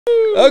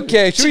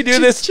Okay, should we do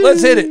this?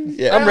 Let's hit it.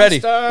 Yeah. I'm ready.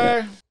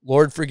 Yeah.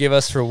 Lord, forgive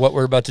us for what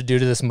we're about to do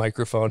to this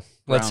microphone.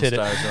 Let's hit it.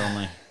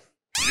 Only.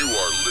 You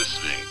are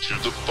listening to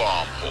the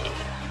Bomb Hole.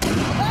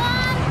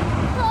 Bomb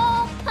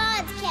Hole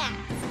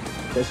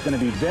Podcast. It's going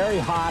to be very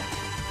hot.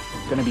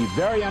 It's going to be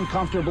very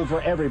uncomfortable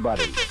for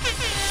everybody. The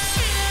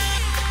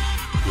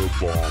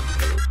Bomb Hole.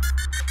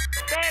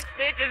 That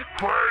bitch is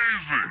crazy.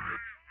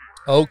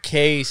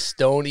 Okay,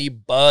 Stonie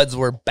Buds,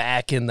 we're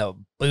back in the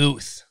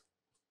booth.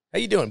 How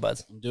you doing,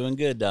 Buds? I'm doing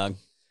good, dog.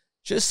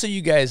 Just so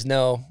you guys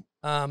know,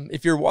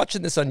 if you're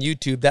watching this on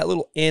YouTube, that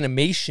little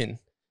animation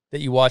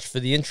that you watched for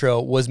the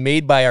intro was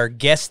made by our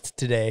guest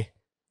today,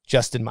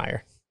 Justin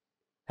Meyer.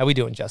 How we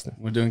doing, Justin?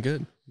 We're doing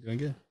good. Doing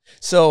good.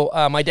 So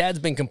my dad's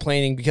been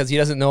complaining because he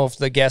doesn't know if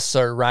the guests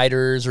are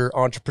writers or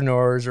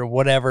entrepreneurs or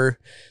whatever.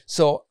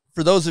 So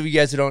for those of you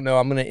guys who don't know,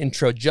 I'm going to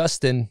intro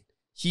Justin.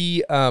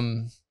 He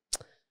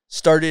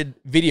started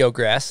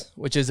Videograss,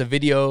 which is a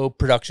video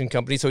production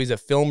company. So he's a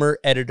filmer,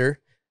 editor.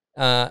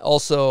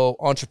 Also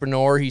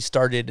entrepreneur. He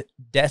started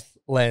Death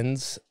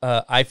Lens,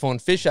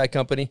 iPhone fisheye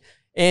company,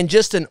 and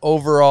just an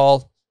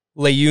overall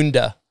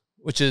leyenda,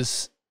 which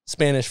is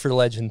Spanish for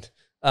legend,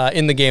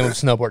 in the game of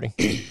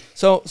snowboarding.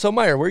 So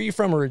Meyer, where are you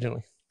from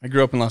originally? I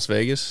grew up in Las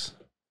Vegas.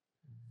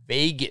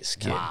 Vegas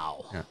kid.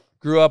 Wow. Yeah.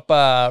 Grew up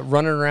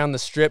running around the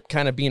strip,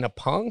 kind of being a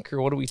punk,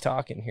 or what are we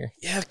talking here?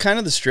 Yeah, kind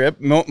of the strip.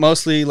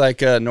 Mostly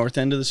like north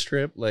end of the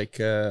strip. Like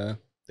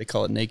they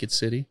call it Naked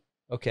City.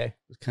 Okay.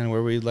 It's kind of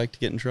where we'd like to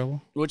get in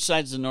trouble. Which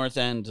side's the north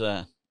end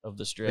of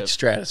the strip? Like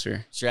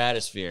Stratosphere.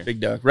 Stratosphere.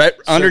 Big dog. Right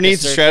underneath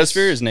the Circus.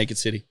 Stratosphere is Naked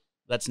City.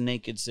 That's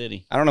Naked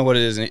City. I don't know what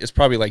it is. It's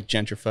probably like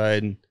gentrified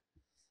and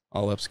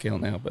all upscale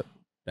now, but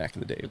back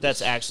in the day. But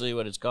that's actually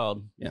what it's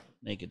called. Yeah.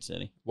 Naked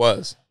City.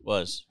 Was.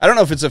 Was. I don't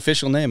know if it's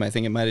official name. I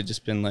think it might have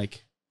just been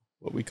like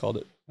what we called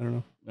it. I don't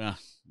know. Yeah.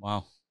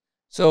 Wow.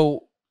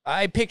 So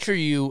I picture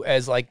you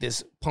as like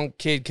this punk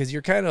kid because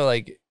you're kind of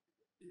like,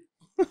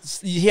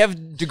 you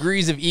have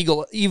degrees of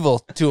evil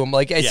to him.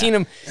 Like I seen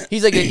him,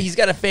 he's like, he's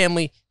got a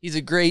family. He's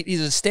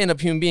a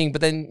stand-up human being.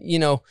 But then, you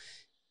know,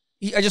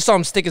 I just saw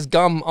him stick his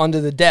gum onto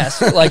the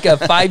desk like a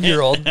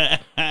 5-year-old.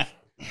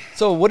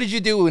 So what did you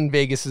do in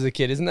Vegas as a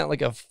kid? Isn't that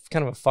like a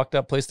kind of a fucked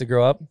up place to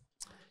grow up?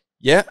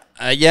 Yeah.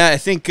 I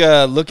think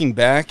looking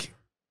back,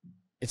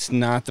 it's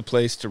not the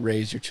place to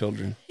raise your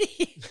children.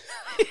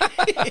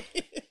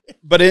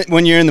 But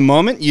when you're in the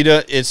moment,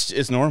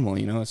 it's normal,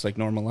 you know. It's like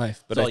normal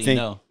life. But That's all I think,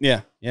 you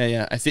know.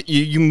 yeah. I think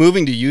you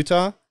moving to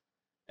Utah,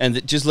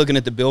 and just looking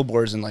at the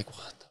billboards and like,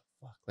 what the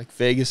fuck? Like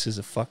Vegas is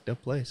a fucked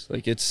up place.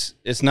 Like it's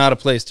not a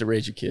place to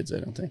raise your kids.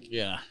 I don't think.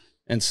 Yeah.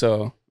 And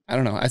so I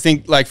don't know. I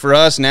think like for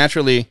us,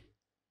 naturally,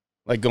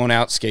 like going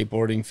out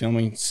skateboarding,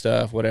 filming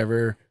stuff,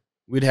 whatever,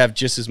 we'd have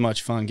just as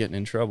much fun getting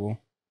in trouble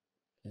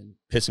and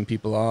pissing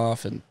people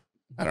off, and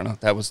I don't know.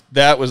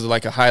 That was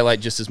like a highlight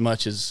just as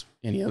much as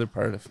any other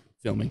part of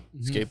filming,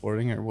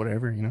 skateboarding or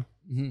whatever, you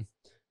know.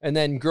 And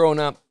then growing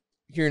up,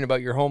 hearing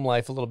about your home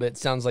life a little bit,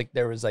 sounds like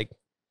there was like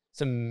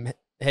some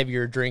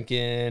heavier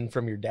drinking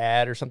from your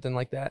dad or something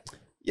like that.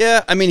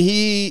 Yeah, I mean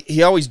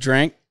he always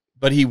drank,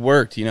 but he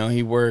worked. You know,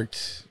 he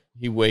worked.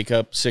 He'd wake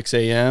up 6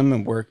 a.m.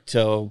 and work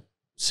till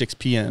 6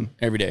 p.m.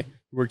 every day.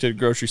 He worked at a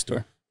grocery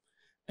store,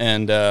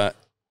 and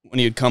when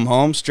he would come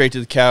home, straight to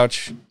the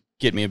couch,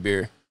 get me a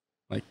beer.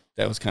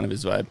 That was kind of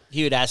his vibe.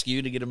 He would ask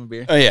you to get him a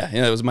beer? Oh, yeah.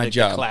 That was my Like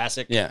job. the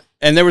classic. Yeah.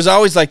 And there was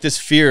always like this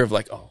fear of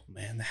like, oh,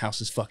 man, the house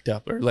is fucked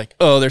up. Or like,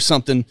 oh, there's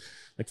something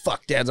like,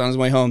 fuck, dad's on his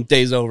way home.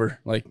 Day's over.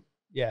 Like,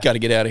 got to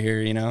get out of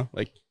here, you know?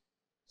 Like,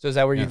 so is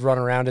that where you'd run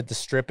around at the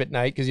strip at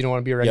night because you don't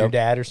want to be around your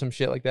dad or some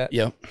shit like that?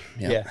 Yep.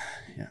 Yeah.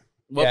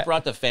 What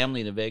brought the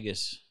family to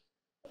Vegas?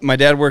 My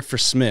dad worked for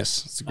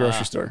Smith's. It's a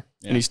grocery store.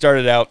 Yeah. And he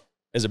started out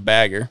as a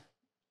bagger.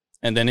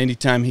 And then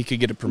anytime he could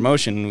get a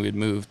promotion, we'd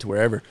move to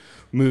wherever.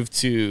 Moved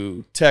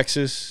to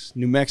Texas,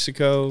 New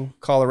Mexico,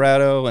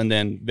 Colorado, and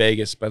then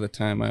Vegas by the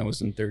time I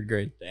was in 3rd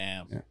grade.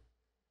 Damn. Yeah.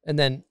 And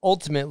then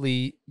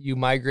ultimately you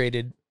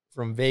migrated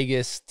from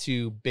Vegas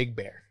to Big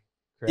Bear,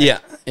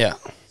 correct? Yeah.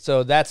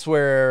 So that's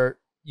where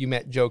you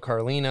met Joe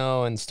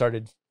Carlino and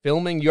started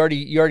filming. You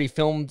already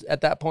filmed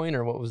at that point,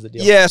 or what was the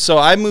deal? Yeah, so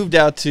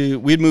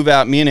we'd move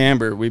out, me and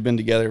Amber, we've been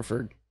together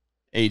for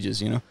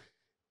ages, you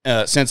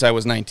know, since I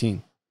was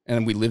 19.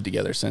 And we lived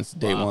together since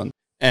day one.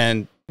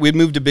 And we'd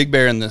moved to Big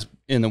Bear in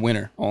the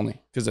winter only,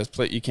 because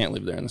you can't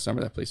live there in the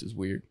summer. That place is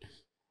weird.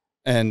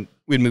 And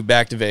we'd moved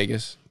back to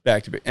Vegas,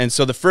 and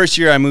so the first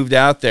year I moved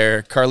out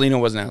there, Carlino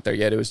wasn't out there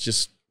yet. It was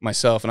just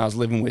myself, and I was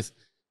living with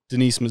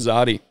Denise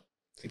Mazzotti,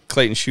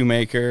 Clayton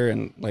Shoemaker,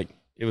 and like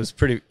it was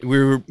pretty.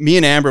 Me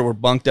and Amber were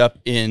bunked up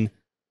in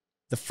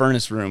the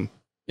furnace room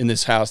in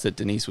this house that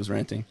Denise was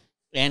renting.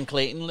 And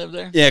Clayton lived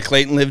there? Yeah,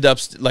 Clayton lived up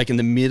like in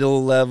the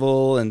middle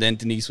level, and then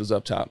Denise was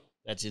up top.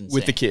 That's insane.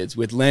 With the kids,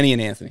 with Lenny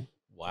and Anthony.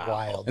 Wow.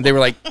 Wild. And they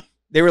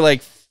were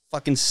like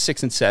fucking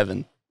 6 and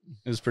 7.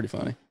 It was pretty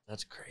funny.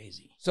 That's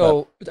crazy.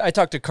 So I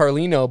talked to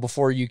Carlino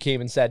before you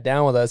came and sat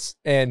down with us,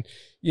 and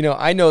you know,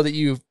 I know that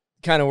you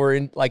kind of were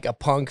in like a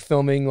punk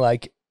filming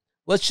like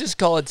let's just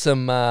call it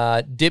some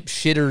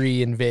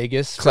dipshittery in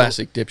Vegas.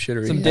 Classic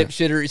dipshittery. Some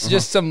dipshittery. It's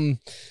just some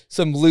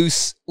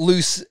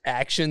loose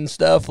action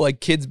stuff, like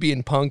kids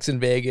being punks in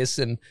Vegas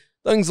and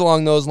things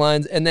along those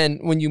lines. And then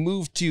when you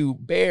moved to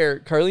Bear,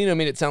 Carlino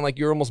made it sound like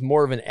you're almost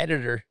more of an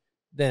editor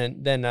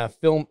than a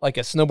film, like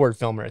a snowboard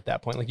filmer at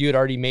that point. Like you had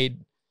already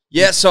made.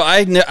 Yeah, so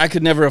I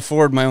could never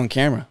afford my own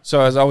camera, so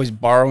I was always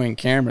borrowing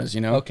cameras,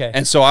 you know. Okay.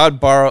 And so I'd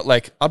borrow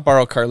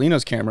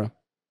Carlino's camera.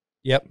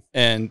 Yep.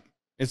 And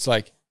it's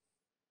like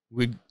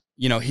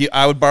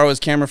I would borrow his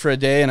camera for a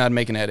day, and I'd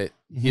make an edit.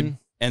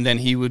 And then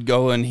he would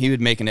go and he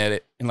would make an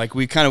edit, and like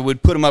we kind of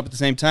would put them up at the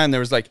same time. There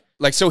was like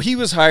so he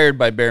was hired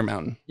by Bear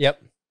Mountain.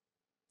 Yep.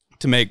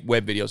 To make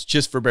web videos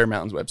just for Bear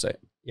Mountain's website.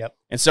 Yep.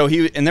 And so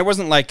there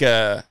wasn't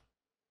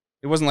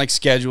it wasn't like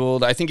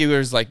scheduled. I think it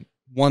was like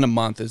one a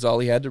month is all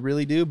he had to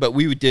really do, but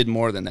we did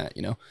more than that,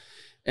 you know.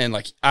 And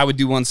like I would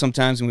do one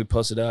sometimes and we'd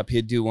post it up.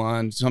 He'd do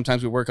one.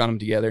 Sometimes we'd work on them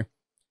together.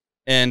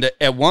 And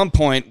at one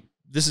point,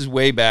 this is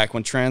way back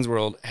when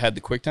Transworld had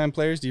the QuickTime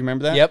players. Do you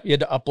remember that? Yep. You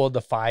had to upload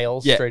the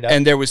files straight up.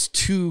 And there was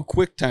 2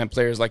 QuickTime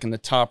players like in the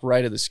top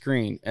right of the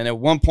screen. And at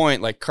one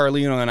point, like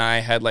Carlino and I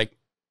had like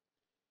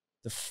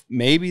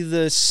maybe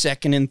the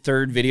 2nd and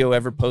 3rd video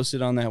ever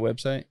posted on that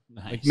website.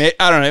 Nice. Like,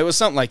 I don't know. It was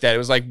something like that. It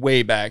was like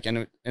way back,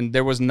 and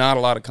there was not a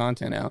lot of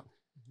content out.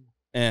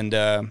 And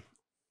I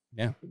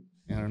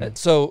don't know.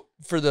 So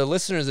for the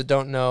listeners that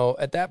don't know,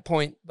 at that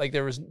point, like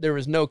there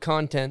was no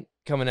content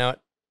coming out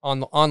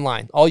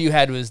online. All you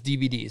had was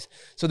DVDs.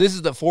 So this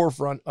is the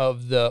forefront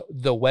of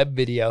the web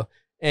video.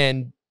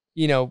 And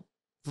you know,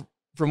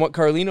 from what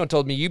Carlino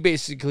told me, you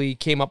basically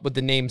came up with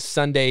the name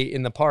Sunday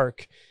in the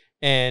Park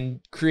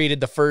and created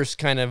the first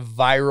kind of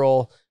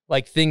viral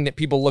like thing that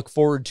people look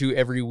forward to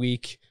every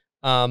week,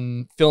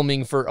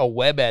 filming for a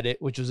web edit,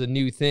 which was a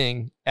new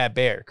thing at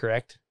Bear,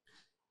 correct?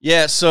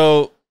 Yeah,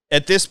 so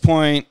at this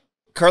point,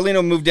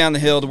 Carlino moved down the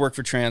hill to work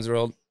for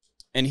Transworld,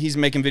 and he's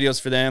making videos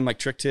for them, like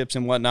trick tips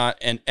and whatnot,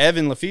 and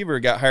Evan Lefevre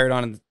got hired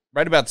on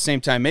right about the same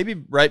time, maybe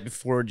right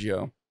before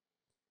Joe.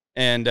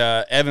 And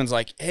Evan's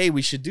like, hey,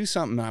 we should do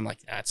something. And I'm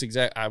like, that's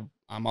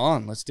I'm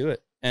on, let's do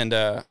it. And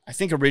I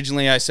think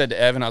originally I said to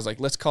Evan, I was like,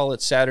 let's call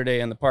it Saturday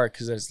in the Park,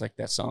 because it's like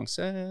that song,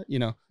 you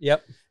know.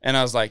 Yep. And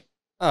I was like,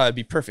 oh, it'd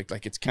be perfect.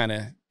 Like it's kind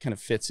of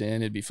fits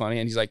in. It'd be funny.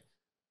 And he's like,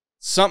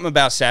 something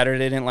about Saturday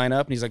didn't line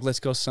up. And he's like, let's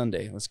go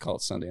Sunday. Let's call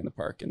it Sunday in the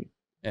Park.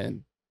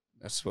 And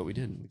that's what we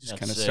did. We just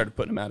kind of started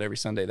putting them out every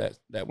Sunday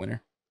that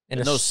winter. And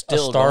those a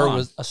still star go on,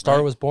 was a star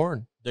right? was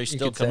born. They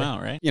still come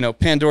out, right? You know,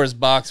 Pandora's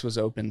box was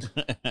opened.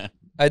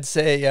 I'd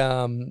say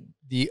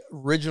the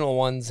original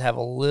ones have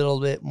a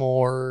little bit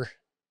more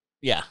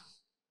Yeah.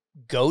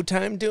 go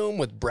time to them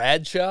with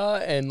Bradshaw,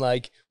 and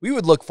like we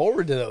would look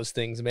forward to those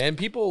things, man.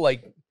 People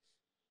like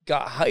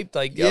got hyped,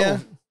 like Yeah.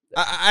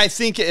 I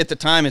think at the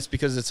time it's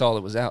because it's all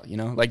that was out, you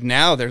know. Like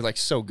now they're like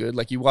so good.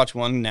 Like you watch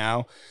one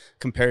now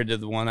compared to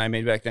the one I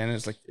made back then,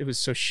 it's like it was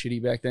so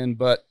shitty back then,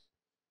 but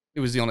it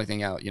was the only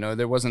thing out, you know.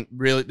 There wasn't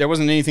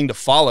anything to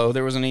follow.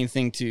 There wasn't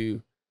anything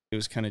to. It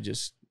was kind of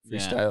just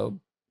freestyle,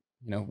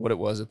 you know, what it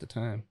was at the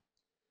time.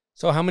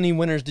 So how many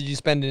winters did you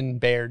spend in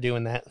Bear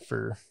doing that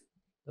for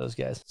those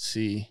guys? Let's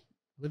see,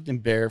 lived in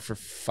Bear for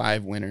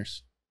 5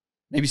 winters,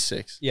 maybe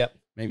 6. Yep,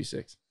 maybe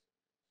 6.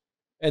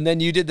 And then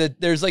you did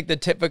there's like the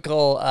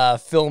typical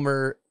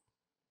filmer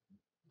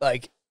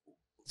like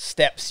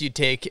steps you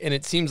take, and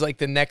it seems like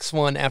the next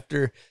one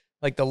after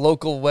like the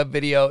local web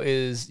video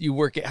is you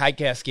work at High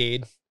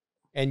Cascade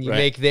and you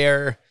make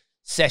their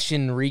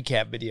session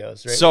recap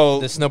videos, right? So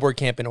the snowboard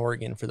camp in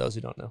Oregon, for those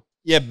who don't know.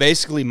 Yeah,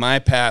 basically my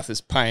path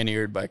is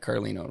pioneered by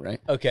Carlino,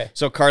 right? Okay.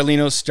 So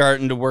Carlino's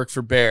starting to work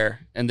for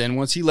Bear, and then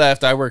once he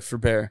left, I worked for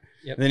Bear.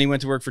 Yep. Then he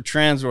went to work for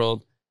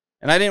Transworld,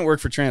 and I didn't work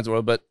for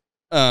Transworld, but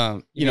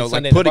you know,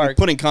 like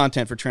putting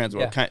content for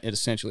Transworld, kind of,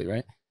 essentially,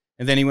 right?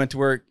 And then he went to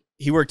work.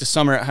 He worked a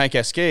summer at High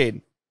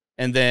Cascade,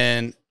 and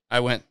then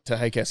I went to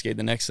High Cascade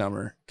the next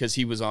summer because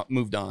he was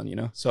moved on, you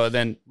know. So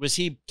then was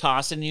he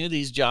tossing you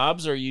these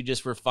jobs, or you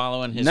just were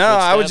following his? No,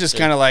 I was just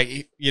kind of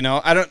like, you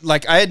know,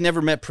 I had never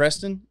met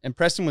Preston, and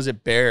Preston was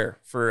at Bear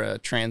for a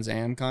Trans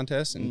Am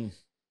contest, and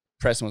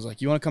Preston was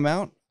like, "You want to come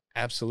out?"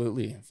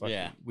 Absolutely.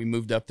 Yeah. We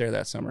moved up there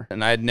that summer,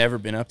 and I had never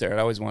been up there. I'd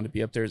always wanted to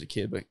be up there as a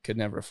kid, but could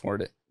never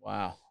afford it.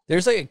 Wow.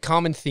 There's like a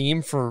common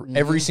theme for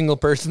every single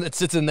person that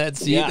sits in that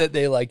seat that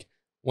they like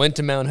went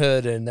to Mount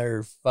Hood and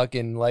their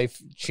fucking life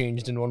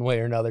changed in one way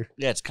or another.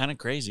 Yeah, it's kind of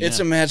crazy. It's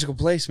a magical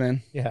place,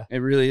 man. Yeah, it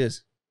really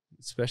is.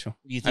 It's special.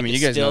 You think I mean,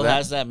 it you guys still know that.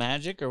 has that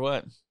magic or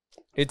what?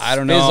 It's I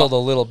don't fizzled know. a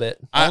little bit.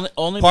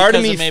 Only part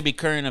because of me of maybe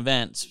current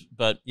events,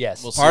 but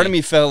yes, we'll part see. of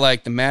me felt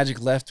like the magic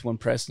left when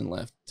Preston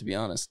left. To be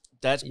honest,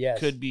 that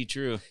could be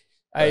true.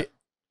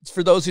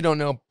 For those who don't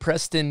know,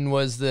 Preston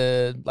was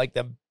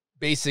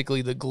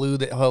basically the glue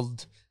that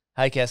held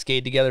High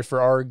Cascade together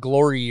for our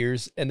glory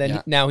years, and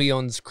then now he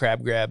owns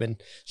Crab Grab,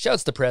 and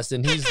shouts to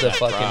Preston. He's the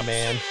fucking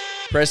man.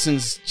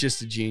 Preston's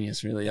just a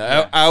genius, really.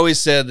 I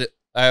always said that.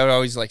 I would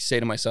always like say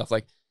to myself,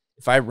 like,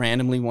 if I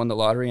randomly won the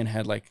lottery and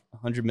had like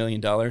 $100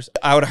 million,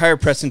 I would hire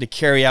Preston to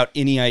carry out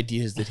any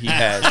ideas that he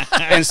has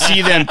and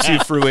see them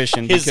to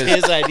fruition. His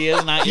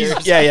ideas, not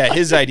yours. Yeah,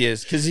 his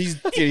ideas, because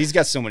he's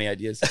got so many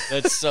ideas.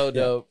 That's so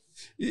dope.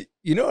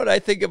 You know what I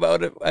think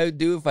about it? I would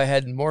do if I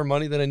had more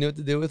money than I knew what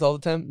to do with all the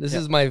time. This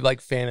is my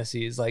like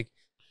fantasy. Is like,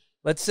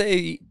 let's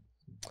say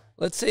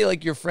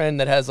like your friend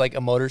that has like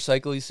a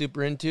motorcycle he's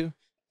super into.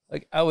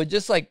 Like I would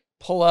just like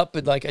pull up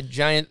at like a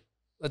giant,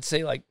 let's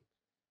say like,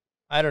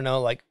 I don't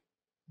know, like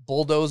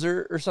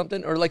bulldozer or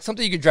something, or like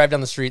something you could drive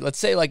down the street. Let's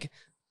say like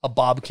a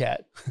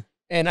Bobcat.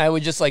 And I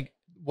would just like,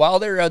 while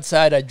they're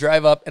outside, I'd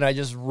drive up and I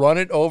just run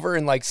it over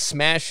and like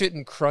smash it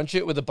and crunch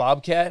it with a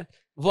Bobcat.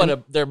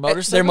 Their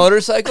motorcycle? Their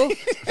motorcycle,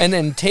 and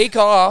then take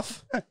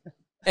off,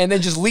 and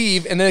then just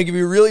leave, and then I could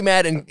be really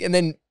mad, and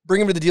then bring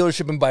them to the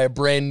dealership and buy a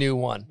brand new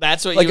one.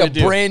 That's what like you would do.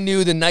 Like a brand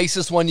new, the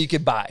nicest one you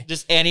could buy.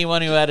 Just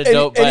anyone who had a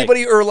dope bike.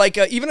 Anybody, or like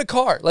even a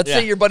car. Let's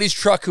say your buddy's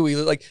truck,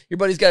 your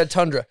buddy's got a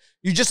Tundra.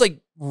 You just like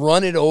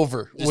run it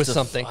over with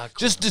something.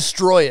 Just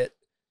destroy it,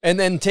 and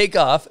then take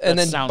off, and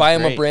then buy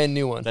him a brand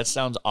new one. That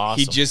sounds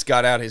awesome. He just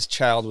got out. His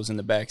child was in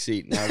the back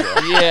seat. Now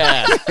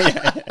yeah.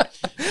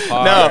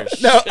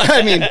 No,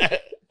 I mean,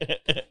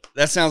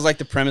 that sounds like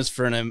the premise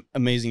for an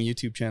amazing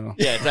YouTube channel.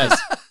 Yeah, it does.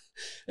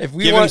 If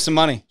we want him some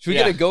money, should we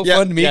get a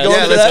GoFundMe? Yeah,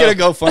 let's get a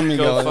GoFundMe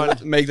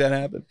going. Make that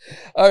happen.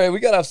 All right, we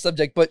got off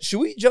subject, but should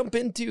we jump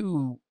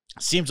into?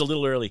 Seems a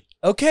little early.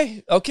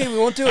 Okay, we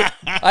won't do it.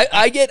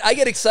 I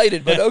get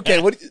excited, but okay.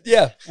 What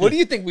do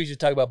you think we should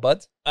talk about,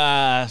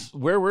 Budz?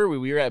 Where were we?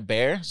 We were at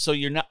Bear. So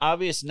your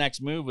obvious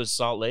next move was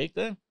Salt Lake,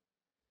 then?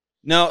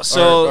 No,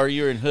 so or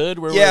you were in Hood?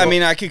 I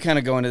mean, I could kind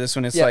of go into this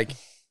one. It's like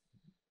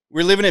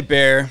we're living at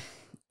Bear,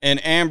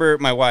 and Amber,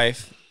 my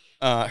wife,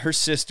 her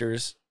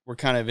sisters were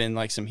kind of in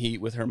like some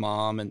heat with her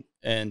mom,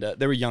 and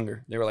they were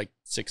younger. They were like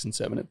 6 and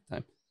 7 at the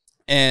time.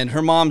 And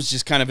her mom's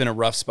just kind of in a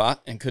rough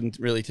spot and couldn't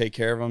really take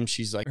care of them.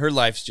 She's like, her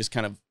life's just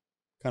kind of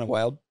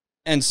wild.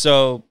 And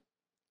so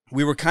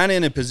we were kind of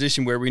in a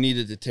position where we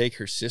needed to take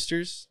her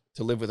sisters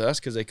to live with us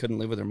because they couldn't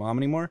live with their mom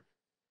anymore.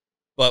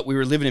 But we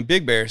were living in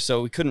Big Bear,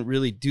 so we couldn't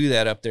really do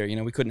that up there. You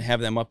know, we couldn't have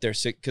them up there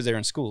because they're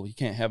in school. You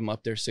can't have them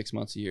up there 6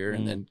 months a year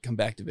and then come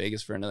back to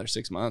Vegas for another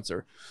 6 months,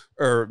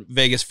 or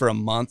Vegas for a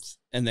month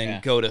and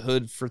then go to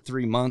Hood for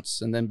 3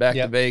 months and then back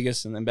to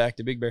Vegas and then back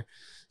to Big Bear.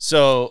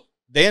 So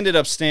they ended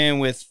up staying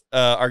with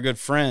our good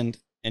friend,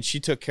 and she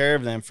took care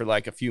of them for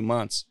like a few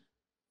months.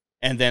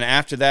 And then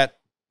after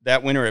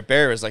that winter at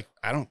Bear was like,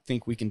 I don't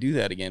think we can do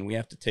that again. We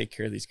have to take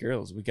care of these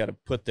girls. We got to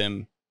put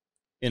them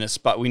in a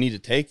spot. We need to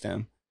take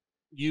them.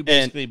 You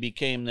basically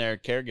became their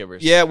caregivers.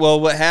 Yeah,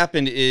 well, what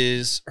happened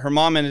is her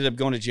mom ended up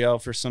going to jail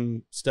for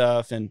some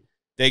stuff, and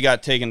they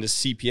got taken to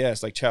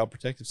CPS, like Child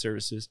Protective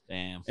Services.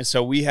 Damn. And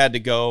so we had to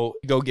go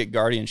get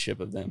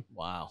guardianship of them.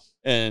 Wow.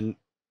 And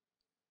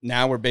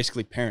now we're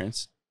basically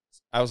parents.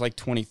 I was like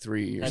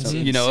 23 or something,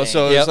 insane. you know?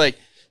 So it's like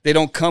they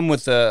don't come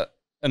with an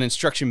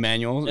instruction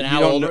manual. And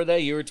how old were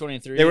they? You were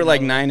 23? They were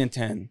like 9 and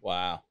 10.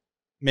 Wow.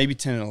 Maybe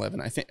 10 and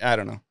 11. I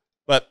don't know.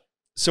 But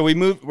so we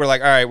moved. We're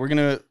like, all right,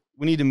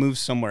 we need to move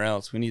somewhere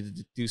else. We need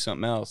to do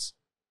something else.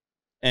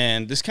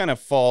 And this kind of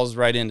falls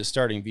right into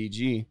starting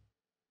VG.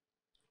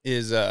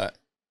 Is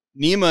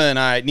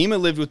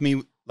Nima lived with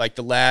me like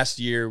the last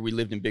year we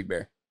lived in Big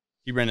Bear.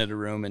 He rented a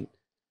room,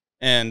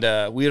 and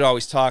we would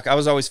always talk. I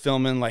was always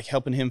filming, like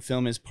helping him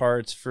film his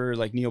parts for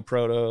like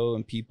Neoproto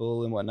and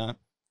people and whatnot.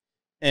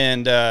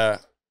 And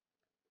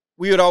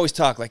we would always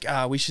talk like,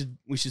 we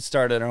should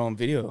start our own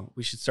video.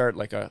 We should start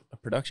like a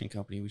production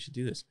company. We should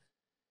do this.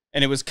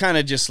 And it was kind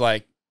of just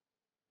like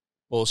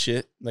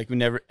bullshit. Like we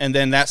never. And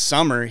then that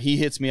summer, he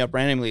hits me up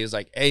randomly. He's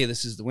like, hey,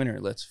 this is the winter.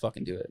 Let's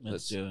fucking do it.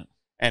 Let's do it.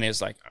 And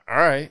it's like, all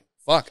right,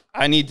 fuck.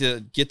 I need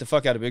to get the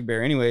fuck out of Big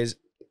Bear anyways.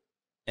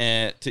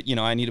 And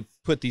I need to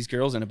put these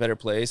girls in a better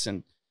place.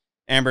 And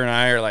Amber and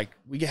I are like,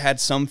 we had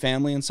some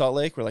family in Salt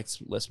Lake. We're like,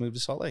 let's move to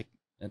Salt Lake.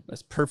 And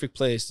that's a perfect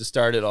place to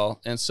start it all.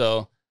 And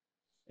so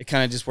it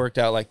kind of just worked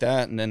out like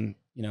that. And then,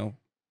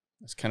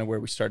 that's kind of where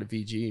we started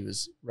VG. It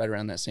was right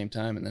around that same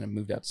time. And then I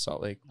moved out to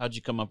Salt Lake. How'd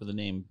you come up with the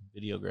name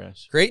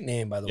Videograss? Great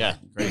name, by the way. Yeah,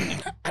 great name.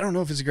 I don't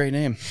know if it's a great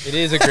name. It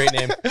is a great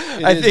name.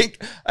 I think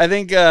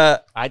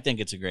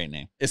it's a great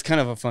name. It's kind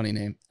of a funny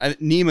name.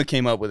 Nima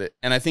came up with it,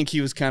 and I think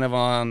he was kind of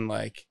on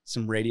like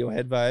some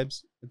Radiohead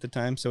vibes at the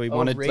time. So he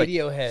wanted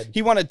Radiohead.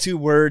 He wanted 2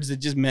 words that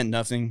just meant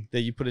nothing.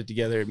 That you put it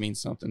together, it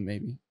means something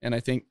maybe. And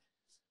I think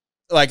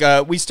like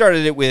we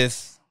started it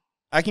with.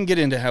 I can get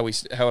into how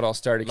it all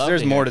started because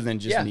there's more than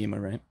just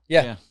Nima, right?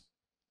 Yeah.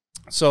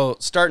 So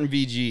starting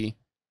VG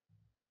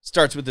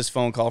starts with this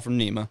phone call from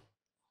Nima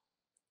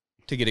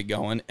to get it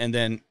going, and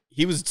then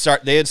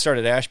they had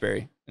started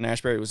Ashbury, and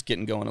Ashbury was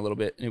getting going a little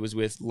bit, and it was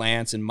with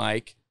Lance and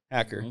Mike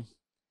Hacker,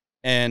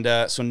 and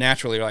so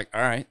naturally we're like,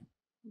 all right,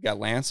 we got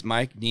Lance,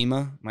 Mike,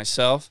 Nima,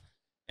 myself,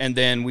 and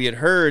then we had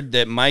heard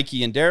that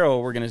Mikey and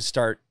Daryl were going to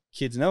start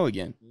Kids Know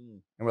again,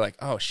 and we're like,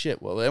 oh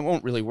shit, well that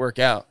won't really work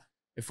out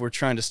if we're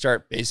trying to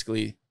start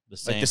basically the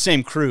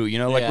same crew,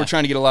 like we're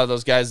trying to get a lot of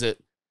those guys that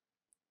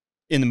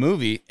in the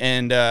movie.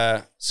 And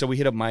so we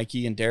hit up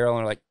Mikey and Daryl and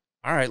we're like,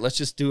 all right, let's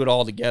just do it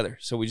all together.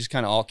 So we just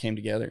kind of all came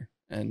together,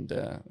 and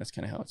that's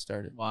kind of how it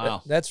started.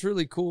 Wow. That's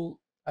really cool.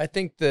 I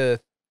think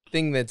the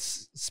thing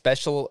that's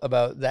special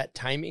about that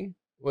timing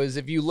was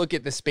if you look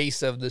at the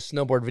space of the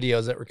snowboard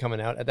videos that were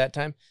coming out at that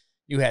time,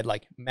 you had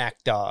like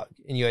Mac Dog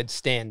and you had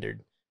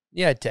Standard.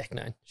 You had Tech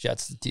 9.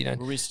 Shouts to T9.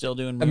 Were we still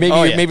doing? Maybe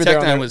maybe Tech they're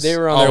on 9 their, was they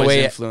were on their always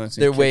way influencing,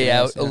 their way kicking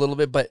out us, a little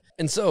bit, but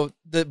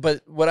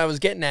what I was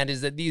getting at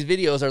is that these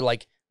videos are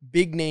like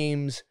big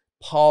names,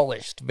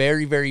 polished,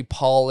 very very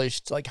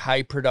polished, like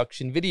high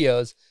production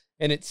videos,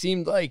 and it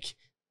seemed like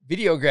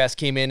Videograss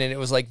came in and it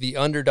was like the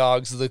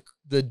underdogs,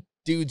 the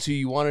dudes who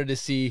you wanted to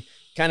see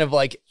kind of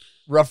like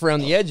rough around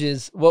the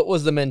edges. What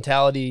was the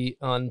mentality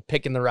on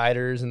picking the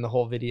riders and the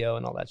whole video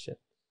and all that shit?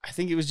 I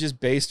think it was just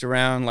based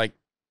around like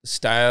the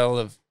style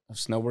of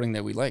snowboarding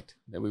that we liked,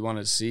 that we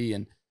wanted to see,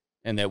 and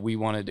that we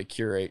wanted to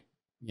curate,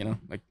 you know,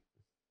 like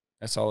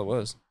that's all it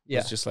was. Yeah.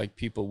 It's just like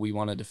people we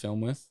wanted to film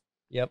with.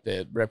 Yep.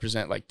 That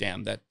represent like,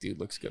 damn, that dude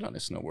looks good on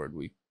his snowboard.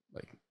 We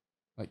like,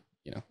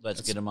 you know,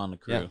 Let's get him on the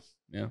crew.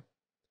 Yeah.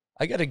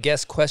 I got a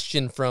guest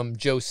question from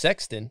Joe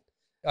Sexton.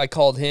 I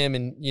called him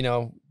and, you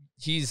know,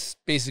 he's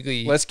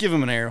basically... Let's give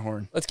him an air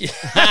horn. Let's get...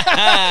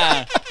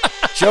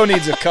 Joe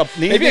needs a cup.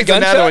 Maybe a another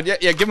gunshot? one.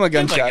 Yeah, give him a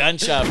Give him gunshot. a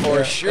gunshot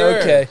for sure.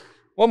 Okay.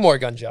 One more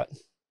gunshot.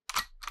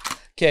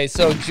 Okay,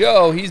 so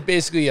Joe, he's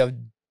basically a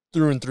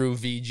through and through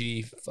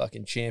VG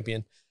fucking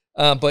champion.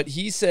 But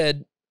he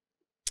said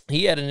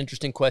he had an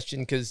interesting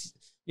question because,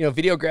 you know,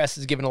 Videograss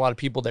has given a lot of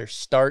people their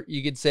start,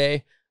 you could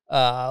say.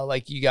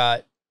 Like you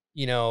got,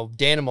 you know,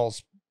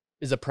 Danimals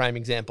is a prime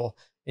example.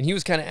 And he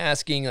was kind of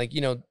asking, like, you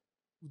know,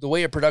 the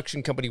way a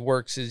production company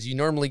works is you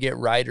normally get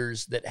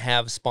riders that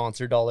have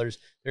sponsor dollars.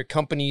 Their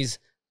companies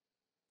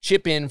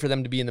chip in for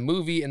them to be in the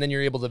movie, and then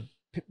you're able to,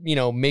 you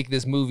know, make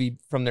this movie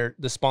from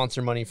the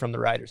sponsor money from the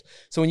riders.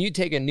 So when you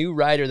take a new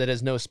rider that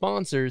has no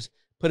sponsors,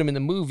 put him in the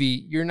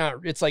movie, you're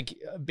not, it's like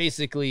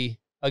basically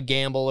a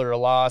gamble or a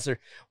loss, or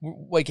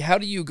like, how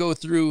do you go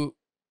through,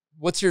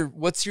 what's your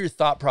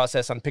thought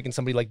process on picking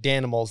somebody like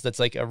Danimals that's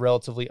like a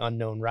relatively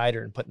unknown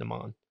rider and putting them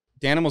on?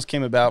 Danimals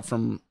came about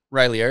from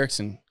Riley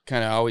Erickson,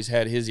 kind of always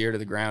had his ear to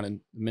the ground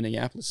in the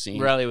Minneapolis scene.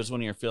 Riley was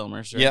one of your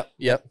filmers, right?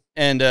 Yep.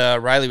 And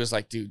Riley was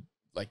like, dude,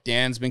 like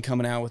Dan's been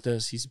coming out with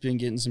us. He's been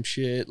getting some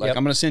shit. Like,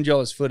 I'm going to send you all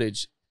his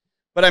footage.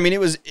 But I mean,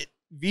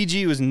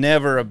 VG was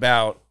never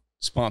about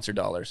sponsor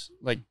dollars.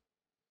 Like,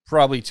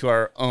 probably to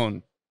our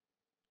own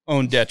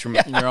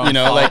detriment. Your own you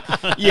know,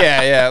 fault. like,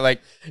 yeah.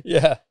 Like,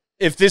 Yeah.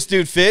 if this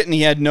dude fit and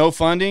he had no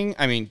funding,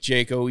 I mean,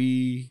 Jake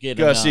O.E., Get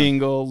him Gus out.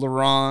 Engel,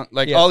 Laurent,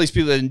 like all these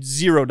people that had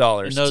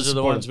 $0. And those to are the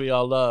support ones him. we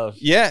all love.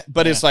 Yeah,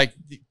 but Yeah. it's like,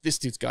 this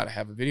dude's got to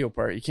have a video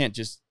part. You can't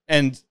just,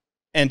 and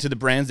to the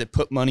brands that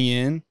put money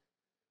in,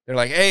 they're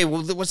like, hey,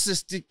 well, what's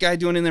this guy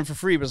doing in there for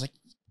free? But it's like,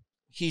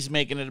 He's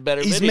making it a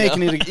better he's video.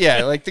 making it,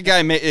 yeah, like the guy,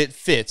 it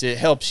fits. It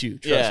helps you,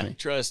 trust me.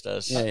 Trust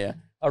us. Yeah.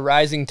 A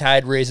rising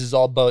tide raises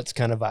all boats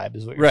kind of vibe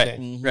is what you're Right,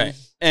 saying. right.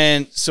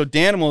 And so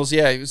Danimals,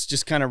 yeah, it was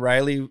just kind of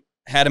Riley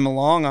had him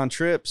along on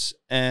trips,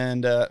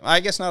 and I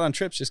guess not on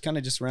trips, just kind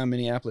of just around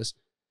Minneapolis,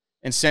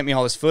 and sent me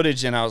all this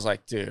footage, and I was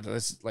like, dude,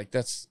 this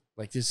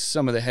is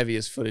some of the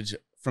heaviest footage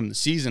from the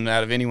season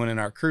out of anyone in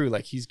our crew.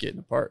 Like, he's getting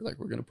apart. Like,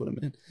 we're gonna put him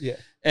in. Yeah.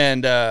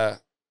 And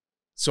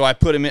so I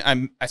put him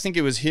in. I think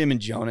it was him and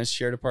Jonas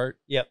shared a part.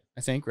 Yep.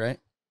 I think, right?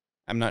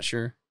 I'm not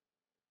sure.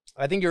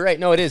 I think you're right.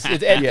 No, it is.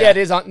 Yeah, it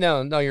is on.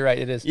 No, you're right.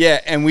 It is.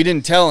 Yeah, and we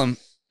didn't tell him,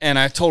 and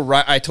I told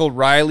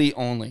Riley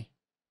only,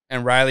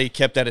 and Riley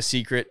kept that a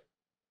secret.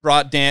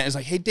 Brought Dan. It's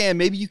like, hey Dan,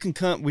 maybe you can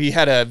come. We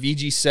had a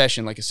VG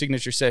session, like a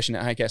signature session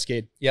at High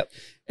Cascade. Yep.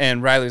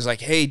 And Riley was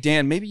like, hey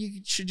Dan, maybe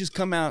you should just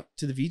come out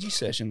to the VG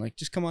session. Like,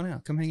 just come on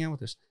out, come hang out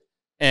with us.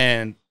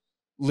 And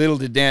little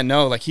did Dan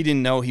know, like, he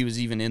didn't know he was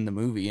even in the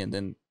movie. And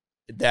then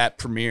that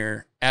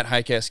premiere at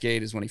High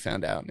Cascade is when he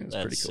found out, and it was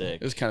That's pretty cool.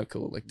 sick. It was kind of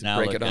cool, like, to Now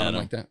break look it on at him him.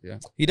 like that. Yeah.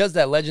 He does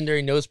that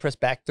legendary nose press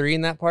back 3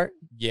 in that part.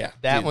 Yeah.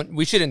 That dude, one,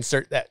 we should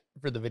insert that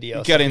for the video.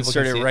 you so got to people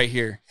insert can it see right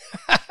here.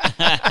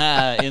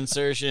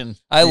 Insertion.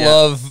 I Yeah.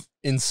 love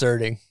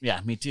inserting.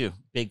 Yeah, me too.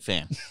 Big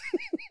fan.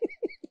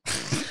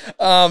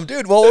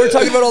 Dude, well, we're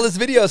talking about all this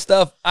video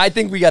stuff. I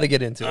think we got to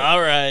get into it.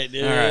 All right,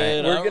 dude. All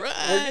right. We're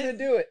gonna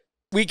do it.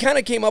 We kind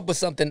of came up with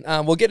something.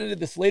 We'll get into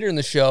this later in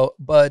the show,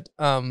 but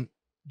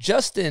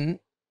Justin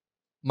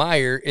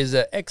Meyer is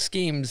a X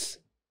Games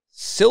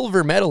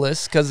silver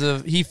medalist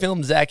because he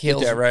filmed Zach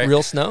Hale's that right.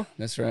 Real Snow.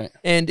 That's right.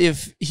 And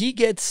if he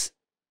gets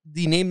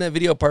the name that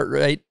video part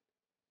right,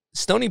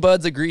 Stonie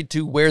Budz agreed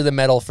to wear the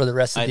medal for the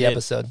rest of I the did.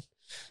 episode.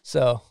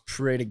 So,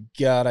 Pray to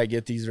God I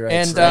get these right.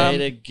 And, Pray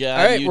to God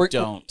all right, you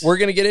don't. we're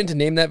gonna get into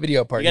name that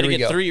video part. You got to Here we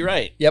get go. 3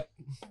 right. Yep.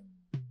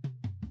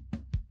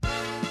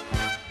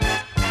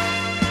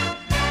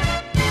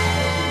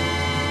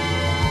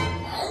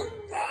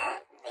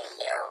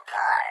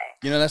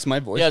 You know, that's my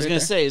voice. Yeah, I was right going there.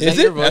 to say, is Is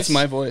that it? your voice? That's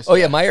my voice. Oh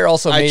yeah, Meyer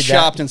also I made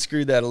chopped that. and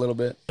screwed that a little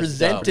bit.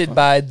 Presented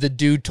by the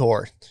Do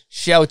Tour.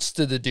 Shouts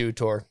to the Do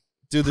Tour.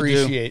 Do the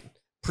do.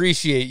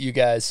 Appreciate you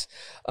guys.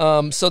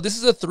 So this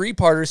is a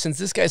 3-parter. Since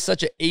this guy's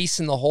such an ace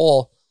in the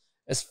hole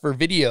as for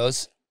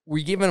videos,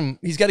 we give him.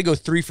 He's got to go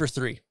 3 for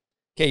 3.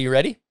 Okay, you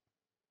ready?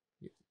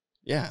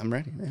 Yeah, I'm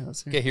ready. Yeah,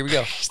 let's hear it. Okay, here we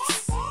go.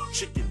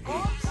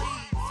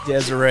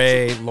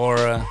 Desiree,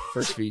 Laura,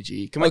 first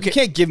VG. Come on, Okay. you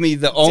can't give me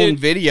the own Dude,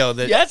 video.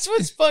 That's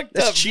what's fucked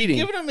That's up. cheating.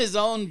 Giving him his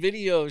own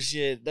video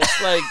shit.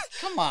 That's like,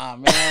 come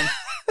on, man.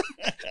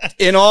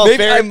 In all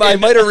Maybe I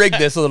might have rigged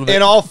this a little bit.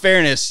 in all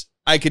fairness,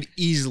 I could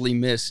easily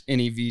miss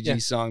any VG Yeah.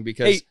 song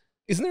because Hey,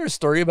 isn't there a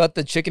story about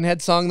the chicken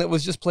head song that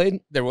was just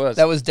played? there was.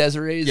 That was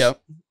Desiree's Yep.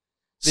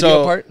 video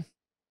So part?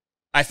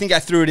 I think I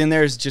threw it in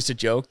there as just a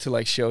joke to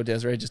like show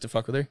Desiree just to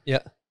fuck with her. Yeah.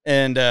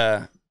 And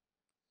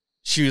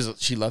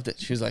she loved it.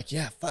 She was like,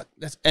 yeah, fuck.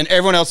 And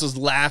everyone else was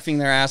laughing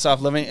their ass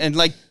off, loving it. And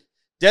like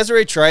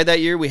Desiree tried that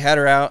year. We had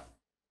her out.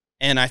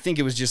 And I think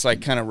it was just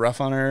like kind of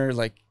rough on her,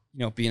 like, you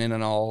know, being in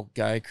an all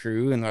guy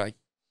crew. And they're like,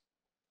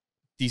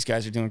 these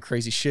guys are doing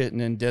crazy shit. And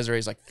then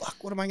Desiree's like,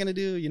 fuck, what am I going to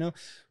do? You know,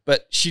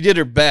 but she did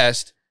her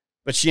best,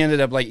 but she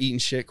ended up like eating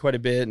shit quite a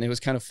bit. And it was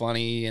kind of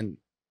funny.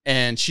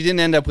 And she didn't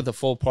end up with a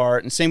full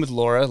part. And same with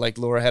Laura. Like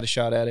Laura had a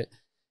shot at it.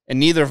 And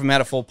neither of them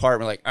had a full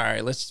part. We're like, all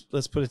right, let's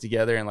put it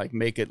together and like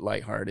make it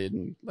lighthearted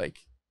and like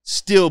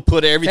still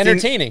put everything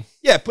Entertaining.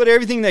 Yeah, put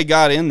everything they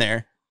got in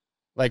there,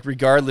 like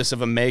regardless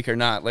of a make or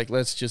not. Like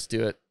let's just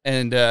do it.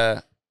 And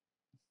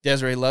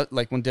Desiree loved,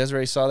 like when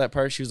Desiree saw that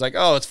part, she was like,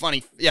 oh, it's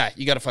funny. Yeah,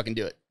 you got to fucking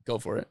do it. Go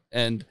for it.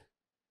 And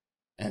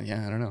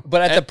yeah, I don't know.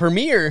 But at the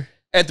premiere,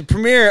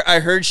 I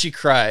heard she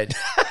cried.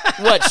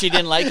 What? She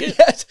didn't like it?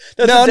 yes,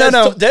 that's No, what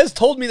no, no. Des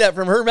told me that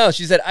from her mouth.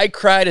 She said, I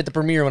cried at the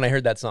premiere when I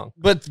heard that song.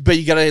 But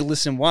you gotta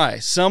listen why.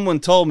 Someone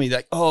told me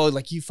that, oh,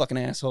 like you fucking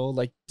asshole.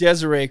 Like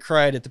Desiree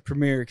cried at the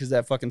premiere because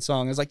that fucking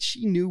song. I was like,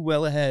 she knew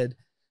well ahead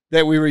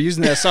that we were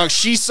using that song.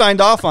 She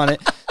signed off on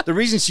it. The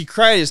reason she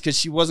cried is because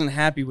she wasn't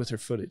happy with her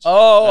footage.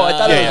 Oh, I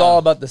thought it was yeah. all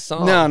about the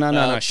song.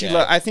 No. She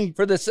Okay. I think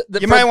For the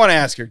you might want to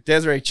ask her.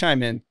 Desiree,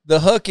 chime in. the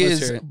hook Let's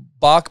is hear it.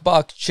 Bok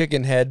Bok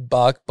Chicken Head,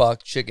 Bok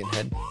Bok Chicken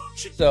Head.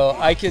 So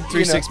I could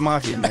 3-6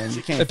 Mafia, man.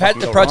 You can't. the fucking Pat,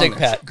 the go Project wrong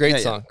there. Pat, great Yeah,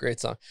 yeah. song, great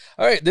song.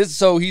 All right,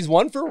 so he's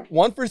one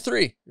for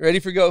three. Ready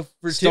for go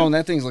for Stone, two?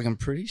 that thing's looking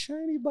pretty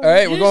shiny, buddy. All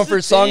right, we're Here's going the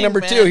for song thing,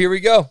 number man. 2. Here we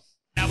go.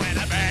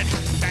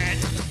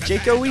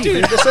 Jaco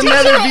E. That's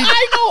another VG.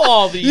 I know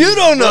all these. You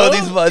don't know bro.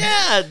 these, Buds.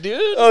 Yeah,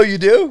 dude. Oh, you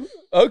do?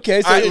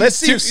 Okay, so All right, let's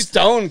see if it's-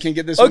 Stone can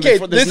get this Okay,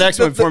 one before this next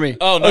one for me.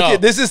 Oh, no. Okay,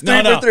 this is 3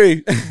 No, no. for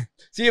 3.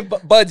 See if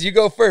Buds, you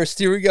go first.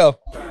 Here we go.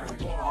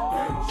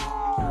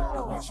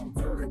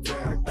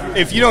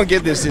 If you don't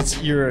get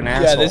this, you're an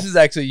asshole. Yeah, this is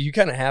actually you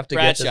kind of have to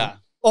get Bradshaw. this.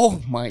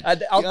 Oh my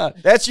I'll- god,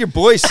 that's your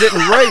boy sitting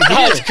right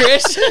That's here.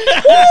 Chris.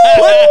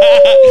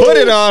 Put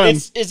it on him.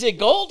 Is it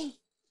gold?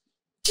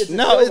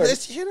 No, silver.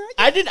 it's, you know,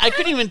 I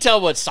couldn't even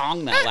tell what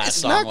song that last it's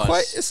song not was.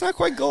 quite. It's not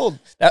quite gold.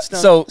 That-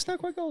 It's not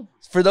quite gold.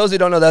 For those who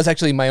don't know, that's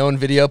actually my own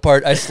video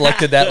part. I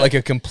selected that like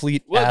a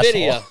complete What asshole.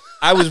 video?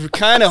 I was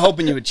kind of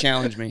hoping you would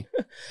challenge me.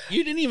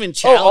 You didn't even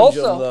challenge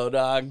also- him though,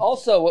 dog.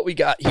 Also, what we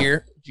got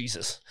here,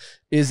 Jesus,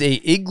 is a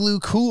igloo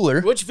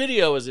cooler Which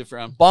video is it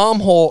from?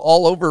 bomb hole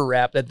all over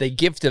wrap that they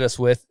gifted us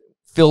with,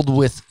 filled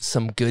with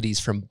some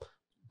goodies from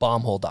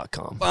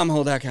bombhole.com.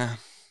 Bombhole.com.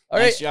 All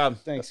Nice right. job.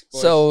 Thanks.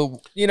 Boys.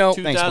 So, you know,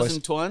 Thanks, boys.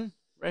 2020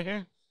 right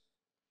here.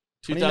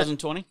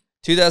 2020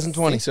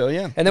 2020. So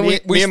yeah, And then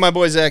me, we me and my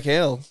boy Zach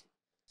Hale,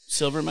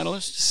 silver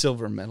medalist.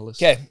 silver medalist.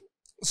 Okay.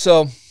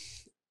 So,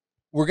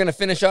 we're going to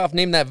finish off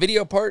name that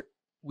video part.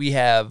 We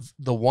have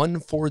the one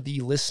for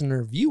the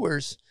listener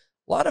viewers.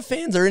 A lot of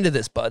fans are into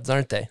this, Buds,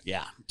 aren't they?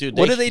 Yeah, dude.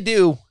 What do they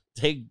do?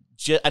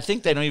 I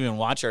think they don't even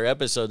watch our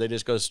episode. They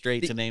just go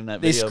straight to name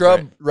that They video. scrub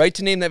part. right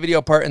to name that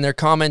video part, and they're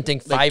commenting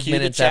Like, 5 cue the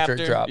minutes after it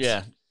chapter. drops.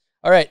 Yeah.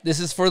 All right, this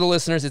is for the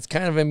listeners. It's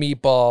kind of a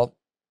meatball.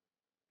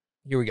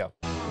 Here we go.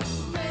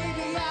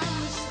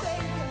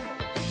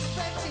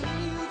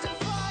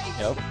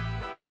 Yep.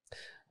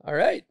 All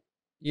right.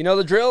 You know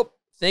the drill.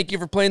 Thank you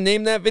for playing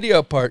Name That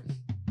Video part.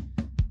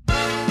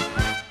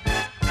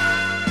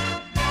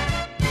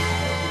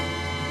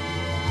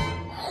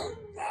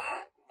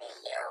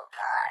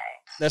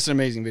 That's an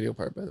amazing video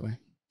part, by the way.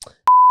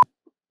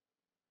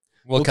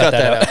 We'll cut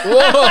that out.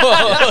 Whoa.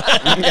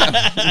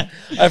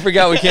 I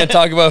forgot we can't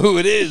talk about who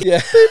it is.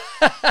 Yeah.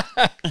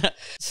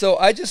 So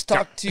I just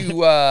talked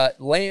to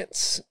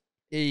Lance,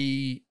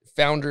 a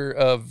founder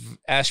of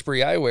Ashbury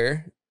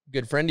Eyewear,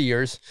 good friend of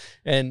yours,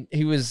 and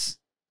he was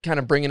kind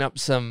of bringing up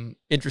some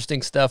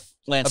interesting stuff.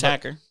 Lance about-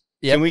 Hacker.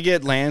 Yep. Can we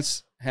get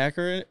Lance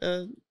Hacker?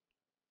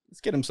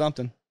 Let's get him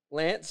something.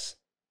 Lance,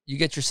 you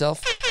get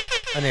yourself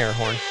an air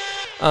horn.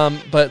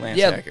 But Lance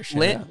yeah, Hacker,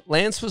 shout out.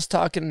 Lance was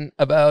talking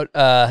about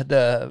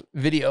the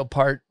video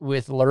part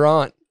with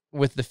Laurent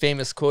with the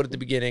famous quote at the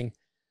beginning,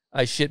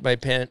 I shit my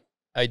pant.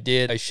 I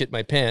shit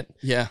my pant.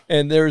 Yeah.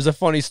 And there was a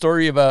funny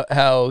story about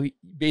how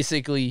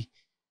basically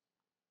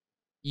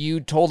you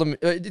told him,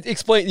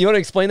 explain, you want to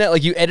explain that?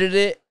 Like you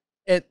edited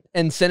it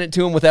and sent it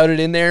to him without it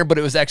in there, but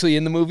it was actually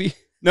in the movie?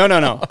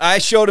 No. I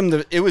showed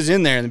him it was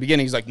in there in the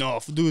beginning. He's like, no,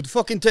 dude,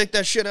 fucking take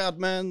that shit out,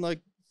 man. Like,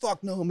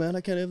 fuck no, man.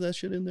 I can't have that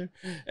shit in there.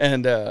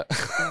 And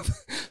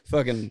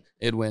fucking,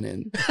 it went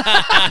in.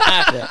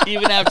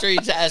 Even after he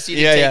asked you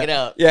to take it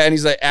out. Yeah, and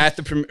he's like,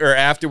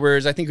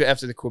 afterwards, I think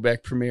after the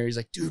Quebec premiere, he's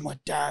like, dude, my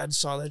dad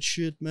saw that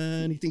shit,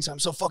 man. He thinks I'm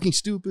so fucking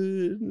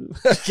stupid.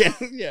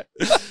 Yeah.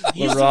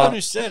 He's the one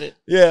who said it.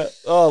 Yeah.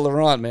 Oh,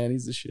 Laurent, man,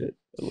 he's the shit.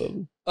 I love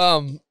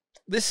him.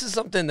 This is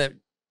something that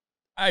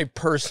I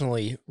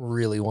personally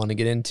really want to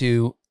get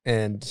into,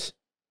 and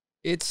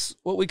it's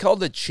what we call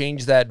the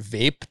change that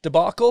vape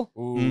debacle.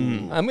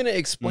 I'm going to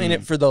explain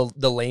it for the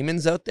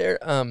layman's out there.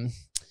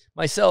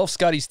 Myself,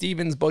 Scotty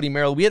Stevens, Bodie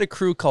Merrill, we had a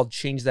crew called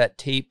Change That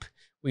Tape.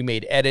 We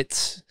made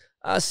edits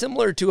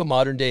similar to a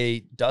modern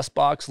day dust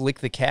box, Lick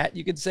the Cat,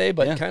 you could say,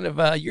 but kind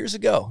of years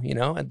ago, you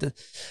know.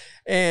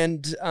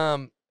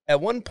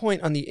 At one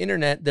point on the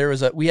internet,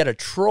 we had a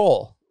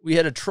troll. We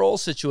had a troll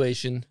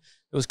situation.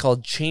 It was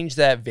called Change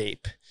That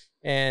Vape.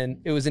 And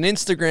it was an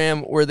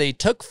Instagram where they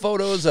took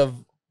photos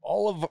of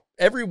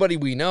everybody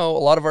we know, a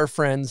lot of our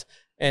friends,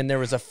 and there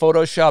was a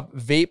Photoshop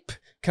vape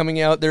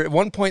coming out there. At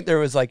one point, there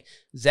was like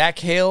Zach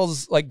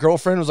Hale's like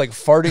girlfriend was like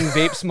farting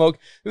vape smoke.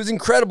 It was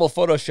incredible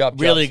Photoshop.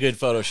 Really good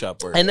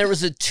Photoshop work. And there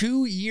was a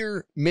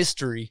 2-year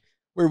mystery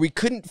where we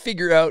couldn't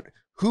figure out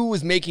who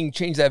was making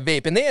Change That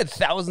Vape, and they had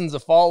thousands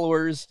of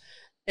followers.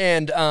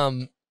 And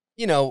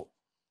you know,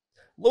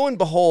 lo and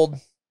behold,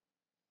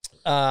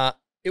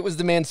 it was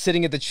the man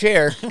sitting at the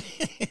chair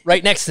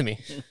right next to me.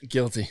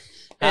 Guilty.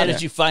 How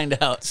did you find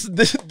out?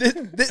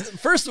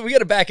 First, we got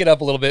to back it up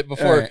a little bit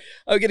before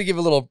I'm going to give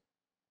a little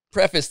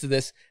preface to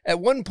this. At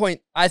one point,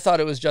 I thought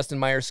it was Justin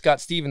Meyer.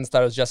 Scott Stevens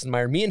thought it was Justin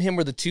Meyer. Me and him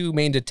were the two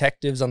main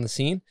detectives on the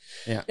scene.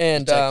 Yeah.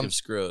 And Detective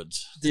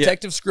Scrodes.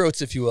 Detective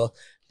Scrotes, if you will.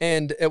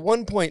 And at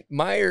one point,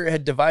 Meyer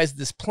had devised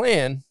this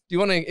plan. Do you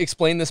want to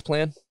explain this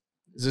plan?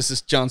 Is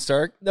this John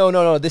Stark?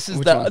 No. This is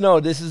the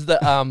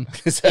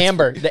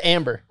Amber. The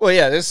Amber. Well,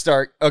 yeah, this is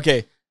Stark.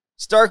 Okay.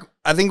 Stark,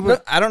 I think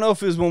I don't know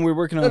if it was when we were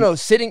working on. No.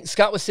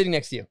 Scott was sitting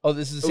next to you. Oh,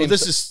 this is the same.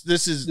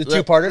 This is the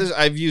two-parter.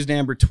 I've used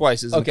Amber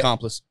twice as an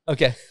accomplice.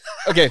 Okay.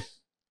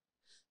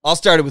 I'll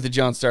start it with the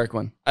John Stark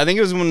one. I think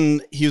it was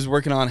when he was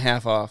working on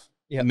Half Off.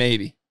 Yeah,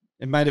 maybe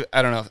it might have.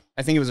 I don't know.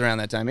 I think it was around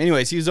that time.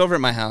 Anyways, he was over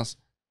at my house,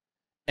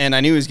 and I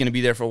knew he was going to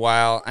be there for a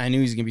while. I knew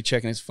he was going to be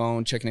checking his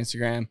phone, checking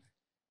Instagram,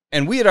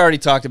 and we had already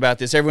talked about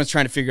this. Everyone's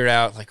trying to figure it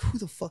out. Like, who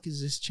the fuck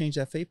is this Change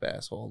That Vape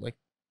asshole? Like,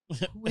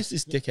 who is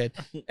this dickhead?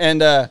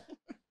 And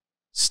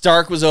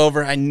Stark was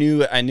over. I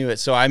knew it.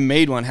 So I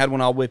made one, had one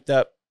all whipped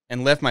up,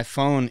 and left my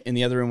phone in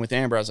the other room with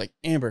Amber. I was like,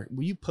 Amber,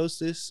 will you post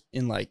this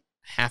in like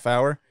half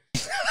hour?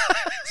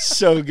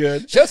 So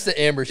good. Just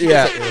the Amber.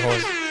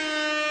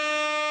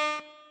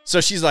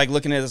 So she's like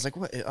looking at us like,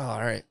 what? Oh, all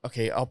right.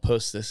 Okay, I'll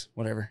post this.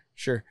 Whatever.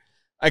 Sure.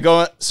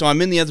 So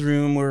I'm in the other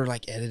room. We're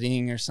like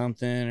editing or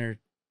something or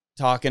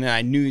talking, and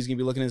I knew he was going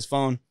to be looking at his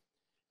phone.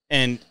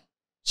 And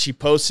she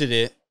posted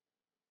it.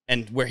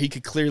 And where he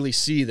could clearly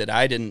see that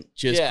I didn't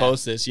just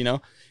post this, you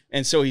know?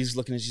 And so he's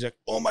looking and she's like,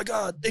 oh my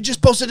God, they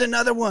just posted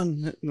another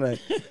one. Like,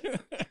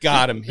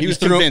 got him. He was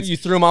convinced. You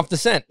threw him off the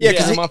scent. Yeah,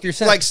 because off your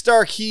scent. Like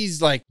Stark, he's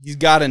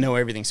got to know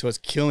everything. So it's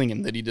killing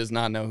him that he does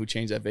not know who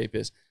Change That Vape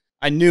is.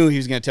 I knew he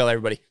was going to tell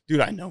everybody,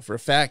 dude, I know for a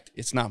fact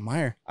it's not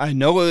Meyer. I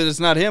know it's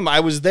not him. I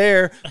was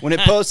there when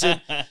it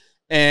posted.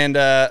 And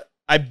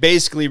I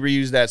basically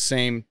reused that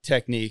same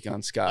technique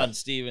on Scott. On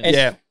Steven.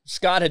 And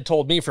Scott had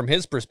told me from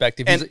his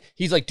perspective,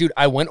 he's like, dude,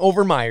 I went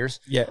over Myers.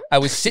 Yeah. I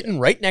was sitting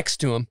right next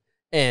to him,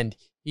 and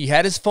he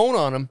had his phone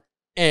on him,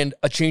 and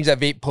a Change That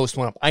Vape post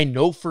went up. I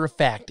know for a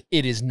fact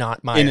it is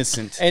not Meyer.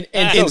 Innocent. And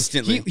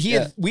instantly.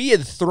 We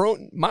had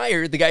thrown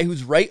Meyer, the guy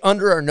who's right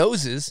under our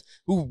noses,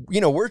 who,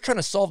 you know, we're trying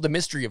to solve the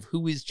mystery of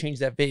who is Change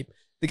That Vape.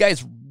 The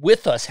guy's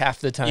with us half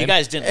the time. You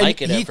guys didn't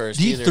like it at first.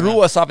 He threw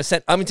us off a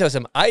scent. I'm going to tell you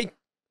something.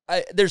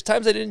 There's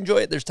times I didn't enjoy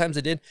it. There's times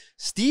I did.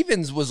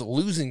 Stevens was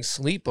losing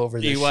sleep over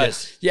this. He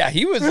was. Shit. Yeah,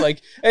 he was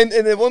like, and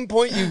at one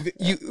point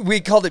we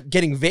called it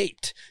getting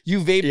vaped.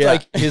 You vaped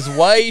like his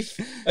wife.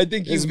 I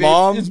think his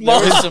mom, his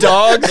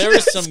dog. There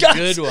was some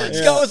good ones.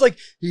 Scott was like,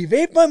 he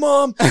vaped my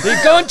mom.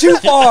 They've gone too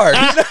far.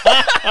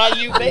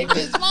 You vaped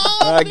his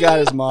mom. I got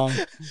his mom.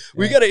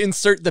 We got to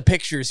insert the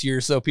pictures here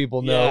so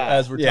people know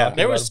as we're talking.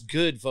 There was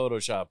good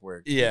Photoshop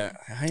work. Yeah,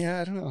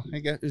 I don't know.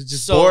 It was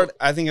just bored.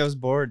 I think I was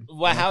bored.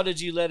 Well, how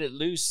did you let it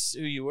loose?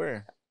 Who you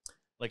were?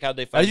 Like, how'd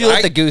they find out? How did you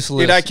let the goose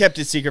loose? Dude, I kept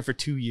it secret for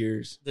 2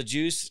 years. The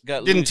juice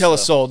got Didn't loose, tell a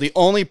soul. The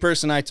only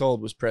person I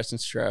told was Preston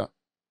Strout.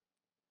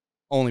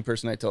 Only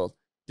person I told.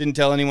 Didn't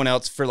tell anyone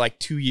else for like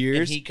 2 years.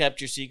 And he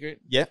kept your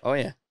secret? Yeah. Oh,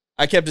 yeah.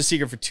 I kept a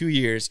secret for 2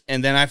 years.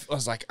 And then I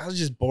was like, I was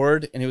just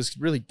bored and it was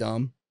really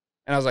dumb.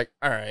 And I was like,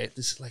 all right,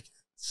 this is like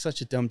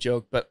such a dumb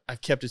joke, but I've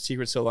kept it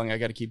secret so long, I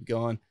got to keep it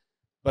going.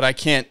 But I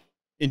can't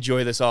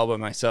enjoy this all by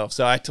myself.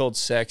 So I told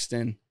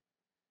Sexton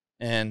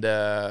and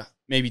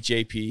maybe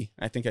JP.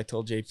 I think I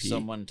told JP.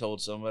 Someone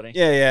told somebody.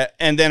 Yeah.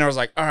 And then I was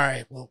like, all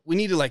right, well, we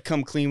need to like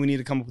come clean. We need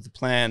to come up with a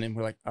plan. And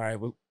we're like, all right,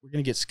 we're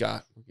going to get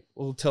Scott.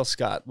 We'll tell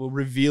Scott. We'll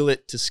reveal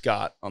it to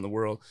Scott on the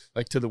world.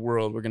 Like to the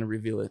world, we're going to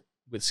reveal it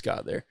with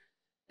Scott there.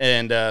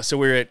 And so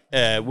we were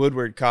at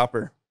Woodward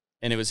Copper,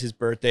 and it was his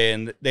birthday.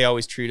 And they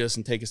always treat us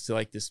and take us to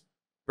like this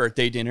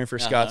birthday dinner for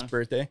Scott's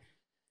birthday.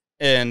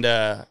 And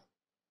I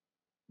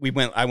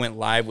went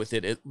live with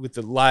it with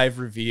the live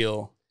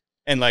reveal.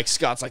 And like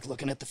Scott's like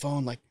looking at the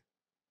phone like,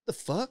 the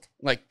fuck?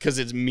 Like, because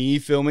it's me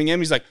filming him.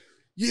 He's like,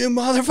 you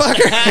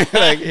motherfucker.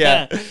 Like,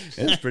 yeah,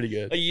 it's pretty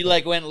good. You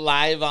like went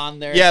live on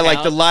there. Yeah,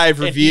 like the live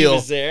reveal. And he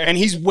was there. And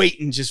he's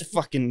waiting, just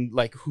fucking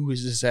like, who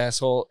is this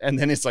asshole? And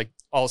then it's like,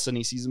 all of a sudden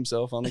he sees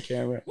himself on the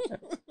camera.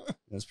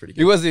 That's pretty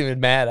good. He wasn't even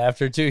mad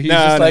after too. He was No,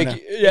 just no, like, no.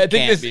 yeah, I think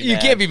can't this. be You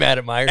mad. can't be mad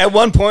at Meyer. At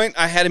one point,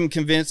 I had him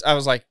convinced. I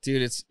was like,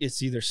 dude,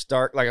 it's either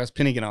Stark. Like I was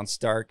pinning it on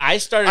Stark. I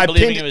started I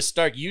believing pinned- it was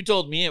Stark. You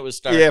told me it was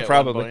Stark. Yeah, at one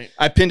probably. point.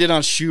 I pinned it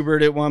on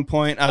Schubert at one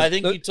point. I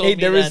think you told Hey,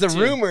 me there was that the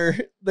too. rumor.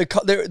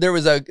 There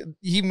was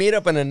he made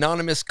up an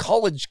anonymous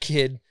college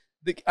kid.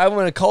 I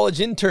want a college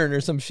intern or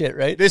some shit,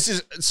 right? This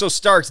is so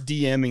Stark's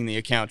DMing the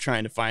account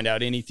trying to find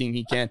out anything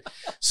he can.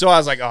 So I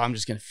was like, oh, I'm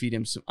just gonna feed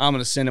him some. I'm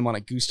gonna send him on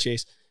a goose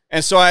chase.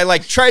 And so I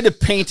like tried to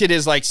paint it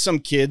as like some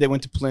kid that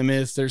went to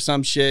Plymouth or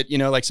some shit, you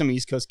know, like some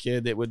East Coast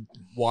kid that would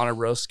want to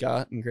roast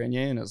Scott and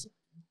Grenier,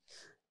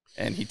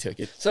 and he took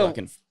it. So-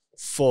 Fucking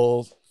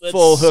full That's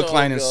hook, so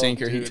line, and good,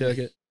 sinker. He dude. took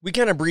it. We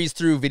kind of breezed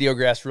through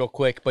Videograss real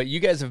quick, but you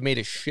guys have made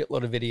a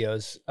shitload of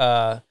videos.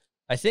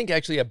 I think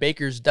actually a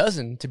baker's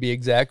dozen to be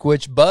exact,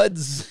 which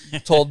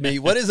Budz told me.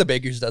 What is a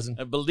baker's dozen?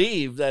 I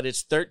believe that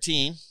it's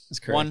 13. That's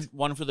correct.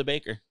 One for the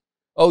baker.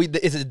 Oh,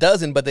 it's a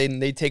dozen, but they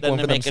take Then one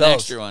they for make an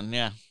themselves. extra one.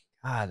 Yeah.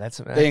 Ah, that's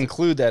They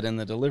include that in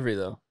the delivery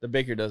though. The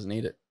baker doesn't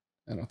eat it.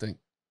 I don't think.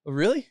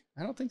 really.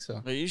 I don't think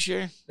so. Are you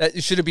sure?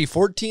 That should it be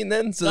 14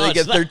 then, so No, they it's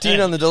get not. 13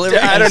 on the delivery.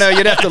 I don't know.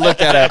 You'd have to look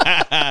that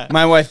up.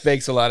 My wife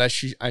bakes a lot. I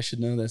should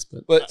know this,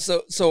 but But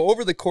so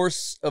over the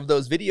course of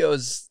those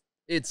videos,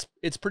 it's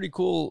pretty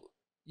cool.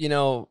 You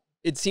know,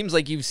 it seems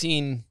like you've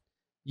seen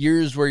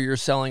years where you're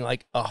selling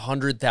like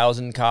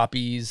 100,000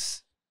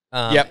 copies.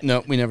 yep.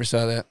 No, we never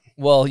saw that.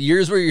 Well,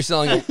 years where you're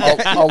selling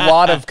a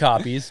lot of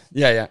copies,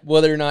 Yeah.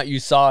 whether or not you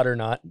saw it or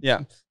not.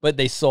 Yeah. But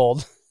they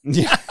sold.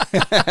 Yeah.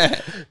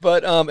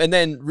 But and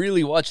then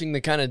really watching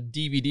the kind of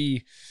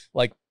DVD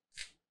like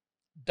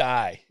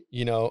die,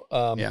 you know,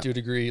 Yeah. to a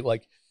degree.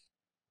 Like,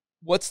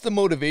 what's the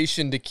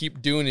motivation to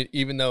keep doing it,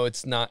 even though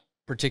it's not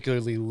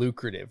particularly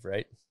lucrative,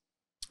 right?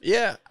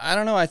 Yeah, I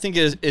don't know. I think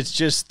it's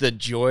just the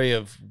joy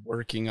of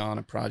working on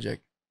a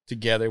project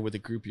together with a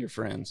group of your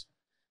friends.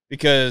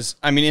 Because,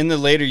 I mean, in the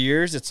later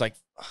years, it's like,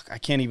 fuck, I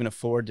can't even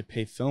afford to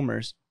pay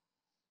filmers.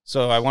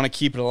 So I want to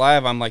keep it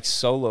alive. I'm like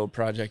solo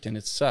project and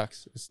it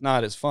sucks. It's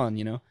not as fun,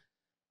 you know?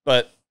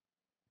 But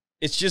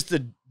it's just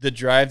the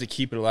drive to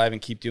keep it alive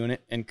and keep doing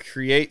it and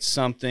create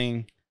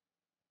something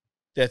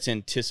that's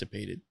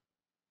anticipated.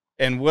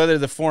 And whether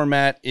the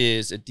format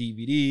is a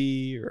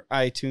DVD or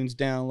iTunes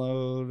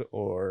download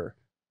or,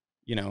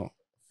 you know,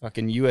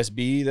 fucking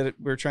USB that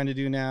we're trying to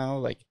do now,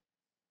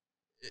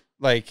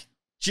 like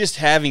just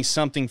having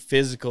something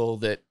physical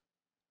that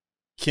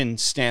can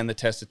stand the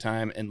test of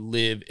time and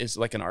live is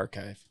like an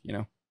archive, you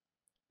know?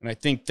 And I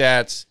think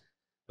that's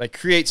like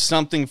create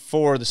something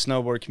for the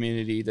snowboard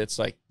community that's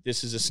like,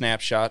 this is a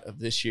snapshot of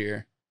this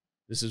year.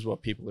 This is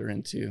what people are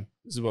into.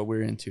 This is what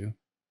we're into.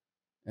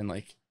 And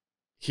like,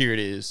 here it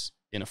is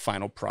in a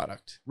final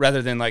product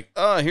rather than like,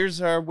 oh,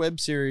 here's our web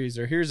series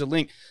or here's a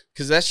link.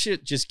 Cause that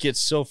shit just gets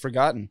so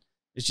forgotten.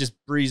 It's just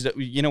breezed up.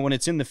 You know, when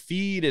it's in the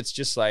feed, it's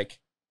just like,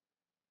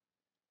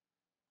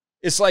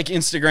 it's like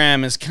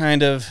Instagram's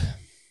kind of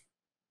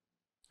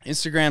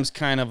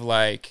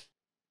like,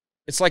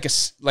 it's like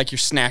like you're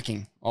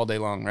snacking all day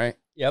long, right?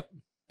 Yep.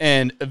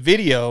 And a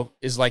video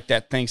is like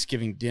that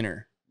Thanksgiving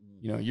dinner.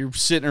 You know, you're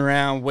sitting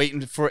around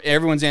waiting for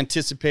everyone's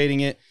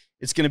anticipating it.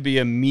 It's going to be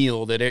a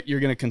meal that you're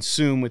going to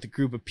consume with a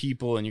group of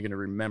people and you're going to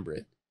remember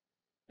it.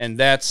 And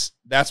that's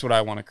what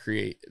I want to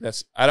create.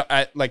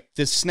 I like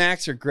the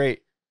snacks are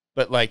great,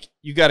 but like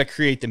you got to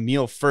create the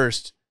meal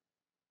first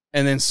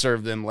and then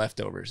serve them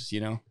leftovers,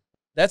 you know?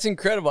 That's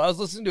incredible. I was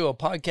listening to a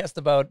podcast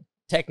about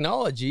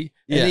technology,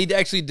 and Yeah. they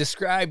actually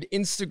described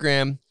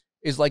Instagram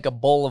is like a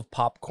bowl of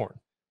popcorn.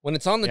 When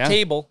it's on the Yeah.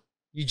 table,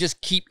 you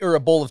just keep, or a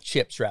bowl of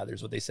chips rather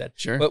is what they said.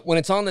 Sure. But when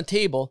it's on the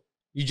table,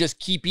 you just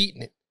keep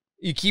eating it.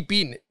 You keep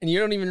eating it, and you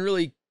don't even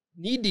really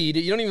need to eat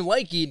it. You don't even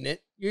like eating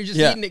it. You're just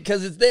Yeah. eating it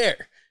because it's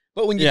there.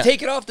 But when you Yeah.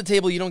 take it off the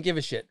table, you don't give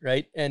a shit,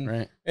 right? And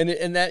Right.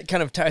 and that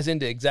kind of ties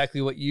into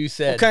exactly what you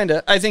said. Well, kind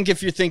of. I think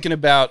if you're thinking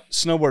about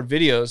snowboard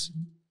videos,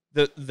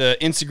 the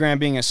Instagram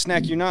being a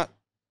snack, you're not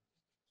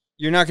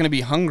going to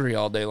be hungry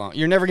all day long.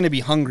 You're never going to be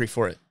hungry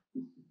for it.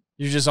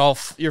 You're just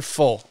you're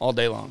full all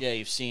day long. Yeah,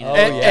 you've seen Oh,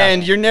 it. yeah.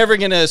 And you're never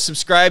going to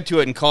subscribe to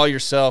it and call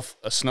yourself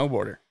a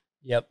snowboarder.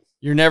 Yep.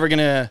 You're never going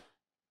to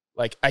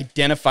like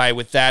identify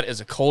with that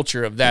as a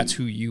culture of that's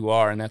who you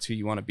are and that's who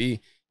you want to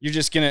be. You're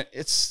just going to,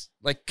 it's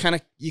like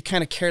you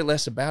kind of care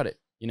less about it,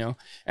 you know?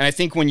 And I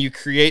think when you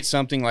create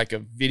something like a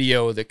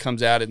video that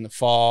comes out in the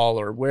fall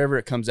or wherever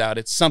it comes out,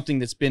 it's something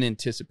that's been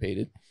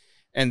anticipated.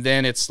 And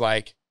then it's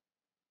like,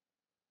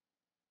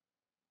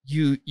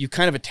 you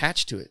kind of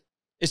attach to it.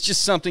 It's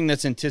just something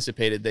that's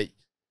anticipated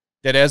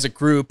that as a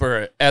group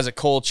or as a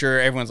culture,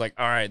 everyone's like,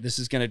 all right, this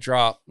is going to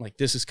drop. Like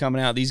this is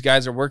coming out. These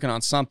guys are working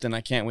on something.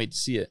 I can't wait to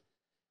see it.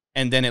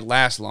 and then it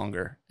lasts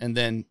longer. And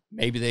then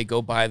maybe they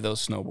go buy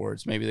those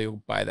snowboards. Maybe they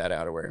go buy that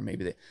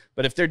outerwear.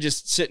 But if they're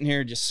just sitting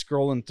here, just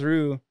scrolling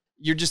through,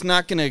 you're just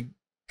not going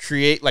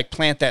to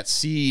plant that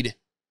seed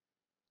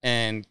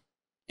and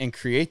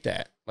create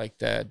that, like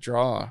that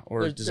draw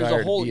or desire.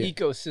 There's a whole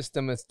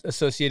ecosystem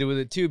associated with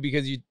it too,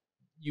 because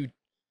you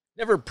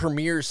never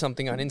premiere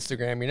something on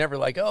Instagram. You're never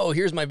like, oh,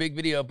 here's my big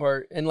video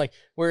part. And like,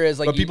 whereas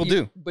like, but people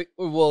do. But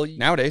well,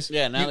 nowadays,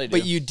 yeah, now they do.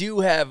 But you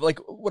do have, like,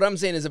 what I'm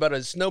saying is about a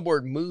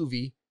snowboard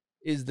movie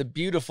is the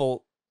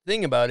beautiful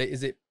thing about it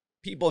is that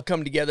people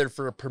come together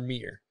for a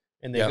premiere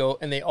and they go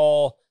and they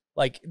all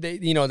like they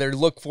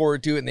look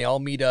forward to it and they all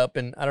meet up.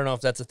 And I don't know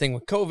if that's a thing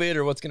with COVID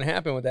or what's going to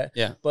happen with that.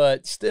 Yeah,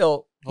 but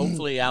still,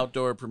 hopefully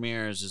outdoor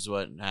premieres is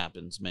what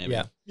happens. Maybe.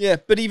 Yeah.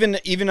 But even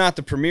not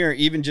the premiere,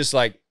 even just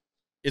like,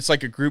 it's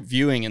like a group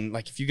viewing, and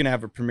like if you can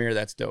have a premiere,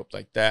 that's dope.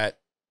 Like that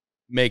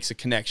makes a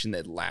connection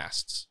that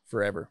lasts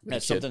forever.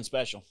 That's something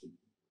special.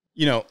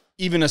 You know,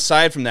 even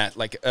aside from that,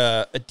 like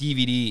a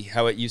DVD,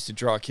 how it used to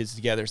draw kids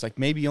together. It's like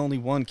maybe only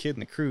one kid in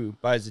the crew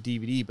buys the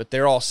DVD, but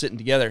they're all sitting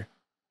together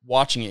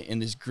watching it in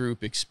this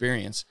group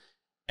experience.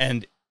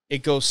 And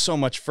it goes so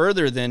much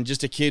further than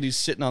just a kid who's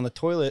sitting on the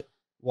toilet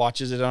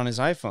watches it on his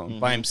iPhone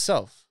by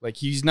himself. Like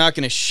he's not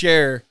going to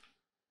share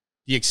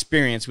the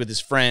experience with his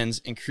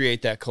friends and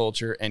create that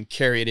culture and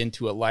carry it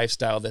into a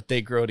lifestyle that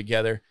they grow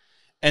together.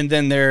 And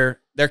then they're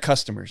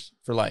customers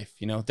for life.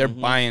 You know, they're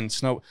buying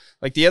snow.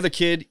 Like the other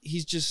kid,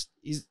 he's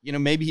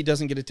maybe he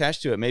doesn't get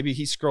attached to it. Maybe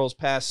he scrolls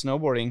past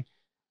snowboarding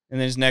and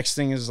then his next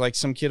thing is like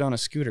some kid on a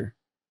scooter.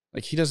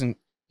 Like he doesn't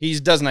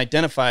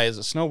identify as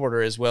a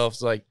snowboarder as well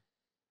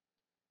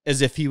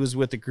as if he was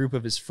with a group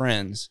of his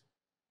friends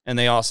and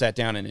they all sat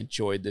down and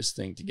enjoyed this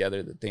thing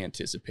together that they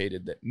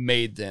anticipated, that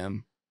made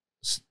them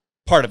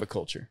part of a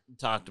culture.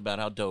 Talked about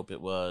how dope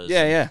it was.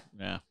 Yeah.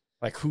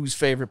 Like whose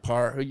favorite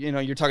part, you know,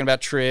 you're talking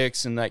about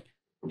tricks and like,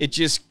 it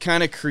just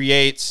kind of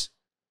creates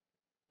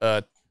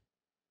I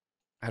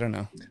don't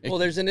know. Well,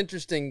 there's an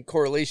interesting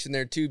correlation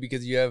there too,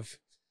 because if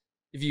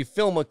you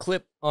film a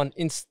clip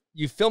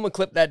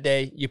that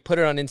day, you put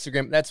it on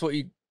Instagram, that's what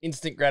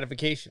instant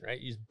gratification, right?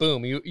 You just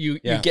boom, you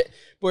get,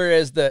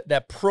 whereas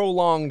that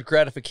prolonged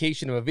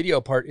gratification of a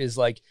video part is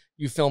like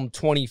you film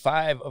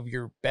 25 of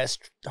your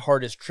best,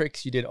 hardest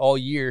tricks you did all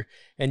year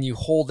and you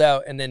hold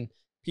out and then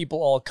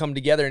people all come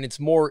together and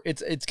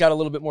it's got a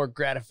little bit more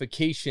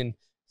gratification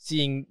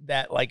seeing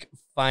that like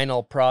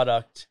final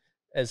product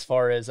as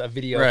far as a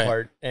video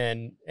part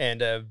and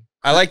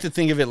I like to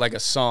think of it like a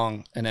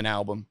song and an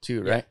album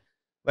too, right?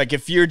 Like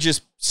if you're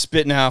just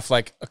spitting off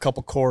like a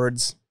couple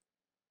chords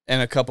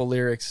and a couple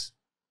lyrics,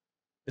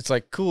 it's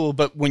like cool,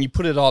 but when you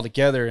put it all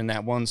together in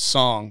that one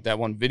song, that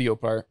one video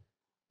part,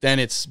 then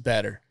it's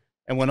better.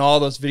 And when all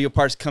those video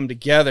parts come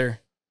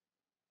together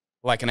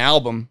like an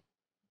album,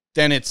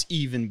 then it's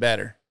even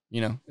better.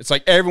 You know, it's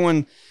like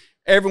everyone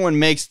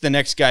makes the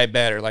next guy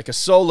better. Like a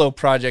solo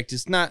project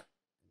is not,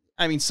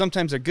 I mean,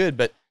 sometimes they're good,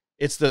 but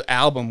it's the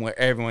album where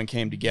everyone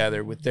came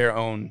together with their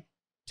own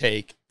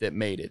take that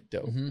made it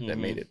dope, that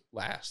made it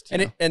last.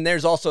 And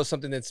there's also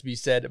something that's to be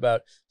said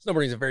about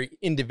snowboarding is a very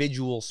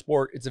individual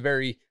sport. It's a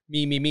very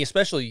me,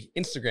 especially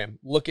Instagram.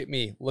 Look at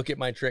me, look at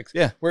my tricks.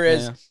 Yeah.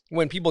 Whereas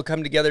when people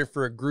come together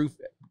for a group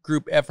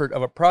effort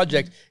of a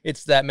project,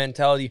 it's that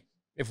mentality.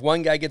 If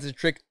one guy gets a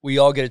trick, we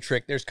all get a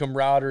trick. There's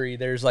camaraderie.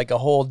 There's like a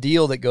whole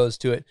deal that goes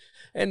to it.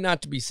 And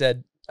not to be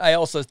said, I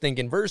also think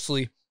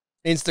inversely,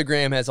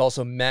 Instagram has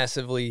also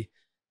massively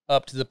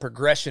up to the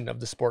progression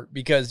of the sport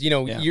because, you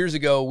know, years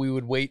ago we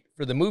would wait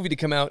for the movie to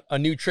come out. A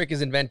new trick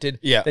is invented.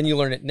 Yeah. Then you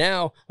learn it.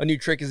 Now a new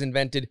trick is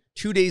invented.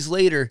 2 days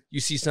later,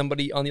 you see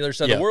somebody on the other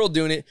side of the world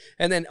doing it.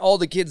 And then all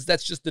the kids,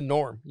 that's just the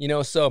norm, you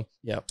know? So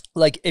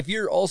like if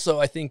you're also,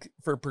 I think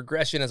for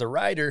progression as a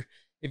rider,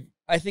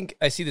 I think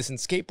I see this in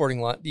skateboarding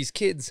a lot. These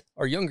kids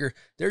are younger.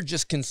 They're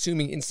just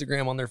consuming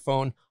Instagram on their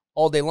phone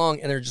all day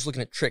long. And they're just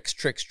looking at tricks.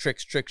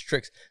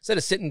 Instead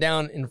of sitting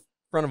down in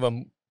front of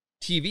a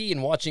TV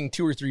and watching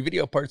 2 or 3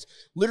 video parts,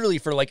 literally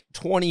for like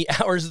 20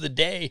 hours of the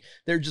day,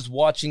 they're just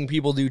watching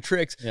people do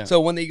tricks. Yeah. So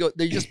when they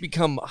just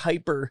become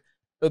hyper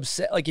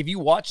upset. Like if you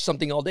watch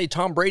something all day,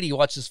 Tom Brady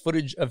watches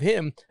footage of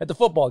him at the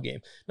football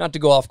game, not to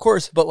go off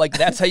course, but like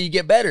that's how you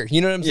get better.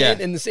 You know what I'm saying?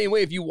 In the same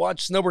way, if you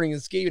watch snowboarding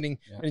and skating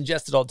and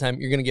ingest it all the time,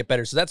 you're going to get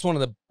better. So that's one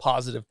of the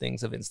positive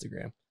things of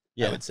Instagram,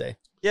 I would say.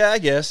 Yeah, I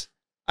guess.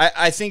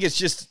 I think it's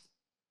just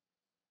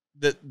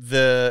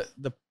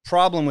the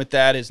problem with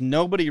that is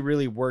nobody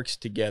really works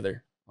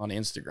together on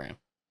Instagram.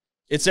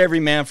 It's every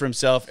man for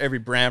himself, every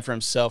brand for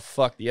himself.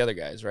 Fuck the other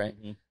guys, right?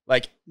 Mm-hmm.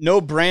 Like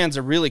no brands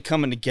are really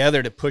coming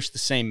together to push the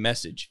same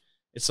message.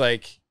 It's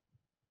like,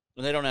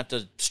 well, they don't have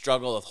to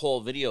struggle a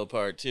whole video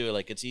part too.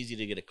 Like it's easy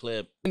to get a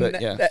clip.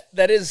 But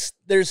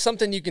there's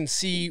something you can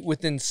see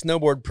within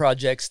snowboard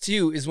projects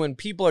too, is when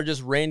people are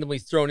just randomly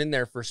thrown in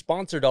there for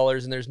sponsor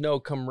dollars and there's no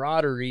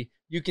camaraderie.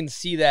 You can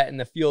see that in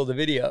the feel of the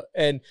video.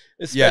 And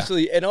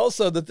especially, and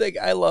also the thing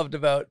I loved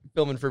about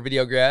filming for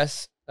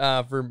Videograss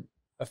for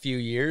a few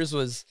years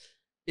was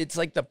it's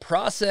like the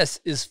process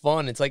is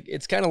fun. It's like,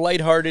 it's kind of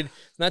lighthearted,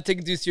 not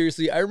taken too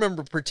seriously. I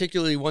remember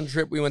particularly one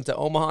trip we went to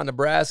Omaha,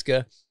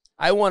 Nebraska.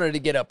 I wanted to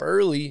get up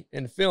early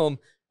and film,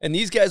 and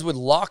these guys would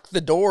lock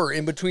the door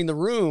in between the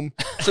room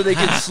so they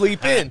could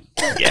sleep in.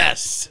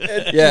 Yes. You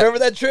remember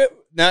that trip?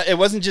 No, it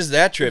wasn't just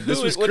that trip.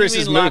 This was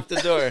Chris's move. Lock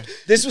the door.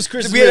 This was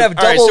Chris's We had to have move.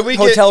 All right, double so we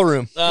hotel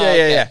room.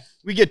 Yeah.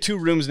 We get 2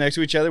 rooms next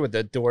to each other with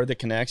the door that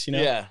connects, you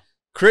know? Yeah.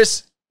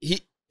 Chris,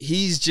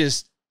 he's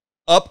just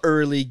up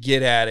early,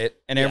 get at it,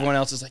 and everyone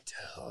else is like,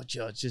 oh,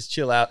 Joe, just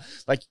chill out.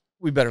 Like,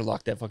 we better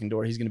lock that fucking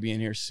door. He's going to be in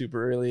here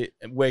super early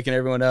and waking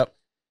everyone up.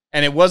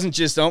 And it wasn't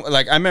just,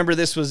 like, I remember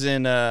this was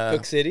in...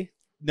 Cook City?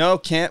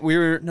 No, we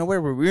were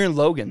in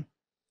Logan.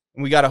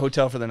 And we got a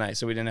hotel for the night,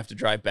 so we didn't have to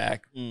drive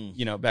back,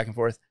 you know, back and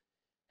forth.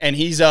 And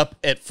he's up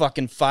at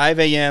fucking 5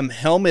 a.m.,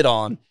 helmet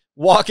on,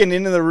 walking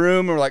into the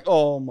room, and we're like,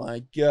 oh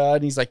my God.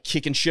 And he's like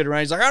kicking shit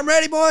around. He's like, I'm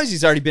ready, boys.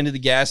 He's already been to the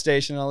gas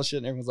station and all this shit.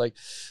 And everyone's like,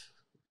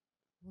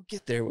 we'll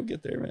get there,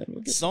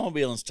 man.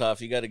 Snowmobiling's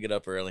tough. You got to get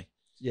up early.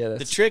 Yeah,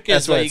 the trick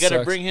is, you got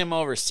to bring him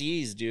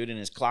overseas, dude, and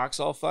his clock's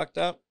all fucked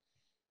up.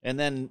 And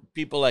then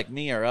people like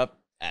me are up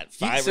at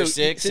 5 or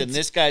 6, and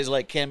this guy's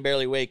like can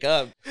barely wake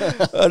up.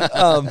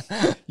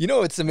 You know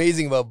what's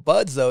amazing about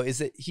Budz though is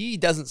that he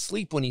doesn't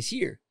sleep when he's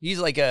here. He's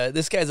like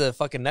this guy's a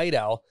fucking night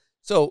owl.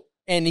 So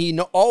and he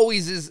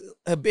always is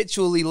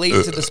habitually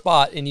late to the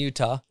spot in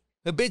Utah,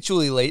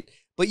 habitually late.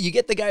 But you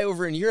get the guy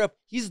over in Europe,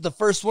 he's the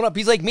first one up.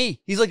 He's like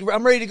me. He's like,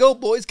 I'm ready to go,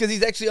 boys, because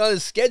he's actually on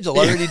his schedule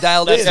already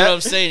dialed in. That's what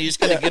I'm saying. You just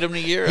got to get him to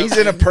Europe. He's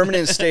in a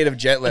permanent state of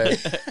jet lag.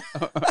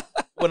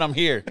 When I'm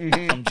here,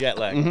 I'm jet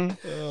lagged.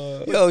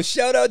 Yo,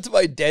 shout out to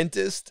my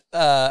dentist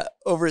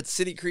over at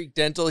City Creek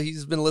Dental.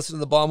 He's been listening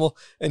to the Bommel,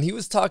 and he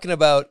was talking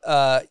about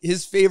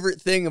his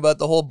favorite thing about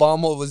the whole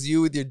Bommel was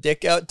you with your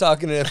dick out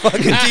talking to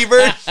fucking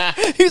T-Bird.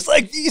 He's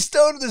like, he's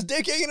stoned with his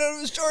dick hanging out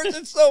of his shorts.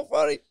 It's so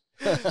funny.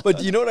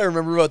 But you know what I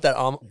remember about that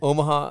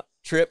Omaha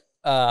trip?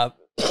 I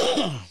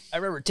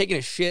remember taking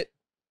a shit.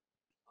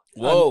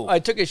 Whoa. I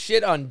took a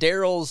shit on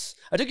Daryl's.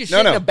 I took a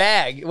shit in a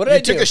bag. What did I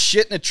do? You took a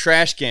shit in a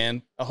trash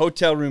can, a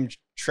hotel room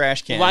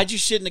trash can. Why'd you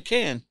shit in a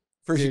can?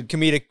 For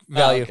comedic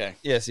value. Oh, okay.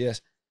 Yes.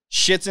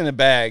 Shits in a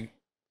bag.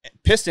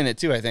 Pissed in it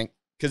too, I think,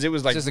 because it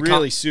was like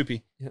really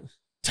soupy. Yeah.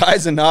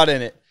 Ties a knot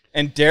in it.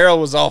 And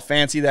Daryl was all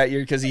fancy that year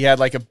because he had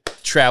like a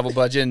travel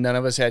budget and none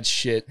of us had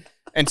shit.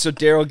 And so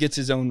Daryl gets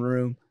his own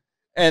room.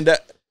 And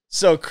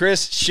so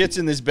Chris shits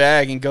in this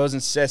bag and goes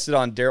and sets it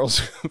on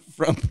Daryl's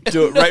right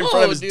in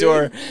front of his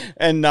door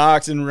and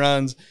knocks and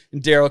runs.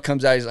 And Daryl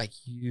comes out. He's like,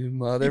 "You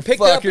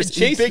motherfuckers!"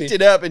 He picked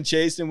it up and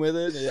chased him with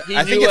it.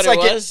 I think it's like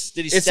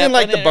Did he it's in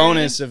like the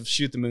bonus of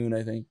Shoot the Moon.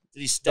 I think.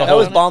 Did he step? That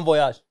was Bon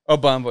Voyage. Oh,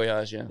 Bon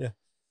Voyage. Yeah.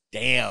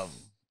 Damn.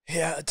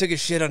 Yeah, I took a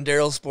shit on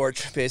Daryl's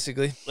porch,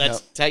 basically.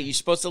 That's tight. You're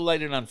supposed to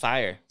light it on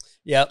fire.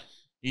 Yep.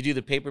 You do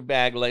the paper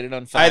bag, light it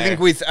on fire.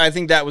 I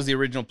think that was the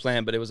original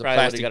plan, but it was a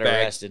plastic bag.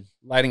 Arrested.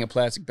 Lighting a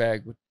plastic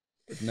bag would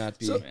not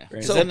be. So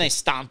then they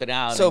stomp it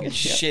out and get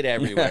shit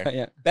everywhere.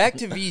 Yeah. Back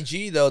to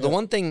VG though, the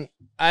one thing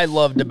I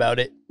loved about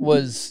it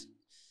was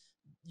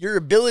your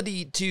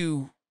ability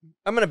to.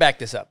 I'm gonna back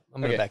this up.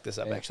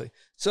 Actually.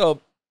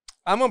 So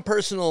I'm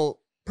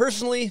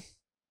personally,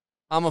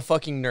 I'm a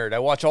fucking nerd. I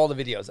watch all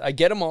the videos. I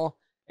get them all,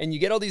 and you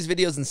get all these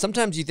videos, and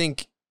sometimes you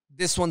think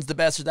this one's the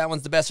best or that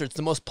one's the best or it's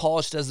the most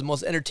polished, has the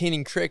most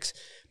entertaining tricks,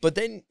 but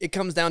then it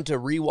comes down to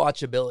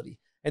rewatchability.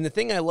 And the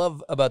thing I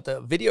love about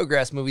the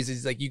Videograss movies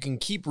is like you can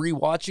keep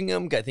rewatching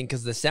them, I think,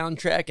 because the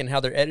soundtrack and how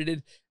they're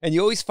edited, and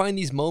you always find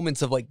these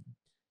moments of like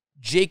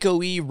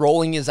Jaco E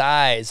rolling his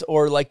eyes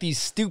or like these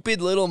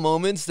stupid little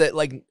moments that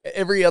like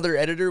every other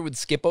editor would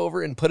skip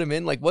over and put them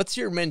in. Like, what's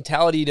your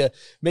mentality to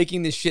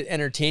making this shit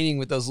entertaining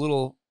with those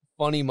little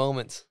funny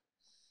moments?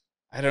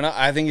 I don't know.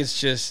 I think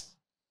it's just,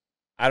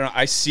 I don't know.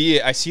 I see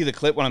it. I see the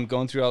clip when I'm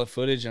going through all the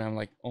footage, and I'm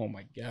like, oh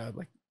my God,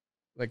 like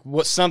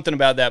what? Something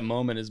about that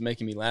moment is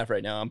making me laugh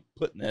right now. I'm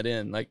putting that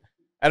in. Like,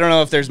 I don't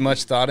know if there's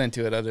much thought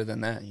into it other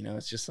than that. You know,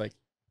 it's just like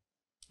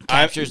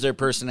captures their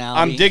personality.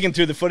 I'm digging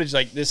through the footage.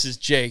 Like, this is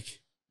Jake.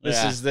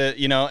 This is the,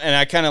 you know, and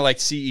I kind of like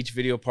see each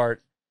video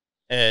part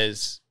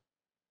as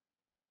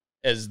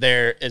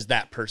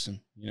that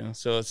person. You know,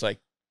 so it's like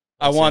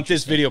I want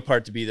this video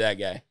part to be that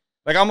guy.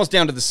 Like almost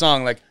down to the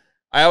song. Like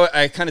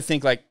I kind of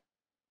think like,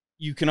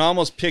 you can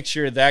almost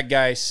picture that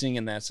guy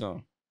singing that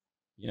song,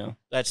 you know?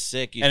 That's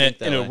sick. And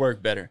it'll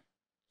work better.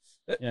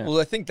 Yeah. Well,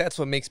 I think that's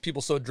what makes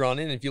people so drawn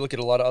in. If you look at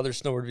a lot of other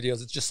snowboard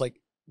videos, it's just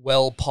like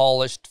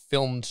well-polished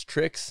filmed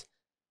tricks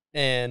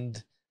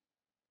and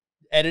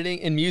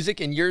editing and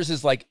music. And yours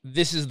is like,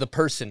 this is the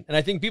person. And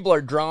I think people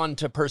are drawn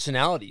to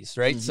personalities,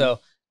 right? Mm-hmm. So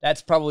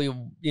that's probably,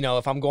 you know,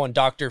 if I'm going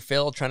Dr.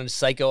 Phil trying to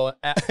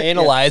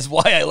psychoanalyze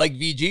why I like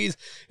VGs,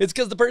 it's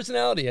because the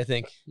personality, I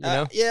think, you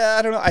know? Yeah,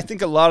 I don't know. I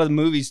think a lot of the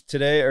movies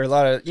today, or a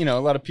lot of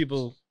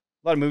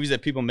movies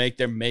that people make,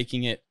 they're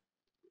making it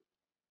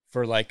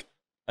for like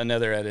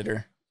another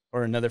editor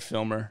or another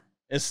filmer.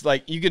 It's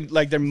like, you could,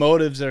 like, their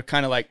motives are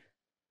kind of like,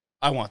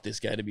 I want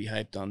this guy to be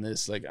hyped on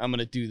this. Like, I'm going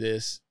to do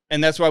this.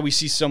 And that's why we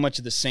see so much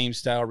of the same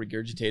style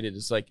regurgitated.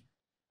 It's like,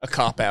 a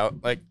cop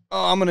out. Like,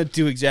 oh, I'm gonna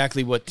do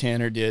exactly what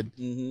Tanner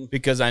did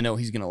because I know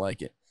he's gonna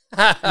like it.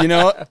 You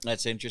know,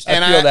 that's interesting.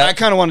 And I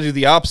kind of want to do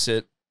the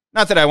opposite.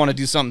 Not that I want to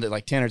do something that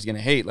like Tanner's gonna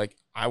hate. Like,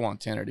 I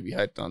want Tanner to be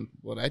hyped on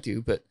what I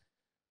do, but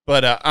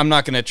I'm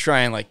not gonna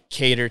try and like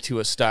cater to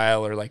a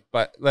style or like,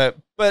 but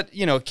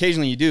you know,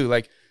 occasionally you do.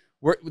 Like,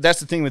 that's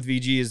the thing with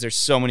VG is there's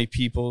so many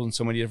people and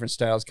so many different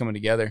styles coming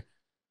together.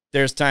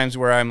 There's times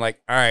where I'm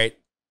like, all right,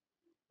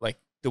 like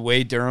the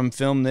way Durham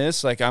filmed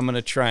this, like I'm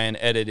gonna try and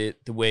edit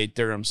it the way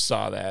Durham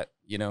saw that,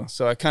 you know.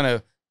 So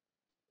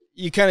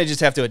you kind of just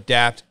have to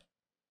adapt,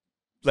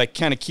 like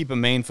kind of keep a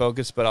main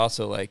focus, but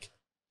also like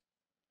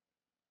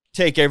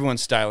take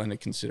everyone's style into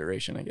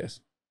consideration, I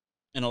guess.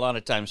 And a lot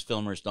of times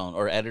filmers don't,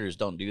 or editors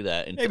don't do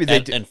that. And maybe they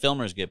do. And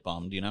filmers get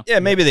bummed, you know? Yeah,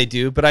 maybe they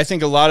do. But I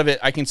think a lot of it,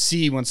 I can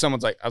see when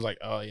someone's like, I was like,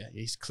 oh yeah,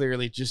 he's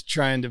clearly just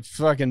trying to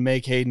fucking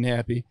make Hayden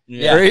happy.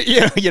 Yeah. Or,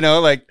 you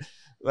know, like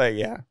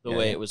yeah. The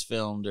way it was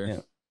filmed. Or... Yeah.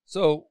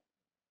 So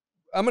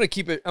I'm going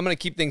to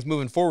keep things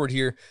moving forward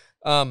here.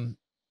 You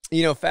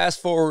know,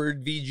 fast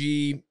forward,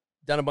 VG,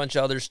 done a bunch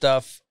of other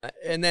stuff.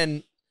 And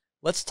then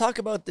let's talk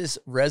about this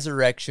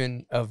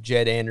resurrection of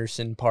Jed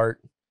Anderson part,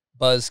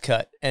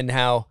 Buzzcut, and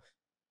how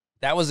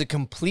that was a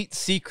complete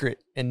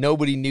secret and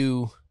nobody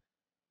knew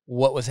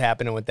what was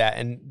happening with that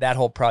and that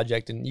whole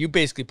project. And you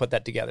basically put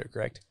that together,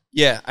 correct?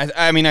 Yeah.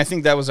 I mean, I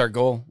think that was our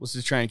goal, was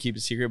to try and keep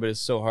it secret, but it's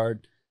so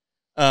hard.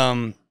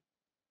 So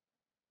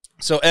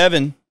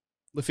Evan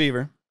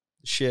Lefevre,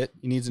 shit,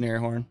 he needs an air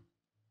horn.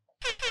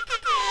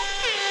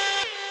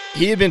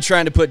 He had been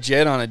trying to put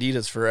Jed on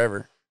Adidas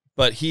forever,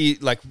 but he,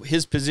 like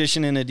his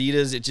position in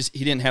Adidas,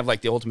 he didn't have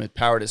like the ultimate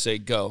power to say,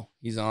 go,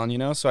 he's on, you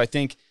know? So I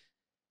think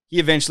he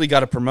eventually got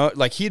to promote,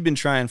 like he had been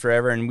trying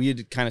forever and we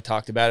had kind of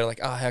talked about it, like,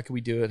 oh, how can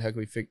we do it? How can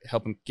we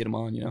help him get him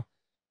on, you know?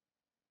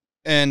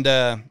 And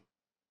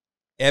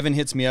Evan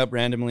hits me up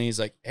randomly. He's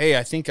like, hey,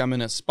 I think I'm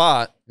in a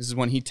spot. This is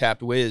when he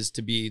tapped Wiz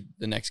to be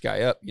the next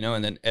guy up, you know?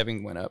 And then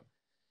Evan went up.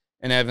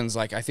 And Evan's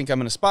like, I think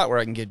I'm in a spot where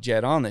I can get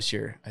Jed on this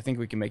year. I think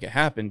we can make it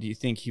happen. Do you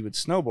think he would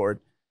snowboard?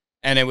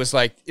 And it was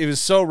like, it was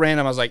so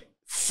random. I was like,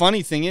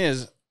 funny thing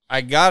is,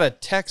 I got a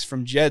text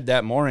from Jed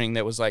that morning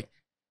that was like,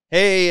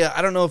 hey,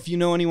 I don't know if you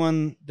know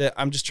anyone that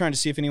I'm just trying to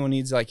see if anyone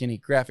needs like any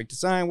graphic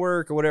design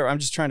work or whatever. I'm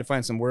just trying to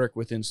find some work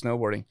within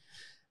snowboarding.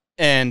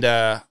 And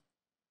I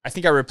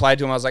think I replied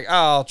to him. I was like,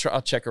 oh,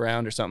 I'll check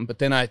around or something. But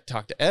then I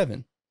talked to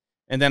Evan.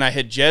 And then I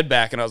hit Jed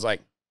back and I was like,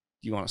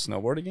 do you want to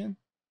snowboard again?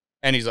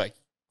 And he's like,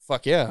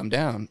 fuck yeah, I'm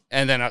down.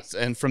 And then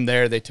and from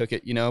there they took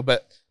it, you know.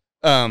 But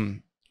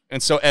and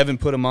so Evan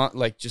put him on,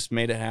 like just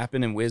made it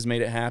happen, and Wiz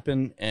made it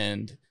happen.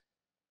 And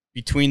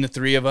between the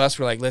three of us,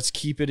 we're like, let's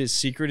keep it as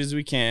secret as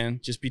we can,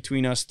 just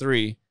between us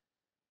three.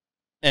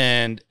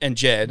 And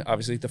Jed,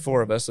 obviously the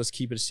four of us, let's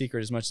keep it a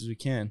secret as much as we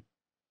can.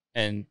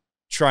 And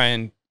try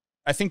and,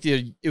 I think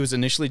it was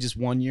initially just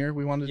 1 year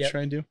we wanted to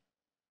try and do.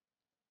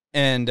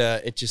 And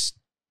it just,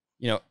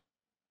 you know,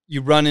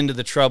 you run into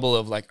the trouble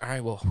of like, all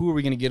right, well, who are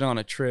we going to get on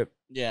a trip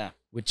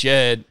with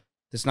Jed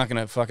that's not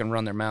going to fucking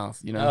run their mouth,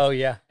 you know? Oh,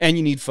 yeah. And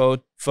you need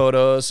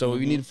photos, so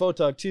we need a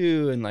photog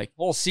too, and like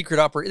whole secret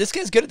operation. This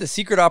guy's good at the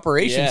secret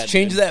operations. Yeah,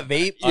 Change that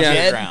vape.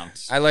 Yeah,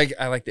 I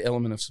like the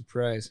element of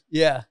surprise.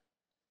 Yeah.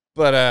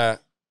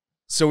 But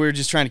so we were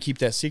just trying to keep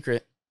that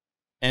secret,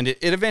 and it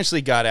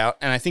eventually got out,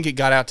 and I think it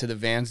got out to the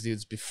Vans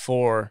dudes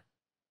before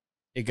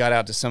it got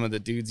out to some of the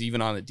dudes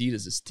even on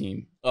Adidas'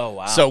 team. Oh,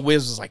 wow. So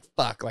Wiz was like,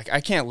 fuck, like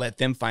I can't let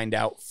them find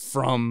out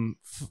from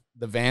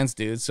the Vans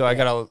dudes, so I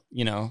gotta,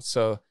 you know,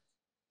 so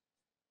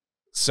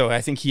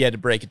I think he had to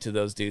break it to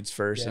those dudes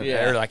first,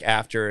 or like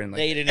after, and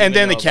like, and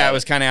then the cat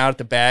was kind of out at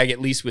the bag, at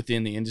least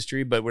within the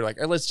industry. But we're like,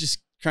 let's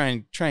just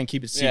try and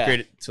keep it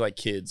secret to like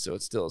kids, so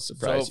it's still a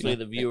surprise. So hopefully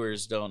the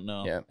viewers don't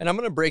know. Yeah, and I'm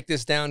gonna break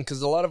this down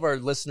because a lot of our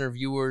listener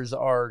viewers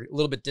are a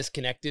little bit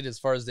disconnected as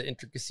far as the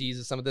intricacies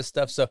of some of this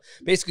stuff. So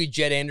basically,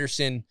 Jed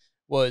Anderson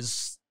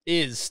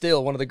is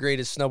still one of the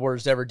greatest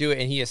snowboarders to ever do it,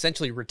 and he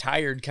essentially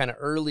retired kind of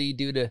early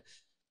due to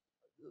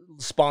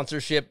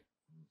sponsorship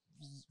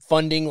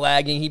funding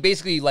lagging. He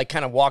basically like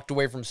kind of walked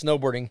away from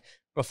snowboarding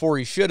before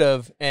he should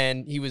have,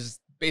 and he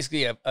was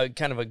basically a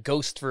kind of a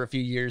ghost for a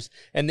few years,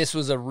 and this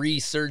was a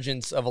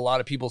resurgence of a lot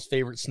of people's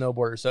favorite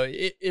snowboarders. So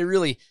it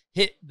really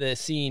hit the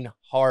scene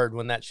hard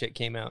when that shit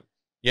came out.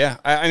 Yeah,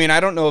 I mean, I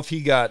don't know if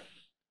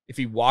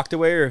he walked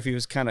away or if he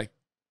was kind of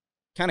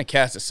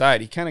cast aside.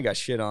 He kind of got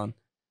shit on,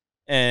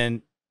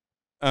 and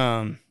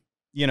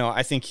you know,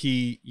 I think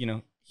he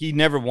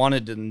never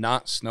wanted to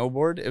not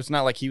snowboard. It was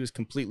not like he was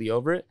completely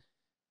over it.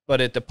 But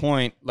at the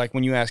point, like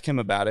when you ask him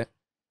about it,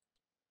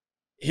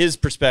 his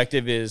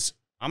perspective is,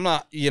 I'm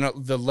not, you know,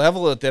 the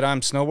level that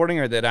I'm snowboarding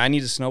or that I need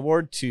to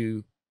snowboard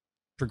to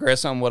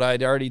progress on what I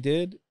already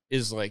did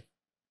is like,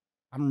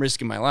 I'm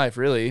risking my life,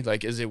 really.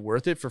 Like, is it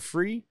worth it for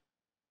free?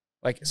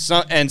 Like,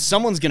 and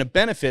someone's going to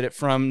benefit it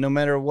from no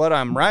matter what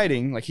I'm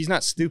riding. Like, he's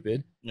not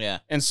stupid. Yeah.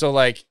 And so,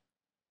 like,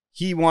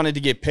 he wanted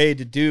to get paid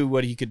to do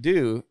what he could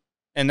do.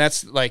 And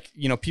that's like,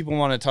 you know, people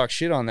want to talk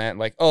shit on that.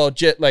 Like, oh,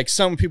 like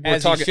some people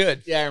As are talking. you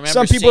should. Yeah, I remember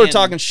Some people are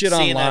talking shit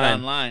seeing online. that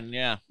online,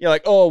 yeah. Yeah,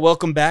 like, oh,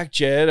 welcome back,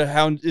 Jed.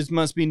 How it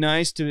must be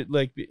nice to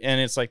like, and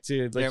it's like,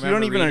 dude, like, Yeah, I you don't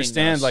remember even reading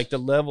understand those. like the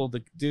level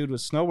the dude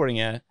was snowboarding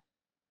at,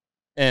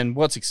 and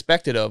what's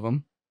expected of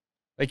him.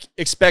 Like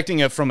expecting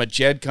it from a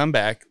Jed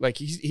comeback, like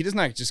he's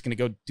not just gonna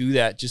go do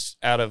that just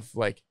out of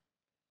like,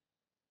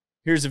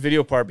 here's a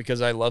video part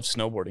because I love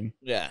snowboarding.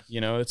 Yeah.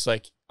 You know, it's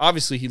like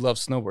obviously he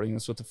loves snowboarding.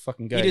 That's what the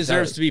fucking guy He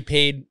deserves does. to be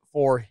paid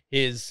for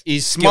his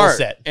He's skill smart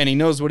set. and he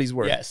knows what he's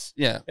worth. Yes.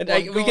 Yeah. And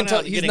Well, we can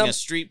tell he's getting not a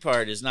street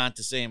part is not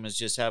the same as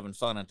just having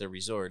fun at the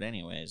resort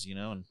anyways, you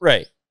know? And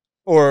Right.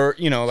 Or,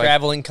 you know, like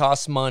traveling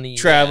costs money.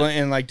 traveling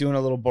and like doing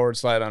a little board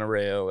slide on a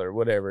rail or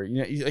whatever. You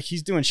know,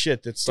 he's doing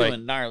shit that's doing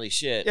like, gnarly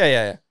shit.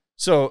 yeah.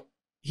 So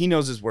he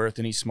knows his worth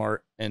and he's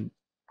smart and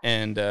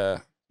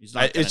He's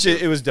not gonna it's do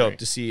just, it was for dope free.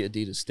 to see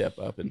Adidas step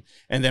up and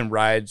then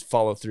Ride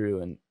follow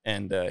through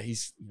and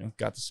he's, you know,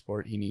 got the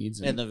support he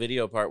needs And the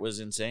video part was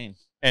insane.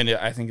 and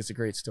I think it's a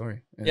great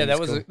story. And Yeah, that it's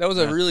was cool.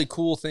 a really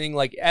cool thing.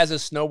 Like as a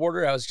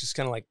snowboarder, I was just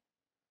kind of like,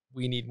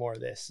 we need more of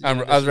this. You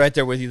know, I was right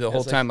there with you the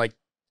whole it's like- time. Like,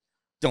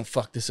 don't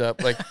fuck this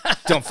up. Like,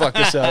 don't fuck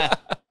this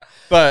up.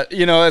 But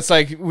you know, it's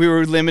like we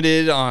were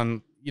limited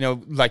on, you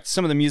know, like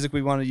some of the music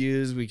we wanted to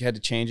use. We had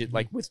to change it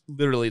like with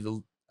literally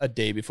a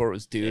day before it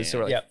was due. So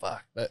we're like, Yeah.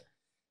 fuck. But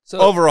So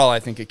overall, I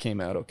think it came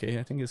out okay.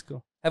 I think it's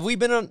cool. we've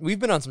been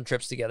on some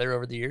trips together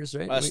over the years,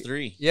 right? Us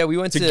three. Yeah, we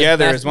went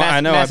Together to as well. I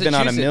know I've been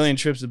on a Massachusetts. million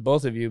trips with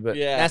both of you, but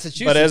Yeah.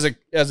 Massachusetts.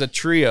 but as a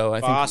trio, I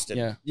think Boston.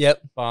 yeah,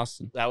 Yep.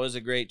 Boston. That was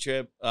a great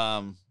trip.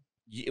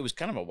 It was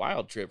kind of a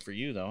wild trip for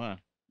you though, huh?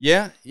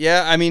 Yeah.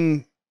 I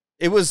mean,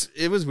 it was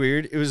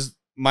weird. It was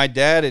my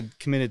dad had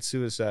committed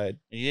suicide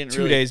And you didn't 2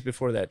 really days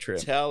before that trip.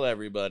 tell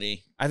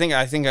everybody. I think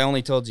I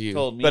only told you.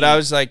 Told me. But I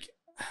was like,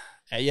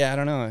 yeah, I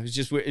don't know. It's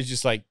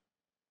just like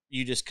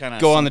You just kind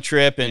of go on the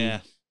trip and yeah.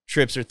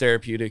 trips are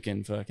therapeutic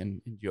and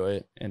fucking enjoy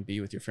it and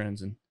be with your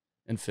friends and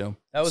film.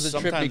 That was a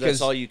Sometimes trip because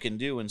that's all you can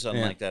do when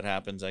something Yeah. like that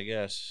happens, I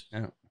guess.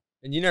 and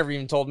you never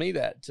even told me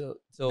that till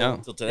No.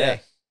 Till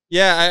today.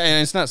 Yeah,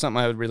 and it's not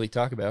something I would really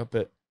talk about,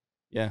 but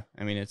yeah,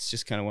 I mean, it's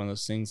just kind of one of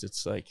those things.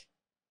 It's like,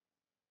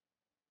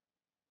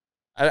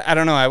 I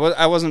don't know.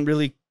 I wasn't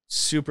really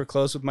super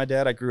close with my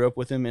dad. I grew up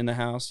with him in the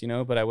house, you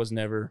know, but I was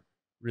never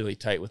really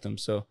tight with him.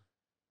 So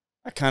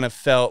I kind of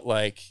felt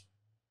like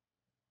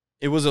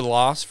it was a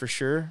loss for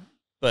sure,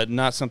 but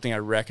not something I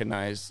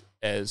recognized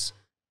as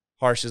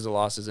harsh as a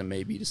loss as it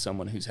may be to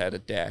someone who's had a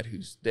dad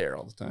who's there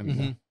all the time. You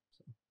know?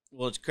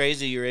 Well, it's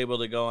crazy you're able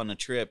to go on a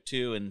trip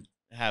too and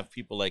have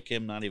people like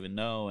him not even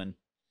know, and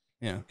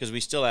Yeah. because we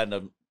still had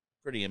a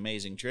pretty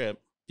amazing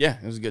trip. Yeah,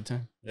 it was a good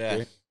time. Yeah.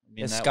 Great. I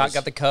mean, that Scott was-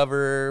 got the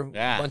cover,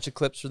 Yeah. a bunch of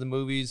clips for the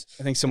movies.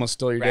 I think someone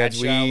stole your dad's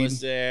Bradshaw weed. was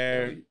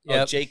there. Oh,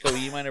 Yep.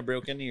 Jaco, you might have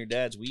broken into your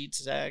dad's weed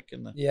sack.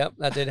 And the, Yep,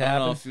 that did I don't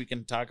know happen. if we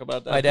can talk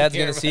about that. My dad's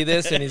gonna see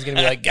this and he's gonna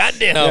be like, "God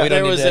damn!" No, we don't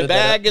there need was to a edit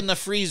that bag in the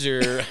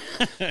freezer.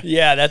 out.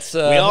 Yeah, that's. we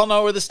all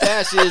know where the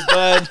stash is,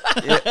 bud.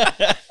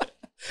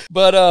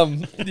 But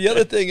the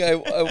other thing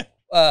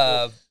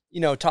I you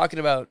know, talking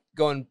about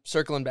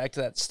circling back to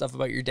that stuff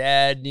about your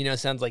dad, you know,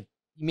 sounds like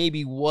he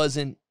maybe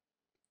wasn't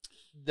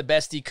the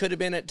best he could have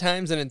been at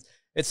times, and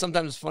it's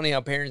sometimes funny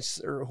how parents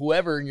or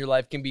whoever in your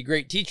life can be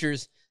great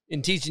teachers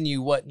in teaching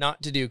you what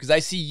not to do. Because I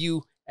see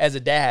you as a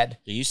dad,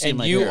 You seem and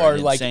like you you're are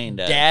an like insane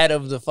dad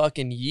of the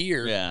fucking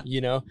year. Yeah.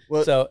 You know.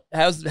 Well- So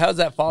how's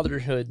that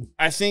fatherhood?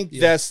 I think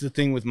Yeah. that's the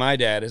thing with my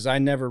dad is I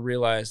never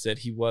realized that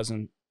he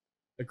wasn't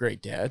a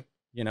great dad,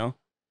 you know?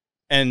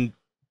 And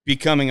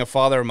becoming a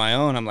father of my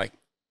own, I'm like,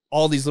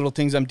 all these little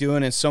things I'm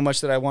doing and so much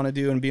that I want to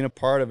do and being a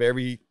part of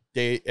every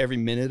day, every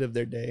minute of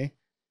their day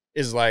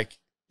is like,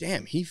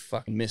 damn, he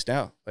fucking missed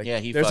out. Like, Yeah,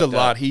 he there's a fucked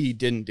lot up. he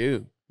didn't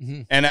do.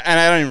 Mhm. And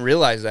I didn't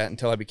realize that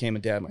until I became a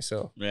dad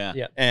myself. Yeah.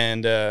 Yeah.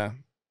 And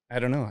I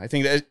don't know. I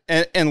think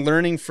that and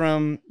learning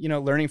from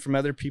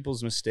other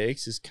people's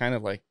mistakes is kind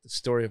of like the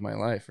story of my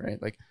life, right?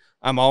 Like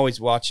I'm always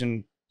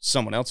watching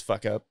someone else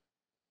fuck up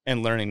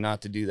and learning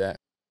not to do that.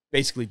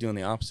 Basically doing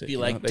the opposite. Be you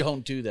like, know?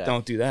 don't do that.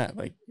 Don't do that.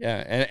 Like,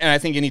 yeah. And I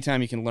think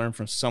anytime you can learn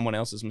from someone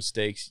else's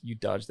mistakes, you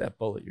dodge that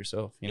bullet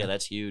yourself. You Yeah, know?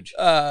 that's huge.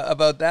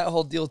 About that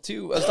whole deal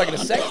too. I was talking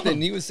to Sexton,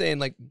 and he was saying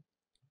like,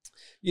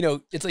 you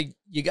know, it's like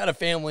you got a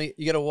family,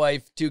 you got a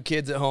wife, 2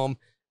 kids at home,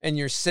 and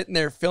you're sitting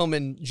there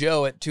filming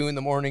Joe at 2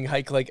 a.m.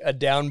 hike like a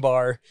down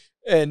bar.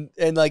 And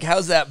like,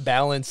 how's that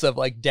balance of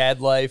like dad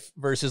life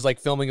versus like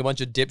filming a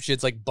bunch of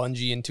dipshits like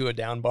bungee into a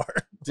down bar?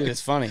 Dude,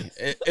 it's funny.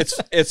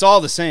 It's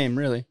all the same,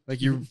 really.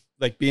 Like you're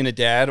like being a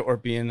dad or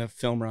being a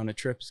filmer on a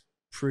trip is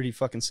pretty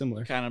fucking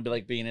similar. Kind of be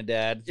like being a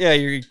dad. Yeah,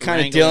 you're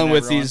kind of Wrangling dealing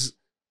with everyone. these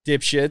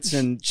dipshits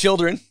and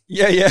Children.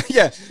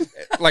 yeah.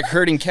 Like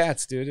herding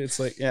cats, dude. It's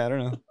like, yeah, I don't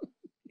know.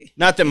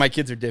 Not that my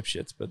kids are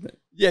dipshits, but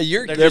Yeah,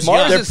 you're They're they're, just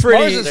Mars young. is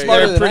Mars is smarter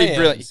they're than pretty I am.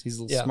 brilliant. He's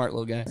a little Yeah. smart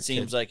little guy.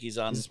 Seems like he's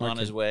on He's a smart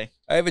his kid. way.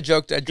 I have a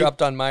joke that I dropped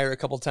on Meyer a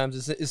couple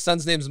times. His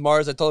son's name's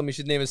Mars. I told him he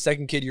should name his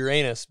second kid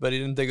Uranus, but he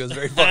didn't think it was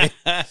very funny.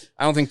 I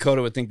don't think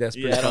Coda would think that's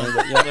pretty Yeah,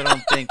 funny. I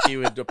don't think he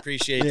would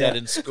appreciate Yeah. that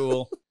in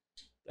school.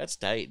 That's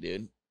tight,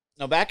 dude.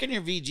 Now, back in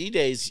your VG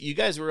days, you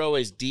guys were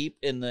always deep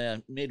in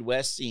the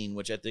Midwest scene,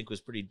 which I think was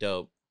pretty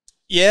dope.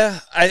 Yeah,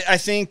 I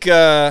think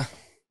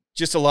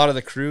just a lot of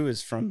the crew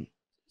is from,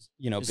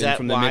 been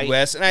from the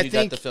Midwest. And I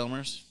think got the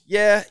filmers?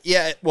 Yeah.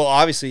 Well,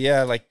 obviously,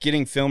 yeah, like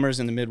getting filmers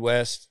in the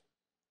Midwest,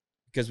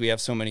 because we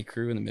have so many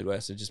crew in the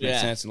Midwest, it just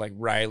makes sense. And like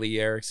Riley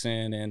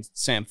Erickson and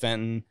Sam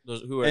Fenton.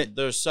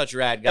 They're such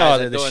rad guys.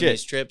 They're that go on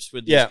these trips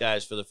with these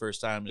guys for the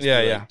first time.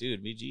 Like,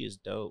 dude, VG is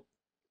dope.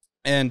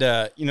 And,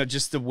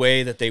 just the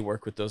way that they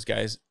work with those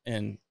guys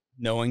and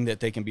knowing that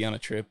they can be on a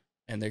trip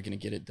and they're going to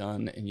get it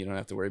done and you don't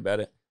have to worry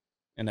about it.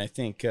 And I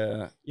think,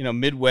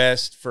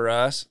 Midwest for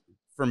us,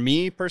 for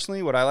me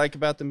personally, what I like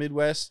about the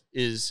Midwest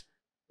is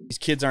these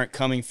kids aren't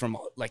coming from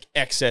like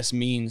excess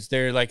means.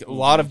 They're like a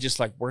lot of just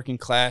like working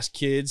class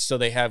kids. So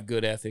they have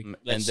good ethic.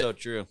 That's so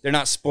true. They're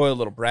not spoiled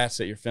little brats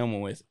that you're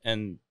filming with,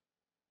 and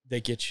they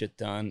get shit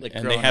done, like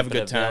and they have a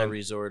good time.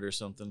 Resort or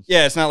something.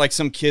 Yeah, it's not like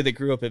some kid that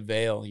grew up at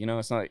Vail,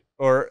 it's not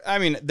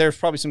like, there's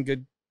probably some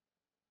good,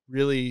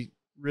 really,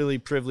 really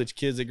privileged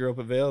kids that grew up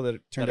at Vail that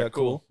turned out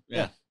cool.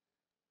 Yeah,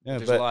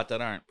 there's a lot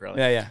that aren't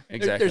probably. Yeah,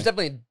 exactly. There's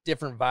definitely a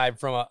different vibe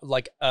from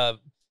a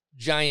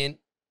giant,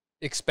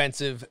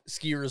 expensive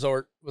ski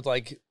resort with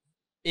like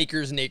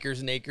acres and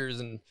acres and acres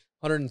and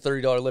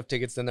 $130 lift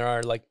tickets than there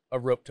are like a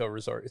rope tow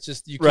resort. It's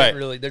just, you can't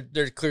really,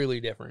 they're clearly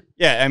different.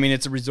 Yeah. I mean,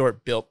 it's a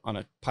resort built on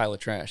a pile of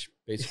trash,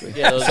 basically.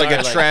 Yeah, it's like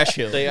a trash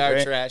hill. They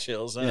are trash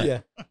hills. Huh?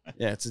 Yeah.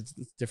 Yeah. It's a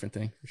different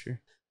thing for sure.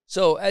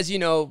 So as you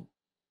know,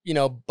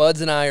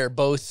 Budz and I are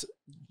both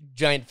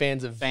giant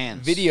fans of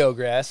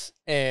Videograss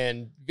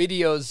and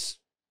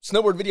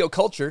snowboard video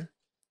culture.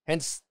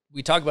 Hence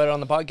we talk about it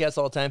on the podcast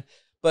all the time.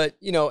 But,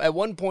 at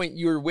one point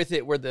you were with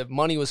it where the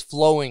money was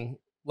flowing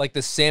like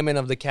the salmon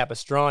of the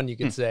Capistrano, you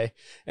could say.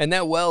 And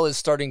that well is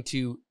starting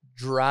to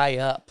dry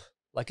up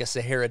like a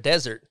Sahara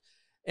desert.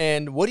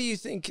 And what do you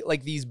think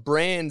like these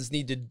brands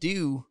need to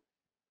do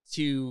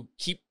to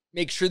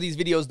make sure these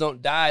videos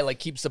don't die, like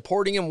keep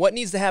supporting them? What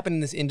needs to happen in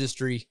this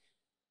industry,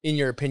 in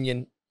your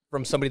opinion,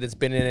 from somebody that's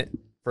been in it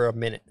for a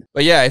minute?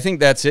 But yeah, I think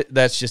that's it.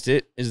 That's just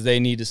it, is they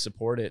need to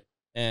support it.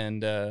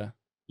 And,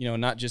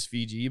 not just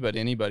VG, but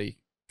anybody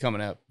coming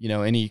up,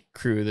 any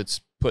crew that's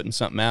putting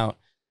something out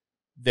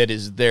that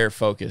is their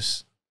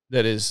focus,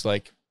 that is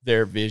like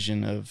their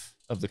vision of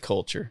the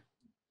culture,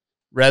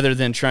 rather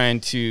than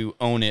trying to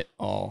own it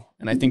all.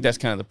 And I think that's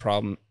kind of the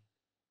problem.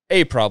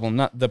 A problem,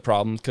 not the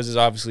problem, because it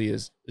obviously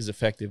is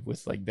effective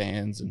with like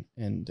Vans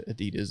and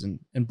Adidas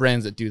and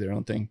brands that do their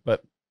own thing.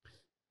 But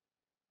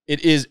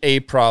it is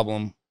a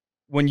problem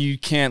when you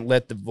can't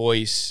let the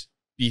voice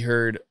be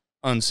heard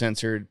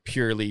uncensored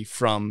purely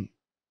from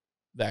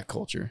that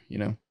culture,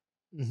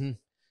 Mm-hmm.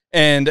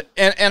 And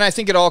I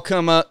think it all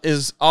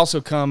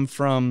come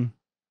from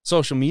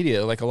social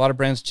media. Like a lot of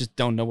brands just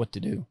don't know what to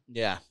do.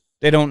 Yeah.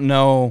 They don't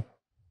know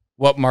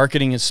what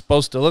marketing is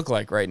supposed to look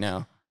like right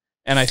now.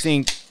 And I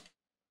think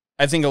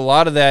a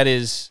lot of that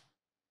is,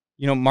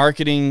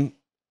 marketing,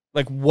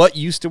 like what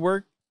used to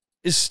work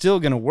is still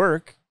going to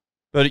work,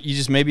 but you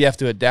just maybe have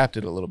to adapt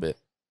it a little bit.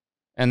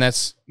 And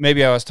that's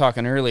maybe I was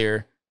talking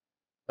earlier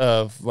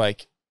of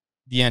like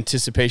the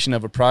anticipation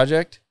of a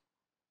project,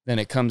 then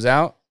it comes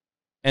out.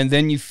 And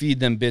then you feed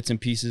them bits and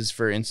pieces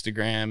for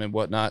Instagram and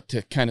whatnot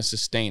to kind of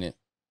sustain it,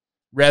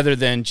 rather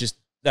than just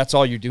that's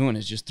all you're doing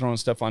is just throwing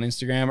stuff on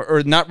Instagram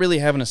or not really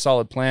having a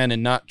solid plan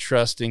and not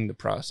trusting the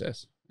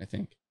process, I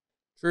think.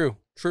 True.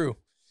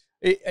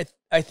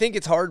 I think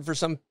it's hard for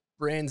some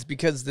brands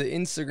because the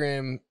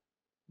Instagram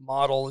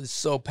model is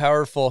so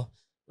powerful.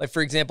 Like,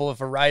 for example,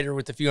 if a rider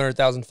with a few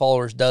 100,000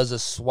 followers does a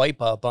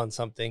swipe up on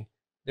something,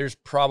 there's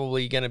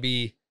probably going to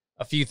be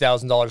a few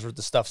 $1,000s worth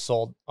of stuff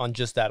sold on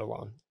just that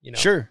alone.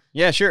 Sure.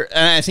 Yeah, sure.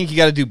 And I think you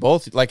got to do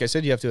both. Like I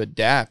said, you have to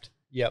adapt.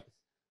 Yep.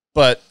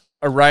 But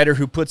a rider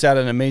who puts out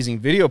an amazing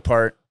video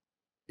part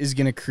is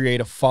going to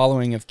create a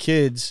following of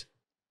kids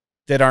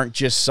that aren't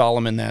just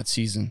Solomon that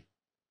season.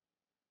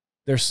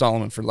 They're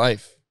Solomon for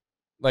life.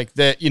 Like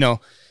that,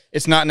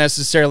 it's not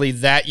necessarily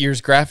that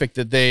year's graphic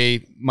that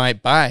they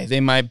might buy. They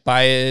might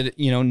buy it,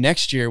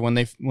 next year when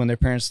their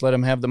parents let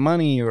them have the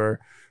money or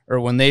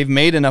when they've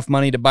made enough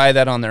money to buy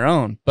that on their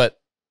own. But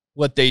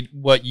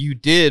what you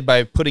did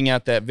by putting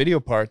out that video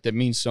part that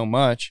means so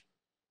much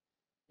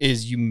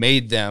is you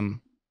made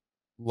them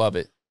love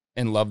it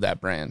and love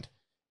that brand.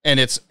 And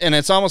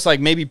it's almost like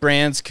maybe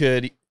brands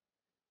could,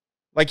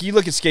 like you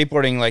look at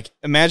skateboarding, like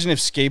imagine if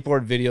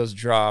skateboard videos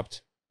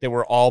dropped that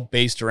were all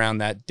based around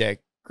that deck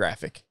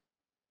graphic.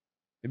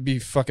 It'd be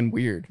fucking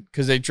weird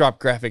because they drop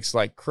graphics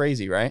like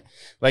crazy, right?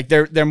 Like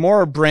they're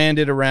more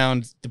branded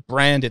around the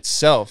brand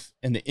itself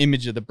and the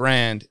image of the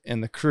brand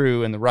and the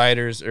crew and the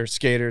riders or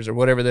skaters or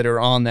whatever that are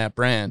on that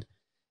brand.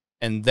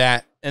 And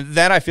that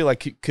I feel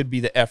like could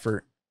be the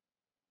effort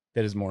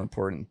that is more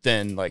important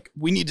than like,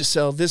 we need to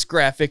sell this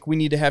graphic. We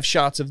need to have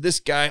shots of this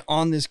guy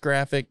on this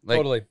graphic. Like,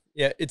 totally.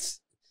 Yeah.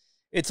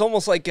 It's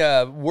almost like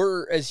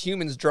we're as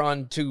humans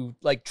drawn to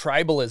like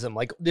tribalism.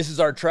 Like this is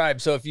our tribe.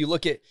 So if you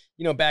look at,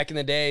 back in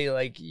the day,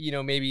 like,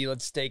 maybe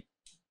let's take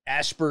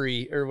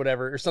Ashbury or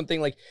whatever, or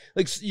something like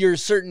you're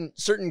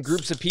certain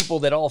groups of people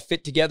that all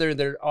fit together.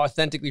 They're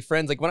authentically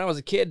friends. Like when I was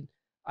a kid,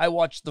 I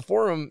watched the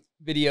forum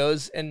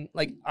videos and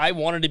like I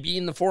wanted to be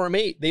in the Forum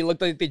 8. They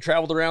looked like they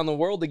traveled around the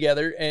world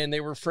together and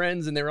they were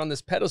friends and they were on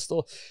this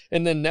pedestal.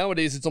 And then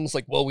nowadays it's almost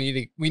like, well,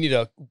 we need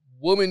a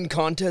woman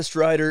contest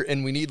rider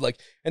and we need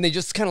and they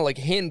just kind of like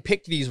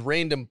handpick these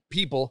random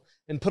people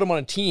and put them on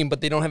a team,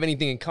 but they don't have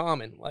anything in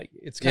common. Like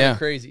it's kind of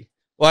crazy.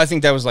 Well, I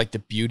think that was like the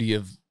beauty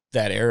of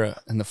that era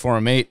and the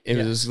Forum 8. It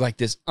was like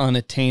this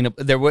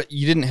unattainable.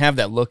 You didn't have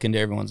that look into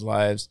everyone's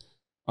lives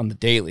on the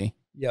daily.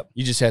 Yep.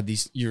 You just had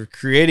you're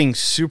creating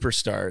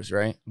superstars,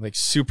 right? Like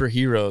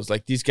superheroes.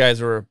 Like these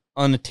guys were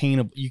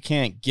unattainable. You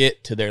can't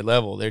get to their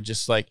level. They're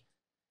just like,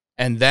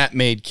 and that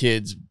made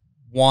kids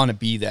want to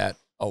be that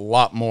a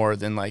lot more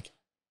than like,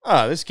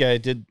 oh, this guy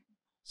did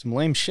some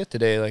lame shit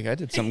today. Like I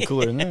did something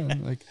cooler than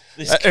that. Like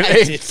this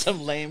guy did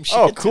some lame shit.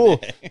 Oh, cool.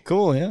 Today.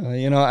 Cool. Yeah.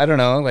 You know, I don't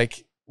know.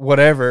 Like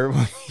whatever,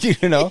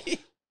 you know?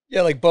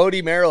 Yeah. Like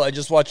Bodie Merrill. I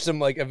just watched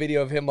a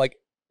video of him like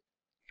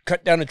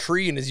cut down a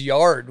tree in his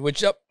yard,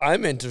 which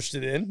I'm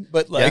interested in,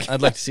 but like,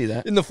 I'd like to see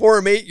that. In the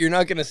Forum 8, you're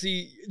not going to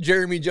see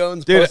Jeremy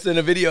Jones posting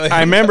a video. I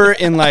remember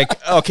in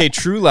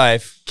True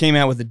Life came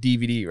out with a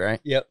DVD, right?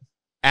 Yep.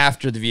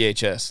 After the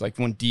VHS, like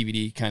when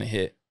DVD kind of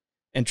hit,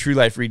 and True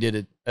Life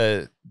redid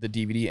the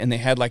DVD, and they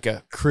had like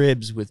a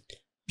Cribs with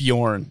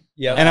Bjorn.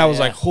 Yeah. And I was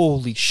like,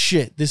 holy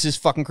shit, this is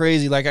fucking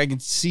crazy. Like I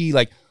can see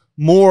like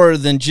more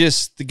than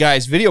just the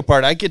guy's video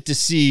part. I get to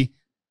see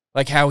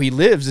like how he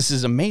lives. This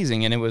is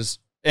amazing. And it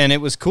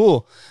was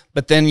cool.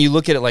 But then you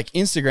look at it like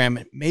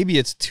Instagram, maybe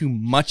it's too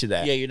much of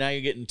that. Yeah,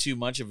 you're getting too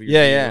much of your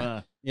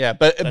video. Yeah.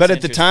 But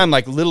at the time,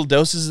 like little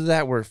doses of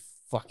that were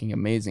fucking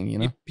amazing, you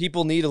know?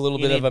 People need a little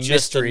bit of a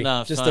mystery.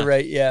 Enough, just the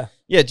right, yeah.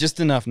 Yeah, just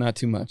enough, not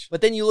too much.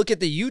 But then you look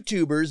at the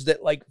YouTubers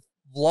that like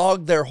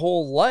vlog their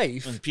whole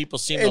life. And people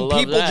seem to love that,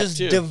 and people just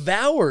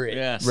devour it.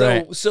 Yeah.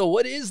 So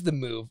what is the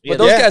move? Yeah, but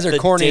those guys are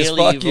corny as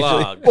fuck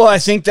usually. Well, I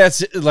think that's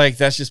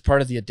just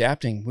part of the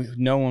adapting.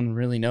 No one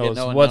really knows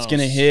what's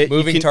going to hit.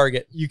 Moving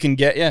target. You can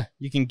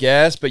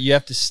guess, but you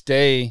have to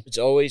stay. It's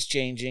always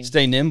changing.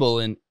 Stay nimble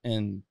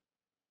and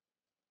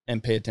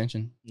pay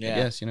attention. Yeah. I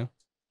guess, you know.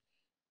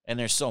 And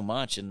there's so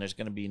much, and there's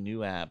going to be new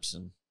apps,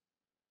 and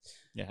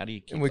how do you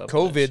keep and with up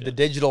COVID, the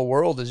digital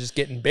world is just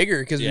getting bigger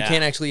because we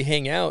can't actually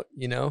hang out,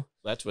 you know?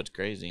 That's what's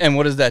crazy. And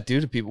what does that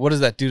do to people? What does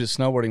that do to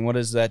snowboarding? What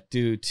does that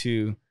do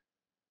to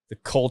the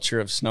culture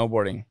of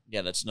snowboarding?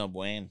 Yeah, that's no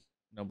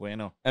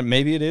bueno. And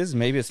maybe it is,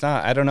 maybe it's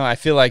not. I don't know. I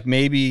feel like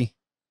maybe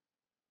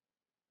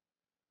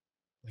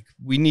like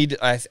we need,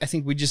 I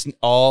think we just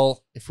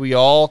if we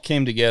all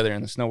came together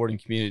in the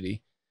snowboarding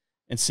community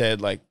and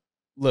said like,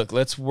 look,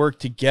 let's work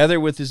together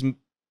with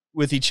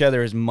each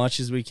other as much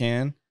as we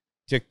can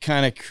to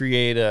kind of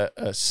create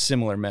a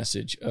similar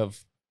message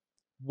of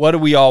what do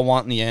we all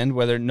want in the end,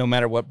 no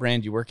matter what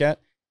brand you work at,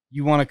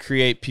 you want to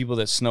create people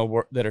that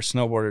are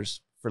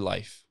snowboarders for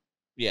life.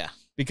 Yeah.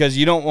 Because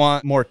you don't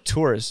want more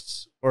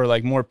tourists or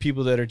like more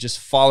people that are just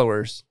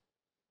followers.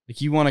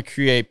 Like you want to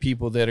create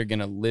people that are going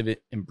to live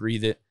it and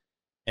breathe it,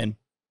 and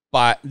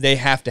they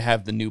have to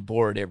have the new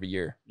board every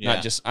year. Yeah.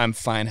 Not just I'm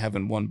fine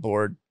having one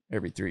board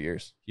every 3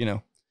 years, you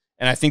know?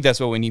 And I think that's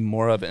what we need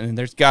more of. And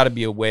there's got to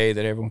be a way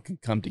that everyone can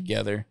come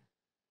together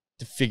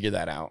to figure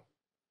that out,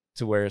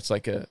 to where it's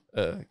like a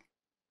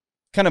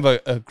kind of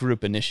a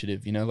group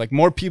initiative, you know, like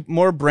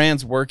more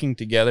brands working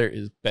together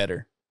is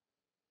better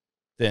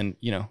than,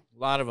 you know. A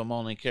lot of them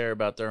only care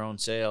about their own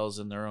sales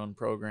and their own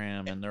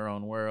program and their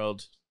own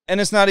world. And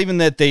it's not even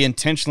that they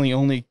intentionally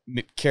only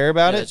care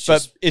about it,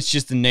 but it's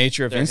just the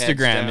nature of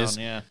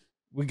Instagram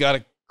we got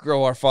to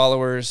grow our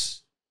followers.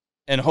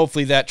 And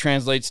hopefully that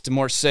translates to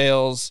more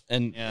sales.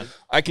 And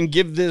I can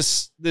give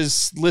this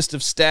list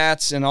of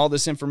stats and all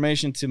this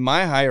information to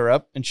my higher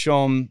up and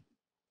show them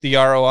the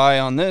ROI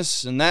on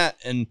this and that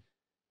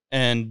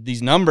and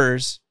these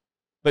numbers.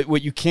 But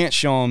what you can't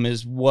show them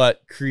is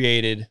what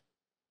created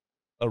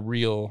a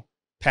real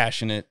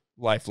passionate,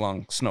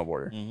 lifelong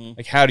snowboarder. Mm-hmm.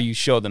 Like, how do you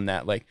show them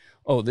that? Like,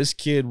 oh, this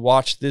kid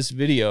watched this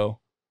video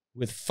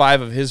with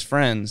 5 of his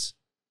friends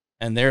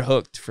and they're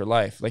hooked for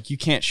life. Like, you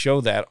can't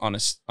show that on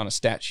a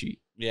stat sheet.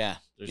 Yeah,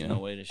 there's no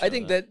way to show I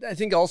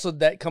think also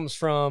that comes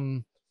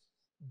from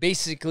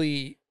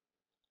basically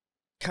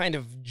kind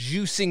of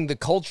juicing the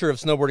culture of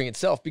snowboarding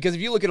itself. Because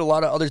if you look at a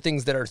lot of other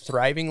things that are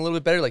thriving a little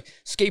bit better, like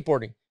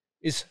skateboarding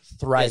is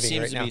thriving right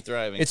now. It seems to be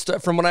thriving. It's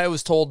from what I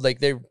was told,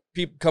 like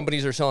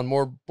companies are selling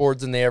more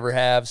boards than they ever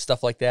have,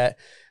 stuff like that.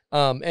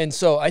 And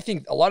so I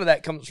think a lot of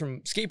that comes from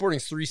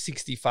skateboarding's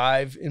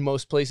 365 in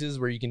most places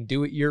where you can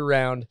do it year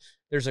round.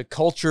 There's a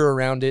culture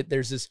around it.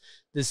 There's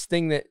this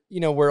thing that, you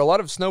know, where a lot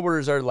of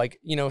snowboarders are like,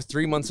 you know,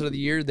 3 months out of the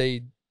year,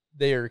 they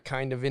are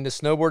kind of into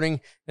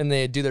snowboarding and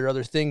they do their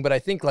other thing. But I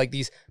think like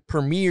these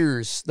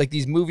premieres, like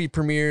these movie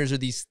premieres or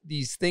these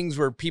things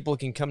where people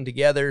can come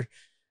together,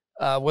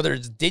 whether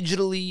it's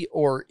digitally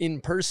or in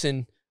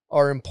person,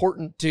 are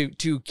important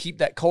to keep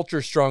that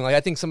culture strong. Like I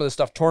think some of the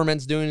stuff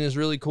Torment's doing is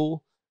really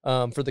cool.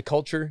 for the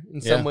culture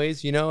in some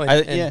ways, you know,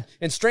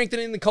 and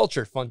strengthening the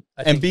culture. Fun.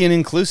 And being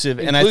inclusive.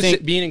 And I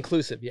think being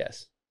inclusive.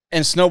 Yes.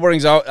 And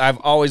snowboarding's, I've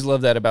always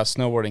loved that about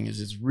snowboarding is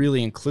it's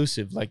really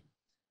inclusive. Like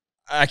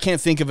I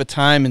can't think of a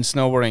time in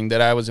snowboarding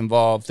that I was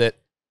involved that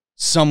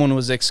someone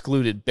was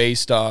excluded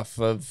based off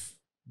of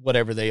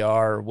whatever they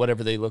are or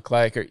whatever they look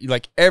like, or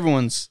like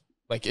everyone's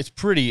like, it's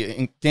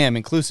pretty damn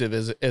inclusive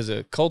as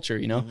a culture,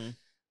 you know?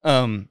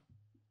 Mm-hmm.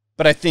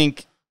 But I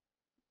think,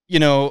 you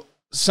know,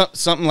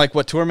 something like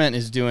what Torment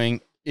is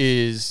doing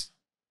is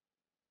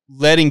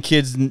letting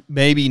kids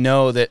maybe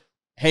know that,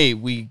 hey,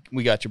 we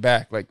got your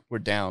back. Like we're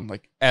down,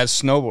 like as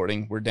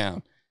snowboarding, we're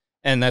down.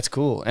 And that's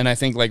cool. And I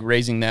think like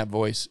raising that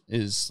voice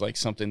is like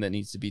something that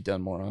needs to be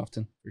done more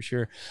often for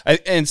sure.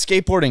 And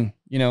skateboarding,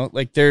 you know,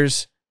 like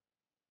there's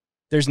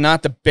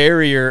not the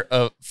barrier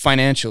of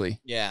financially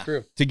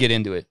to get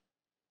into it.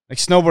 Like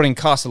snowboarding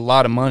costs a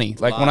lot of money.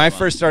 Like when I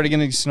first started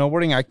getting into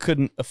snowboarding, I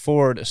couldn't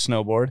afford a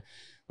snowboard.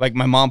 Like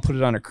my mom put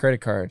it on her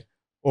credit card,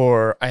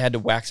 or I had to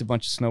wax a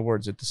bunch of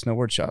snowboards at the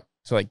snowboard shop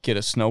to like get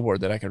a snowboard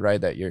that I could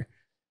ride that year.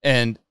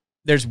 And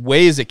there's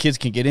ways that kids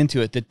can get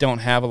into it that don't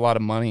have a lot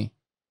of money.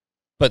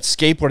 But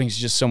skateboarding is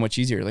just so much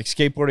easier. Like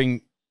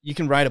skateboarding, you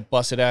can ride a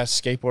busted ass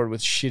skateboard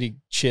with shitty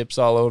chips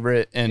all over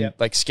it and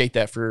like skate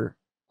that for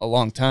a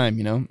long time,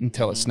 you know,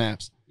 until it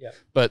snaps.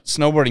 But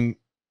snowboarding,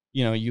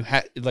 you know, you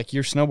like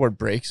your snowboard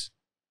breaks,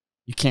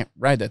 you can't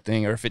ride that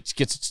thing, or if it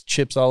gets its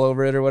chips all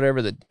over it or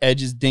whatever, the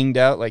edge is dinged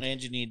out. Like,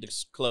 and you need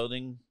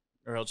clothing,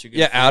 or else you're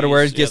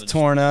outerwear gets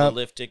torn up. The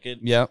lift ticket.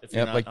 Yep.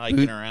 Like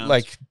around.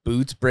 Like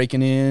boots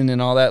breaking in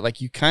and all that. Like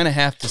you kind of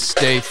have to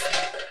stay.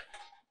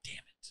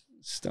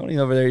 Stonie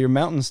over there, your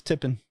mountain's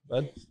tipping,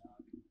 bud.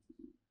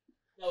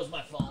 That was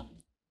my fault.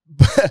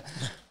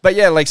 But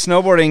yeah, like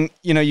snowboarding,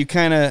 you know, you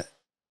kind of.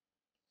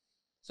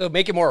 So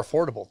make it more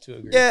affordable to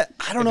agree. Yeah,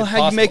 I don't know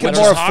how you make it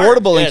more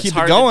affordable and keep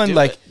it going.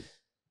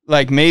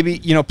 Like maybe,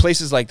 you know,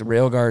 places like the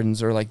rail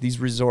gardens or like these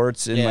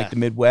resorts in like the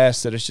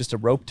Midwest that it's just a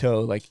rope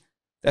tow. Like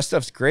that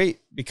stuff's great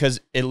because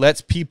it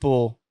lets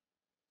people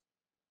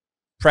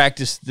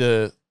practice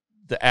the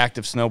act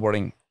of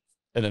snowboarding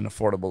at an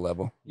affordable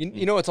level.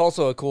 You know, it's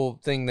also a cool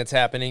thing that's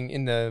happening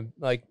in the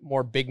like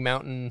more big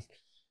mountain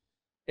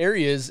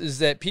areas is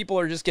that people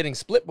are just getting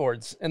split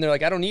boards and they're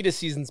like, I don't need a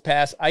season's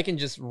pass. I can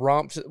just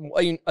romp.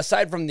 I mean,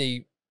 aside from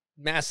the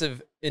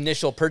massive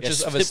initial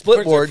purchase of a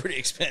split board, pretty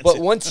expensive. But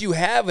once you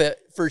have it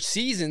for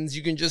seasons,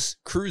 you can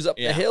just cruise up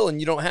the hill and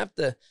you don't have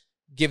to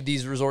give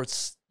these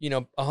resorts, you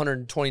know,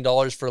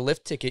 $120 for a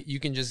lift ticket.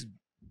 You can just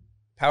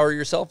power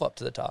yourself up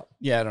to the top.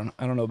 Yeah,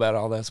 I don't know about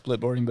all that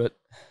split boarding, but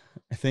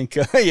I think,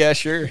 yeah,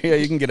 sure. Yeah,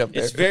 you can get up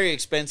there. It's very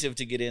expensive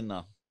to get in,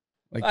 though.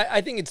 Like,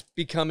 I think it's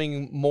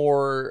becoming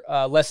more,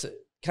 less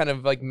kind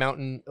of like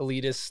mountain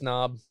elitist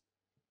snob.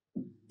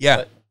 Yeah.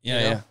 But,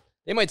 yeah.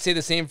 They might say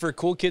the same for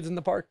cool kids in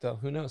the park, though.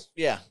 Who knows?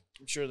 Yeah,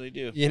 I'm sure they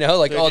do. You know,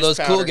 like all those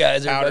cool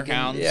guys are fucking,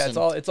 hounds. Yeah,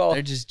 it's all.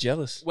 They're just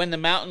jealous. When the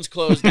mountains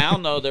closed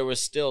down, though, there was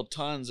still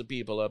tons of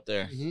people up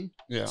there. Mm-hmm.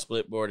 Yeah.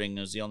 Split boarding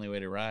is the only way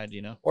to ride,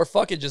 you know? Or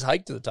fuck it, just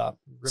hike to the top.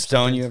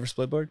 Stone, you ever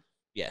split board?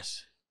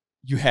 Yes.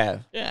 You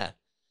have? Yeah.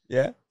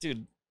 Yeah?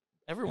 Dude,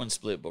 everyone's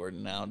split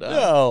boarding now, dog.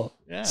 No.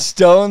 Yeah.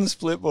 Stone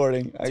split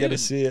boarding. I got to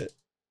see it.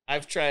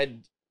 I've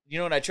tried, you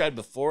know what I tried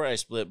before I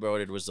split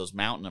boarded was those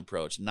mountain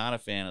approach. Not a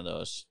fan of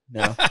those.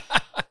 No.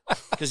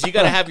 Because you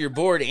got to have your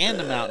board and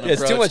the mountain approach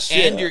it's too much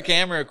shit. And your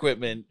camera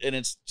equipment, and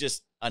it's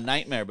just a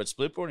nightmare. But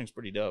split boarding's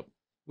pretty dope.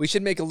 We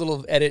should make a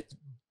little edit.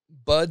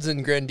 Budz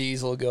and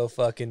BudDielsel go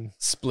fucking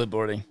split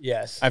boarding.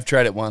 Yes. I've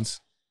tried it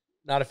once.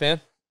 Not a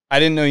fan? I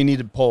didn't know you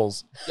needed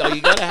poles. Oh,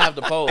 you got to have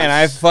the poles. And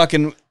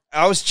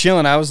I was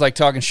chilling. I was like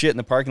talking shit in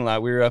the parking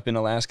lot. We were up in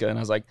Alaska, and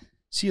I was like,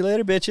 see you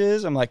later,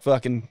 bitches. I'm like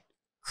fucking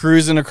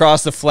cruising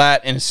across the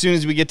flat. And as soon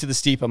as we get to the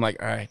steep, I'm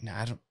like, all right,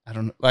 nah, I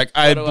don't, like,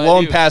 I had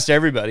blown past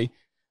everybody.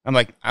 I'm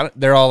like,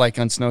 they're all like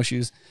on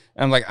snowshoes.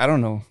 And I'm like, I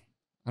don't know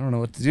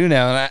what to do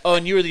now.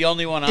 And you were the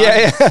only one on,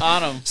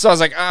 on them. So I was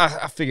like,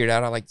 I figured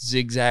out. I like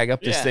zigzag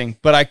up this thing,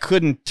 but I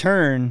couldn't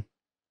turn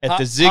at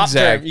the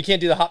zigzag. You can't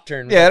do the hop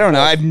turn. Yeah, I don't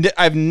know.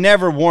 I've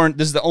never worn.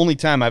 This is the only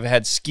time I've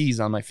had skis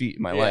on my feet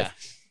in my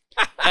life.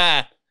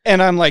 And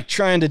I'm like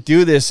trying to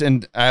do this,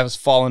 and I was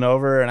falling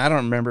over, and I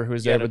don't remember who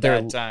was there, but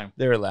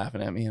they were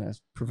laughing at me, and I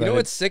was provided. You know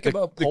what's sick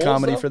about poles, the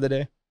comedy though? for the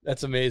day?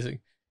 That's amazing.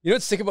 You know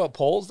what's sick about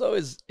poles though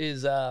is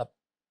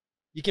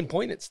you can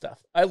point at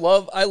stuff. I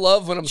love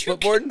when I'm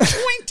splitboarding.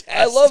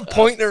 I love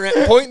pointing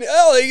around, pointing.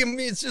 Oh,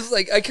 it's just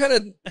like I kind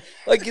of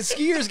like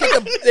skiers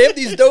they have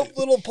these dope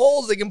little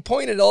poles they can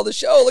point at all the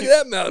show. Look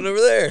at that mountain over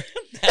there.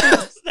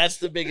 That's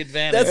the big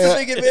advantage. That's the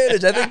big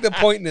advantage. I think the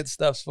pointing at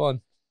stuff's fun.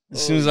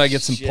 As soon as I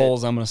get some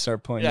poles, I'm gonna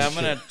start pointing. Yeah, I'm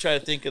gonna try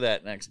to think of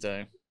that next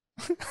time.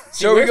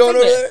 So we're going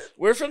over there.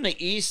 We're from the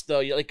east,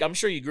 though. Like I'm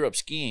sure you grew up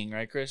skiing,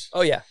 right, Chris?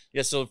 Oh yeah.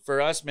 Yeah. So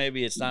for us,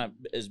 maybe it's not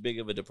as big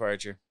of a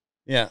departure.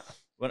 Yeah.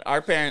 When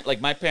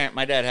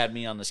my dad had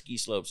me on the ski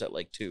slopes at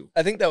like 2.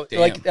 I think that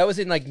was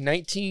in like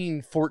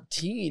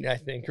 1914. I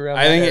think around.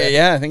 I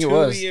think it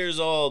was 2 years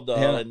old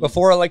though. Yeah.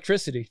 Before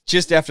electricity.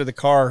 Just after the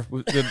car,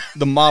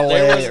 the Model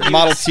A,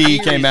 Model T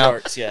came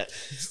out. Yet.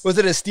 Was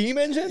it a steam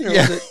engine? Or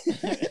was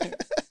it?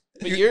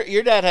 But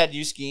your dad had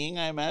you skiing,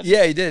 I imagine.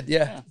 Yeah, he did.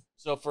 Yeah.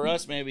 So for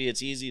us, maybe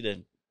it's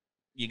easy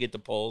you get the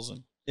poles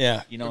and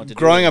you know what to do.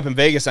 Growing up in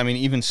Vegas, I mean,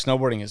 even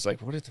snowboarding is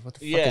like, what the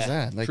fuck is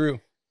that? Like, true.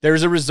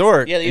 There's a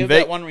resort. Yeah, you have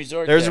that one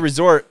resort. There's a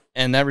resort,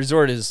 and that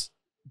resort is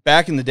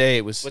back in the day.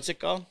 It was what's it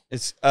called?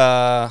 It's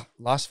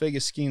Las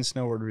Vegas Ski and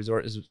Snowboard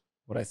Resort is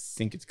what I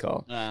think it's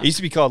called. It used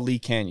to be called Lee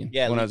Canyon.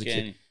 Yeah, when Lee I was a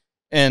Canyon. kid,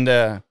 and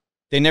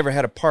they never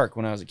had a park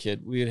when I was a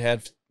kid. We would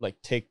have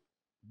like take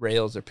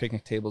rails or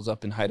picnic tables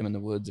up and hide them in the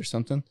woods or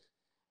something.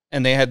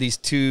 And they had these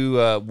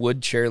 2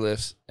 wood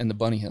chairlifts and the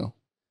bunny hill.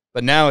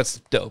 But now it's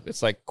dope.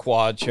 It's like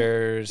quad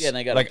chairs. Yeah, and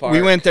they got like a park.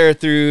 we went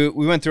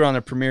through on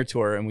a premiere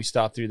tour and we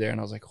stopped through there and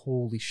I was like,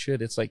 holy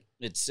shit! It's like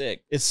it's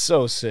sick. It's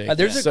so sick.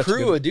 There's a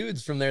crew of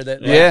dudes from there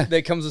that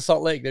that comes to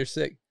Salt Lake. They're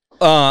sick.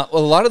 Well, a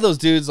lot of those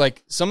dudes,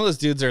 like some of those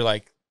dudes are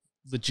like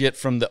legit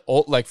from the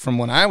old, like from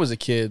when I was a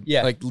kid.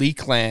 Yeah, like Lee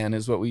Clan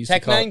is what we used to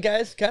call. Tech 9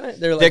 guys, kind of.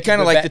 They're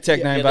kind of like the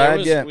Tech 9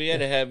 vibe. Yeah, we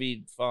had a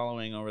heavy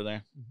following over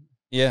there.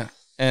 Yeah,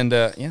 and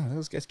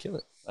those guys kill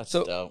it. That's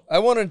so dope. I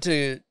wanted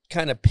to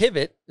kind of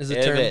pivot, is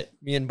a term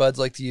me and Budz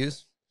like to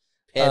use.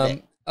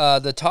 Pivot.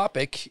 The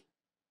topic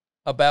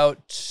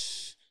about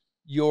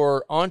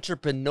your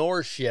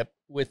entrepreneurship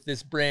with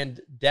this brand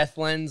Death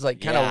Lens,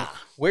 like kind of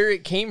where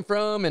it came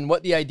from and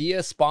what the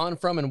idea spawned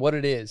from and what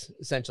it is,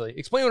 essentially.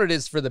 Explain what it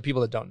is for the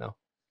people that don't know.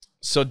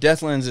 So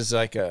Death Lens is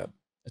like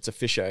it's a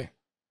fisheye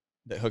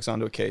that hooks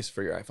onto a case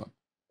for your iPhone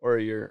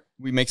or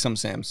we make some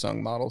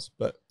Samsung models,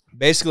 but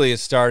basically it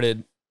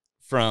started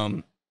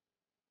from,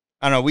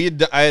 I don't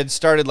know, I had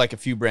started like a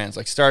few brands,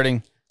 like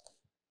starting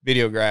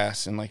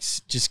Videograss and like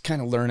just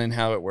kind of learning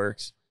how it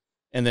works.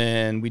 And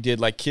then we did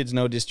like Kids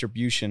Know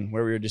Distribution,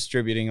 where we were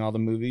distributing all the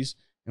movies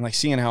and like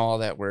seeing how all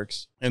that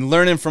works and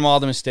learning from all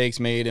the mistakes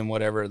made and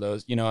whatever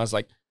those,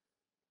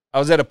 I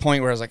was at a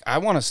point where I was like, I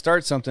want to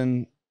start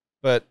something,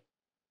 but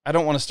I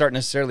don't want to start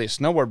necessarily a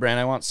snowboard brand.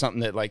 I want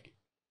something that like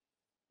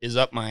is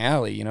up my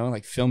alley,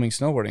 like filming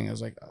snowboarding. I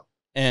was like, oh.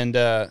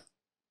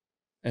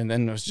 And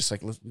then it was just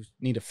like, we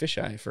need a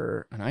fisheye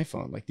for an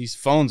iPhone. Like these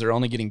phones are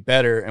only getting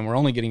better and we're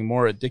only getting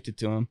more addicted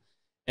to them.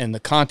 And the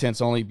content's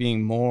only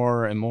being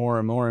more and more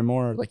and more and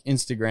more like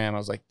Instagram. I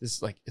was like, this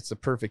is like, it's the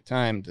perfect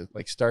time to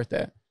like start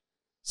that.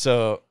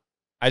 So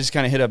I just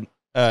kind of hit up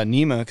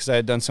Nima because I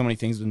had done so many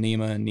things with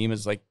Nima, and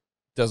Nima's like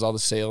does all the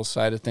sales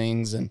side of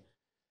things.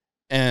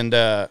 And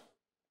I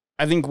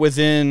think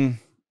within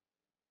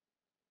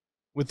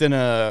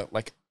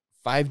like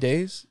 5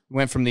 days,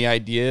 went from the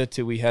idea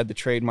to we had the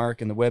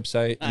trademark and the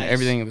website and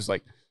everything. It was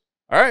like,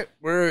 all right,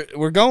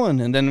 we're going.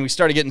 And then we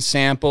started getting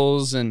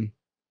samples, and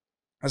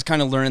I was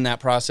kind of learning that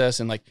process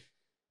and like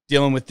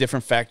dealing with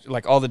different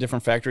like all the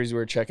different factories we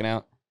were checking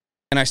out.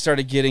 And I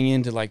started getting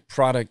into like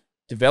product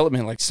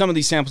development. Like some of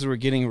these samples we were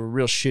getting were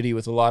real shitty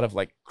with a lot of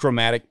like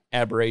chromatic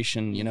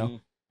aberration,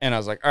 And I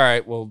was like, all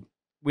right, well,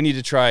 we need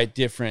to try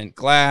different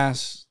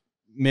glass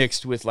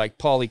mixed with like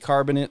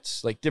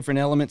polycarbonates, like different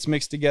elements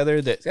mixed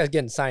together. That guy's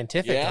getting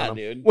scientific. Yeah,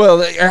 dude.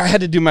 Well, I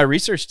had to do my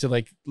research to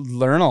like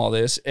learn all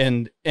this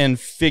and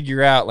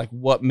figure out like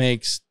what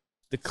makes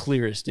the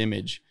clearest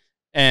image.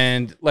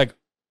 And like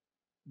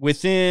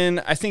within,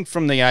 I think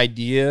from the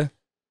idea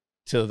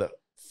to the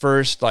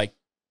first like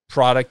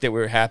product that we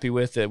were happy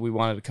with that we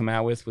wanted to come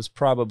out with was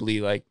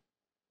probably like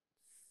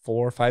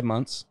 4 or 5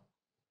 months.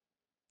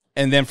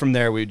 And then from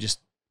there we just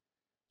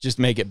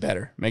make it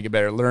better,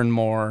 learn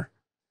more.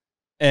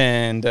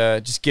 And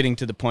just getting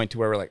to the point to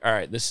where we're like, all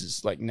right, this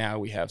is like, now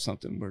we have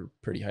something we're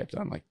pretty hyped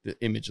on. Like the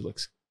image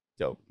looks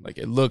dope. Like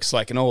it looks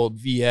like an old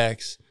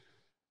VX.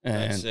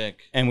 And, that's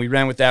sick. And we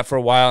ran with that for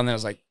a while. And then I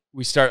was like,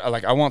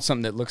 I want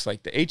something that looks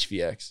like the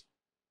HVX.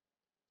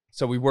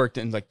 So we worked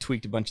and like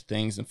tweaked a bunch of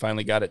things and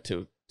finally got it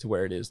to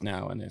where it is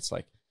now. And it's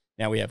like,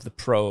 now we have the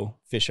Pro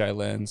fisheye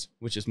lens,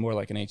 which is more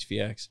like an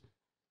HVX.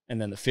 And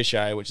then the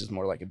fisheye, which is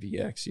more like a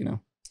VX,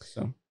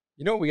 so.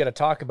 You know what we got to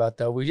talk about,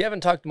 though? We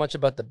haven't talked much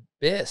about the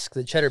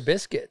the Cheddar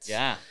Biscuits.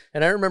 Yeah.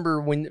 And I remember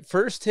when it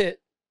first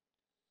hit,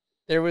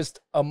 there was,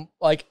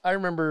 I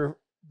remember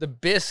the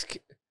bisc,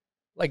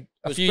 like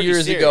a few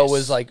years ago,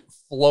 was like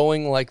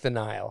flowing like the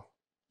Nile.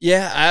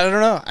 Yeah, I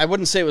don't know. I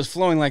wouldn't say it was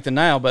flowing like the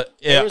Nile, but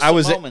there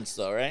was moments,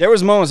 though, right? There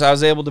was moments I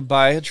was able to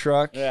buy a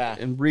truck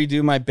and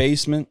redo my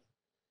basement.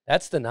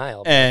 That's the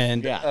Nile.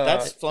 And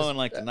that's flowing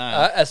like the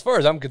Nile. As far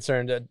as I'm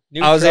concerned,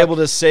 I was able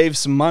to save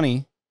some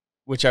money,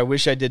 which I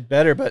wish I did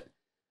better, but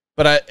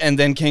and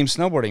then came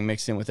snowboarding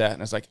mixed in with that.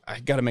 And I was like, I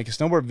got to make a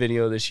snowboard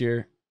video this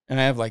year. And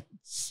I have like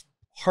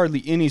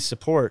hardly any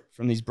support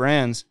from these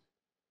brands.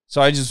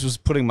 So I just was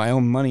putting my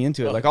own money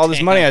into it. Like all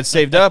this money I'd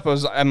saved up,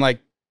 I'm like,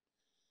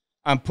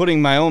 I'm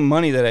putting my own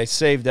money that I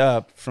saved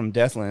up from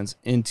Deathlands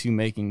into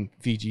making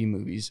VG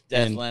movies.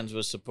 Deathlands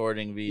was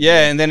supporting VG.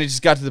 Yeah, and then it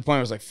just got to the point where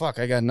I was like, fuck,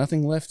 I got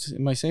nothing left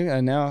in my savings.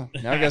 And now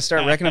I got to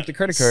start racking up the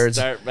credit cards.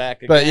 Start back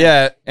again. But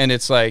yeah, and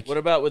it's like... What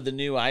about with the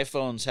new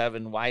iPhones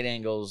having wide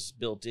angles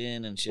built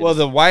in and shit? Well,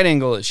 the wide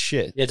angle is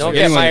shit. Yeah, don't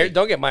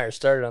get Meyer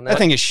started on that. That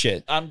thing is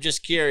shit. I'm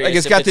just curious. Like,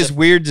 it's got this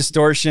weird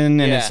distortion,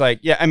 and Yeah. it's like,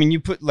 yeah, I mean, you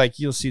put, like,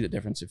 you'll see the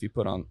difference if you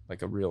put on,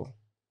 like, a real...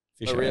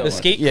 The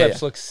skate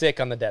clips look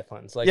sick on the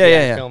Deathlands. Like,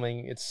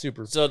 filming, it's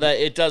super. So that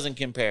it doesn't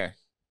compare.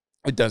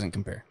 It doesn't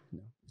compare.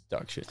 No, it's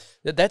dog shit.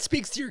 That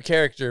speaks to your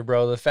character,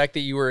 bro. The fact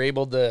that you were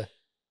able to,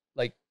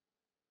 like,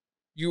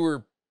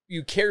 you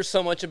care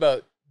so much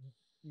about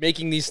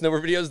making these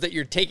snowboard videos that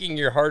you're taking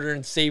your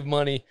hard-earned saved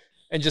money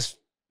and just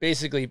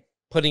basically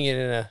putting it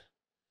in a,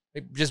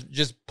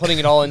 just putting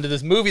it all into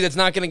this movie that's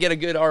not going to get a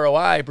good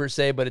ROI per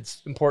se, but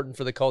it's important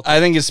for the culture.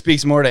 I think it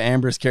speaks more to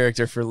Amber's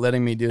character for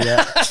letting me do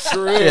that.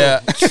 True.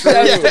 Yeah. True.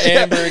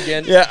 Amber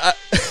again. Yeah.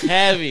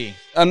 Heavy.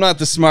 I'm not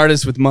the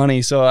smartest with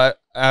money, so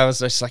I was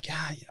just like,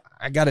 yeah,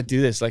 I got to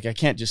do this. Like, I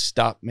can't just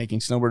stop making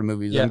snowboard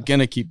movies. Yeah. I'm going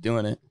to keep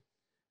doing it.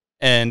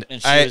 And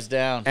she was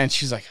down. And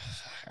she's like,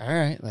 all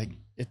right.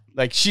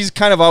 Like she's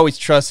kind of always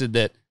trusted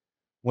that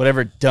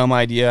whatever dumb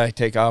idea I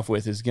take off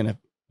with is going to,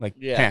 like,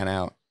 pan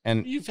out.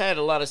 And you've had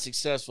a lot of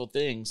successful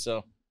things,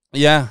 so.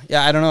 Yeah,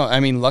 I don't know. I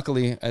mean,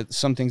 luckily,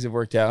 some things have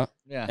worked out.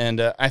 Yeah.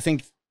 And I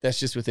think that's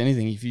just with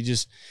anything.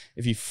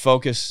 If you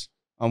focus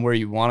on where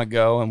you want to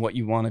go and what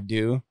you want to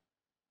do,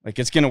 like,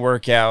 it's going to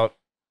work out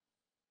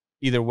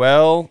either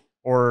well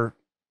or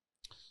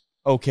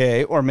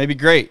okay or maybe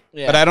great.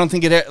 Yeah. But I don't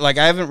think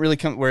I haven't really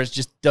come where it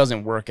just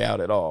doesn't work out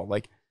at all.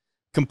 Like,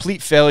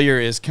 complete failure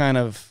is kind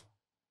of,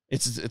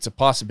 it's a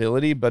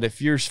possibility, but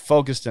if you're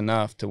focused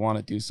enough to want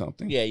to do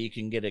something, yeah, you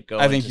can get it going.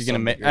 I think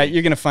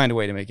you're gonna find a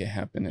way to make it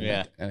happen.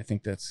 And and I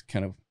think that's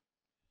kind of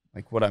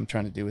like what I'm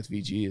trying to do with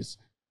VG is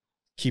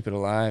keep it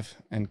alive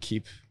and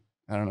keep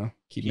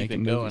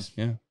making movies.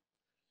 Yeah.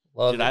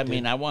 Dude, I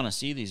mean, I want to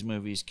see these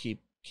movies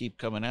keep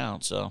coming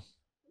out. So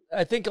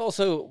I think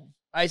also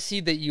I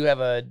see that you have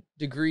a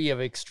degree of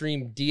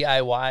extreme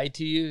DIY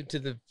to you, to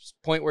the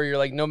point where you're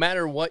like, no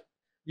matter what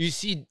you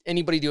see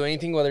anybody do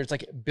anything, whether it's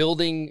like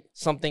building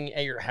something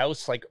at your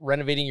house, like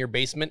renovating your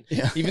basement,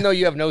 even though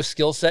you have no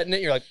skill set in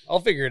it, you're like, I'll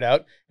figure it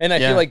out. And I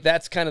feel like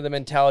that's kind of the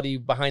mentality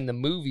behind the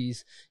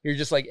movies. You're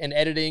just like, and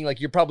editing,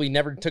 like, you probably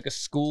never took a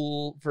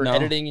school for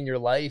editing in your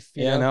life.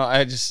 You know? No,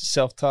 I just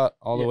self-taught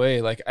all the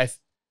way. Like,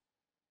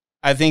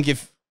 I think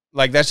if,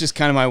 like, that's just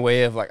kind of my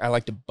way of, like, I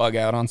like to bug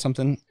out on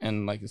something,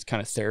 and, like, it's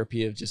kind of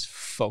therapy of just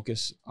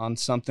focus on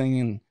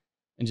something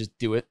and just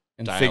do it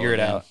and figure it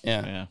out.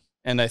 Yeah.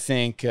 And I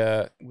think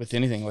with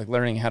anything, like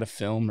learning how to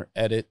film or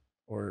edit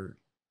or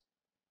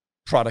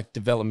product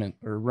development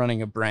or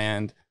running a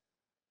brand,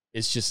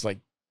 it's just like,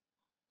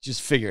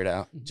 just figure it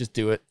out. Just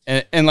do it.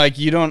 And like,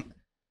 I don't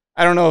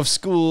know if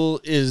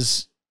school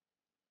is,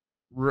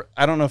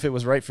 I don't know if it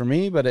was right for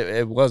me, but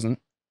it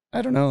wasn't.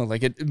 I don't know.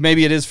 Like,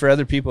 maybe it is for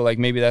other people. Like,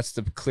 maybe that's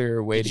the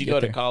clearer way to get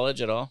there. Did you go to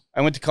college at all? I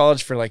went to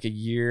college for like a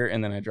year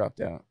and then I dropped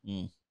out.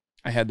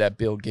 I had that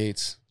Bill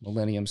Gates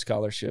Millennium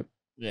Scholarship.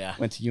 Yeah.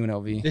 Went to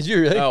UNLV. Did you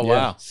really? Oh,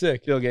 wow.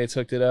 Sick. Bill Gates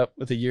hooked it up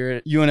with a year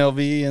at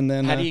UNLV, and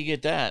then how do you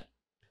get that?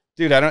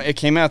 Dude, it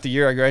came out the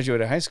year I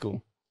graduated high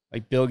school.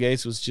 Like, Bill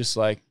Gates was just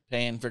like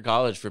paying for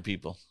college for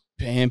people.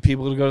 Paying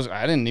people to go.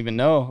 I didn't even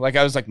know. Like,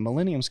 I was like,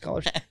 Millennium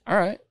Scholarship. All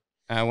right.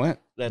 And I went.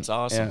 That's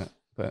awesome. Yeah.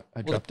 But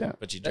I dropped out.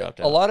 But you dropped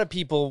out. A lot of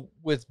people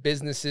with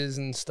businesses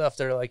and stuff,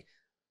 they're like,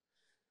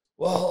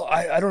 well,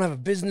 I don't have a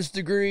business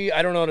degree.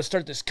 I don't know how to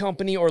start this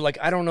company, or like,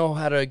 I don't know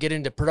how to get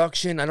into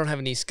production. I don't have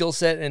any skill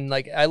set. And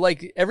like, I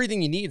like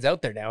everything you need is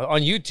out there now on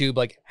YouTube.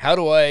 Like, how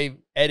do I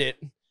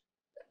edit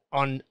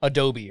on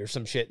Adobe or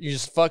some shit? You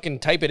just fucking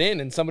type it in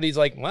and somebody's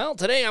like, well,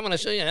 today I'm going to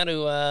show you how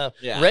to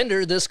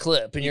render this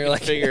clip. And you're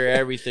like, figure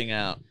everything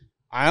out.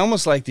 I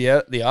almost like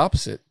the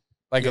opposite.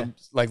 Like,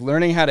 like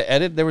learning how to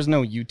edit. There was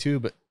no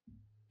YouTube,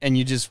 and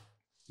you just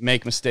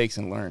make mistakes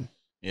and learn.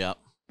 Yeah.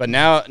 But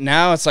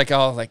now it's like,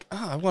 oh,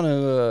 I want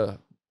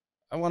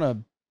to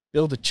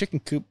build a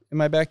chicken coop in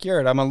my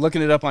backyard. I'm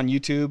looking it up on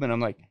YouTube, and I'm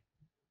like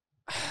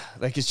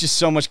it's just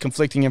so much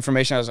conflicting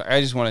information.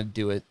 I just want to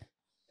do it,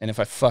 and if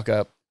I fuck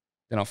up,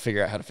 then I'll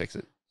figure out how to fix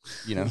it.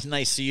 You know, it's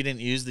nice. So you didn't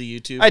use the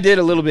YouTube? I did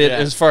a little bit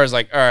as far as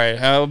like, all right,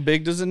 how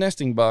big does a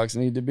nesting box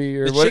need to be,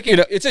 or the what?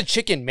 Chicken, it's a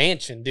chicken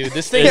mansion, dude.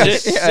 This thing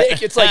is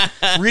sick. It's like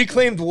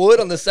reclaimed wood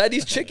on the side.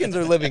 These chickens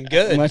are living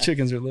good. My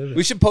chickens are living.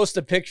 We should post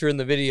a picture in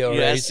the video,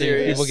 right? So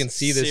people can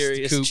see this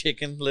serious coop.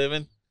 chicken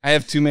living. I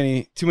have too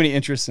many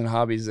interests and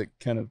hobbies that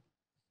kind of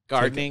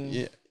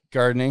gardening,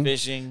 gardening,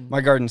 fishing.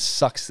 My garden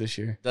sucks this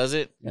year. Does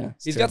it? Yeah.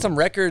 He's got some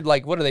record,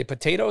 like, what are they,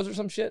 potatoes or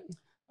some shit?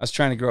 I was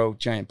trying to grow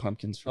giant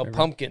pumpkins. Forever. Oh,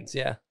 pumpkins,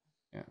 yeah.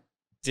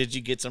 Did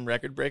you get some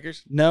record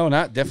breakers? No,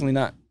 definitely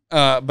not.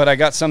 But I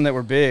got some that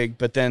were big,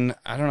 but then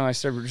I don't know. I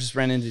just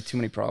ran into too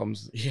many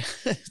problems. Yeah,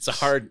 it's a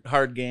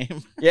hard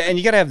game. Yeah, and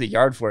you got to have the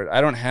yard for it.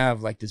 I don't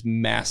have like this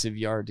massive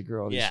yard to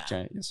grow these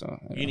giant. So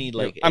you need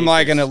like I'm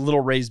like in a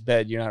little raised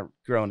bed. You're not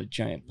growing a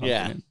giant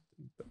pumpkin.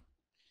 Yeah.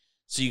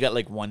 So you got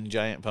like one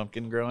giant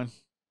pumpkin growing?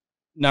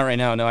 Not right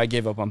now. No, I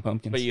gave up on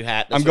pumpkins. But you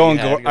had. I'm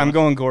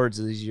going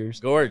gourds these years.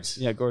 Gourds.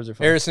 Yeah, gourds are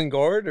fun. Harrison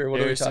Gourd, or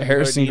what are we talking?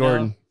 Harrison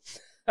Gordon.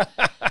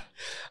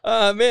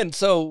 Man,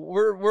 so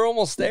we're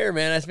almost there,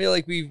 man. I feel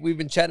like we've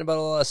been chatting about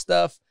a lot of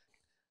stuff.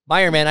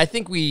 Meyer, man, I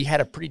think we had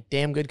a pretty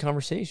damn good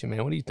conversation,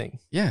 man. What do you think?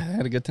 Yeah, I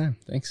had a good time.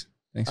 Thanks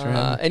for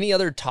having me. Any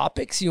other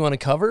topics you want to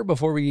cover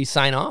before we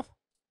sign off?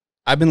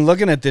 I've been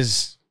looking at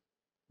this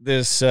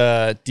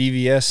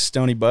DVS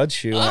Stonie Budz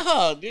shoe.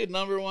 Oh, dude,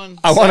 #1.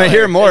 I want to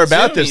hear more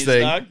about this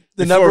thing. Dog.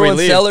 The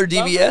 #1 seller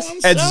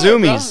DVS at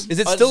Zoomies. Is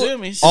it still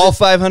Zoomies. All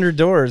 500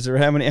 doors, or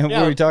how many? What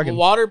are we talking?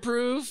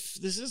 Waterproof.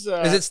 This is.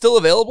 Is it still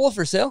available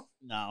for sale?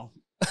 No.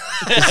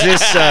 Is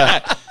this?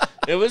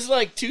 It was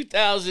like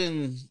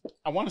 2000.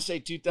 I want to say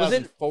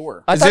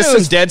 2004. Is this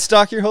some dead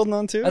stock you're holding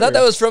on to? I thought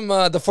that was from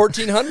the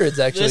 1400s.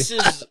 Actually, This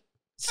is.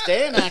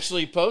 Stan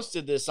actually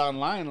posted this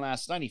online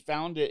last night. He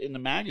found it in the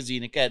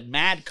magazine. It got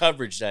mad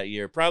coverage that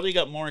year. Probably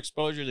got more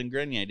exposure than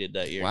Grenier did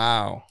that year.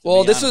 Wow.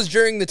 Well, this was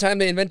during the time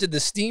they invented the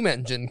steam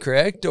engine,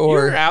 correct?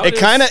 Or it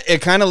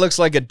kind of looks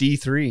like a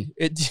D3.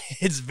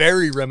 It's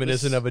very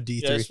reminiscent of a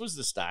D3. Yeah, this was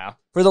the style.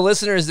 For the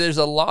listeners, there's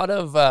a lot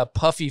of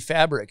puffy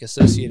fabric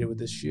associated with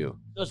this shoe.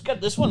 It's got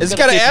this one. It's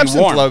got an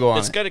Absinthe logo on it.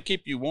 It's got to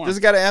keep you warm. Does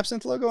it got an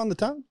Absinthe logo on the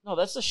tongue? No,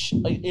 that's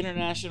the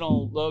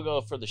international logo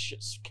for the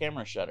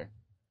camera shutter.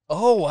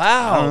 Oh,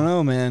 wow. I don't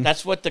know, man.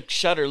 That's what the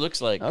shutter looks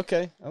like.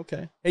 Okay.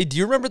 Hey, do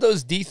you remember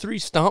those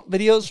D3 Stomp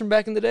videos from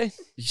back in the day?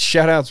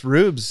 Shout outs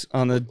Rubes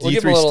on the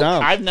D3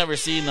 Stomp. I've never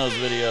seen those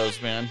videos,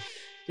 man.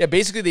 Yeah,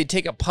 basically they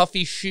take a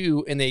puffy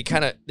shoe and they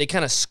kind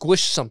of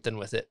squish something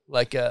with it,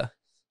 like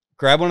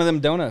grab one of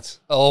them donuts.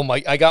 Oh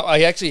my!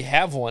 I actually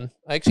have one.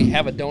 I actually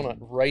have a donut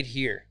right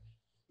here.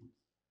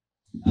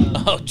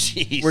 Oh,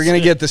 jeez. We're gonna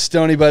get the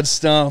Stonie Budz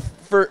Stomp.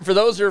 For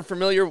those who are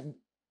familiar,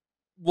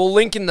 we'll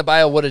link in the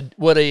bio what a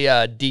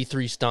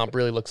D3 Stomp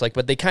really looks like.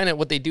 But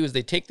what they do is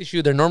they take the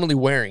shoe. They're normally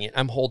wearing it.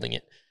 I'm holding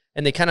it,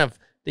 and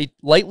they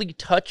lightly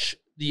touch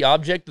the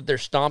object that they're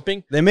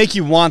stomping. They make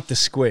you want the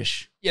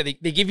squish. Yeah, they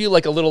give you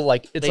like a little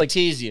they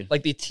tease you.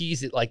 Like they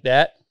tease it like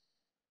that,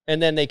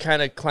 and then they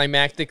kind of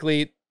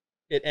climactically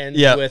it ends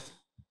with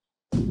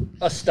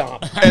a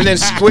stomp, and then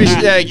squish.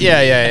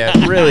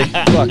 Yeah. Really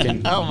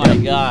fucking. Oh my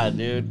god,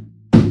 dude.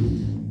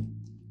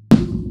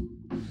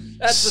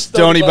 That's the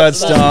Stonie Budz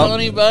Stomp.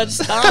 Stonie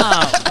Budz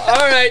Stomp.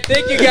 All right,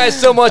 thank you guys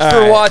so much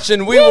for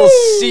watching. We will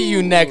see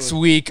you next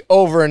week.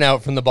 Over and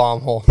out from the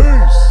bomb hole.